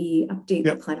when we update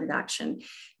the climate action.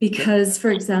 Because, for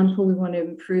example, we want to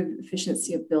improve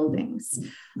efficiency of buildings.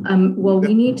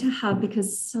 We need to have,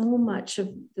 because so much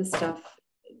of the stuff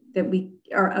that we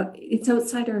are, it's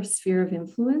outside our sphere of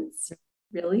influence,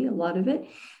 really, a lot of it.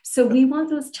 So we want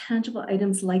those tangible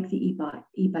items like the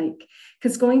e-bike,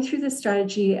 because going through the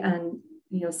strategy and,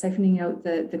 siphoning out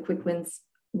the quick wins,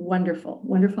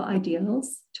 wonderful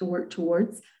ideals to work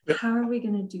towards. How are we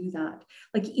going to do that?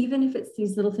 Like, even if it's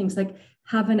these little things, like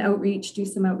have an outreach, do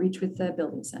some outreach with the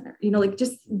building center,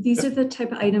 just these are the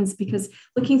type of items, because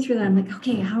looking through that, I'm like,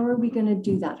 okay, how are we going to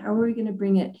do that? How are we going to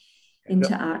bring it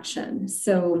into action?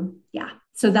 So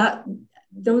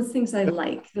those things I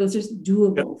like. Those are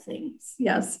doable things.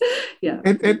 Yes. Yeah.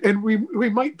 And we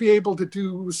might be able to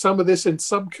do some of this in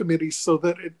subcommittees so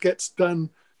that it gets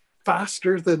done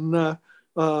faster than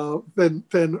our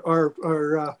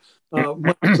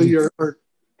monthly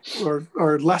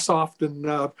or less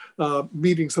often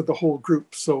meetings of the whole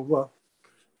group. So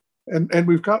and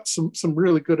we've got some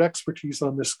really good expertise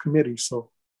on this committee. So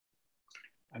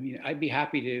I mean, I'd be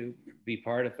happy to be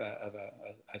part of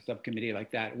a subcommittee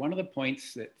like that. One of the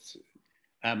points that's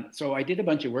so I did a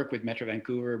bunch of work with Metro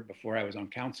Vancouver before I was on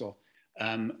council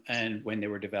and when they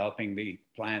were developing the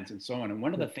plans and so on. And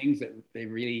one of the things that they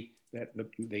really, that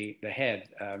the head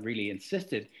really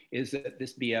insisted is that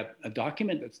this be a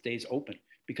document that stays open,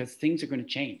 because things are going to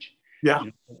change. Yeah.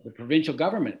 You know, the provincial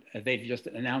government, they've just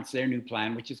announced their new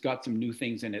plan, which has got some new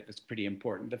things in it that's pretty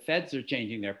important. The feds are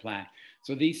changing their plan.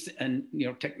 So these, and you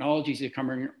know, technologies are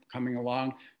coming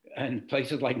along, and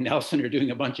places like Nelson are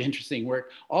doing a bunch of interesting work,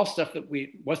 all stuff that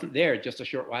wasn't there just a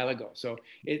short while ago. So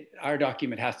our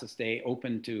document has to stay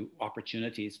open to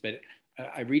opportunities. But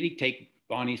I really take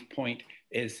Bonnie's point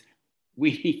is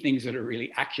we need things that are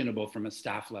really actionable from a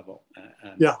staff level.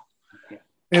 Yeah.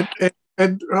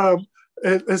 And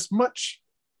as much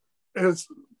as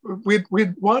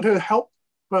we'd want to help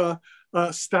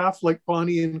staff like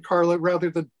Bonnie and Carla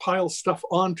rather than pile stuff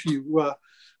onto you.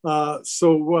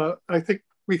 So I think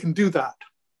we can do that.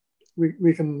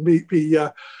 We can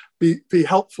be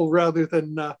helpful rather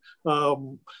than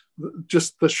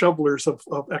just the shovelers of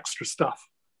extra stuff.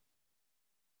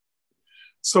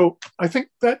 So I think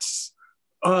that's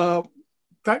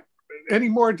that. Any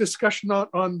more discussion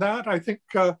on that? I think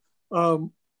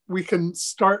we can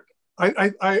start.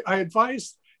 I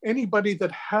advise anybody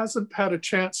that hasn't had a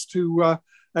chance to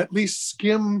at least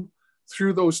skim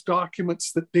through those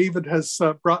documents that David has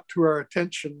brought to our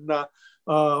attention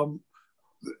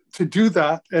to do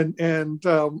that, and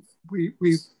we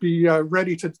be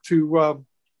ready to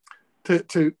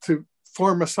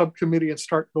form a subcommittee and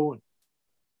start going.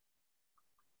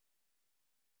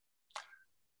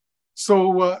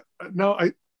 So now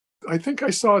I think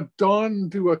I saw Dawn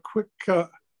do a quick.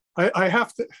 I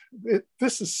have to.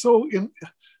 This is so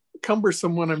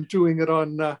cumbersome when I'm doing it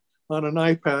on an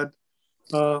iPad.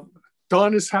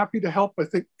 Dawn is happy to help. I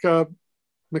think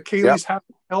Michaeli's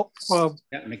happy to help.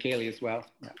 Yeah, Michaeli as well.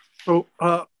 Yeah. So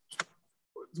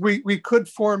we could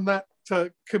form that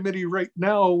committee right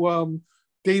now.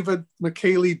 David,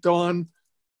 Michaeli, Dawn,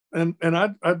 and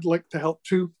I'd like to help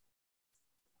too.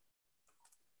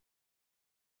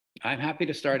 I'm happy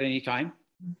to start anytime.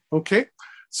 Okay,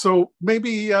 so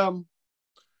maybe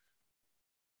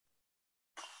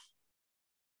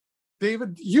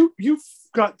David, you've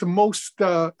got the most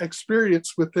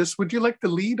experience with this. Would you like to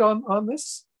lead on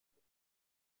this?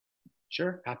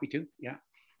 Sure, happy to. Yeah.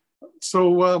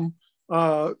 So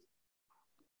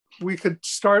we could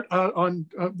start on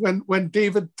when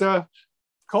David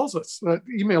calls us,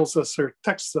 emails us, or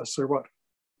texts us, or what?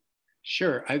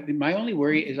 Sure. My only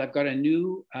worry is I've got a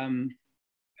new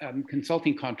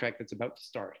consulting contract that's about to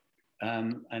start,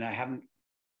 and I haven't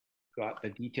got the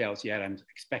details yet. I'm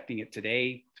expecting it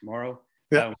today, tomorrow,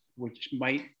 which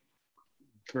might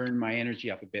burn my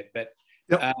energy up a bit. But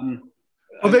well,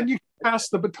 then you can pass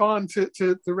the baton to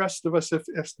the rest of us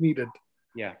if needed.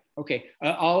 Yeah. Okay.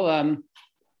 I'll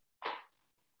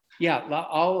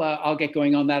get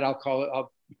going on that.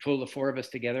 I'll pull the four of us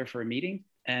together for a meeting,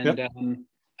 and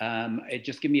it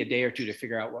just give me a day or two to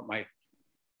figure out what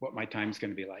my time's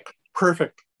going to be like.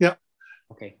 Perfect. Yeah.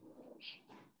 Okay.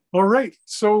 All right.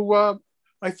 So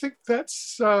I think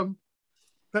that's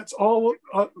all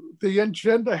the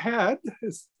agenda had.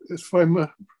 If I'm,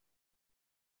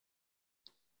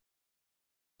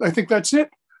 I think that's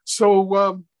it.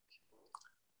 So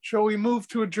shall we move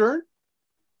to adjourn?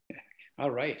 All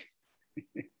right.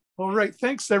 All right.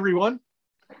 Thanks, everyone.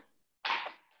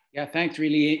 Yeah, thanks.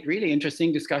 Really, really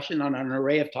interesting discussion on an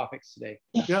array of topics today.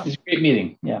 Yeah, it's a great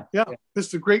meeting. Yeah. This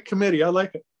is a great committee. I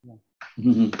like it.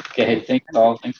 Okay, thanks all. Thanks.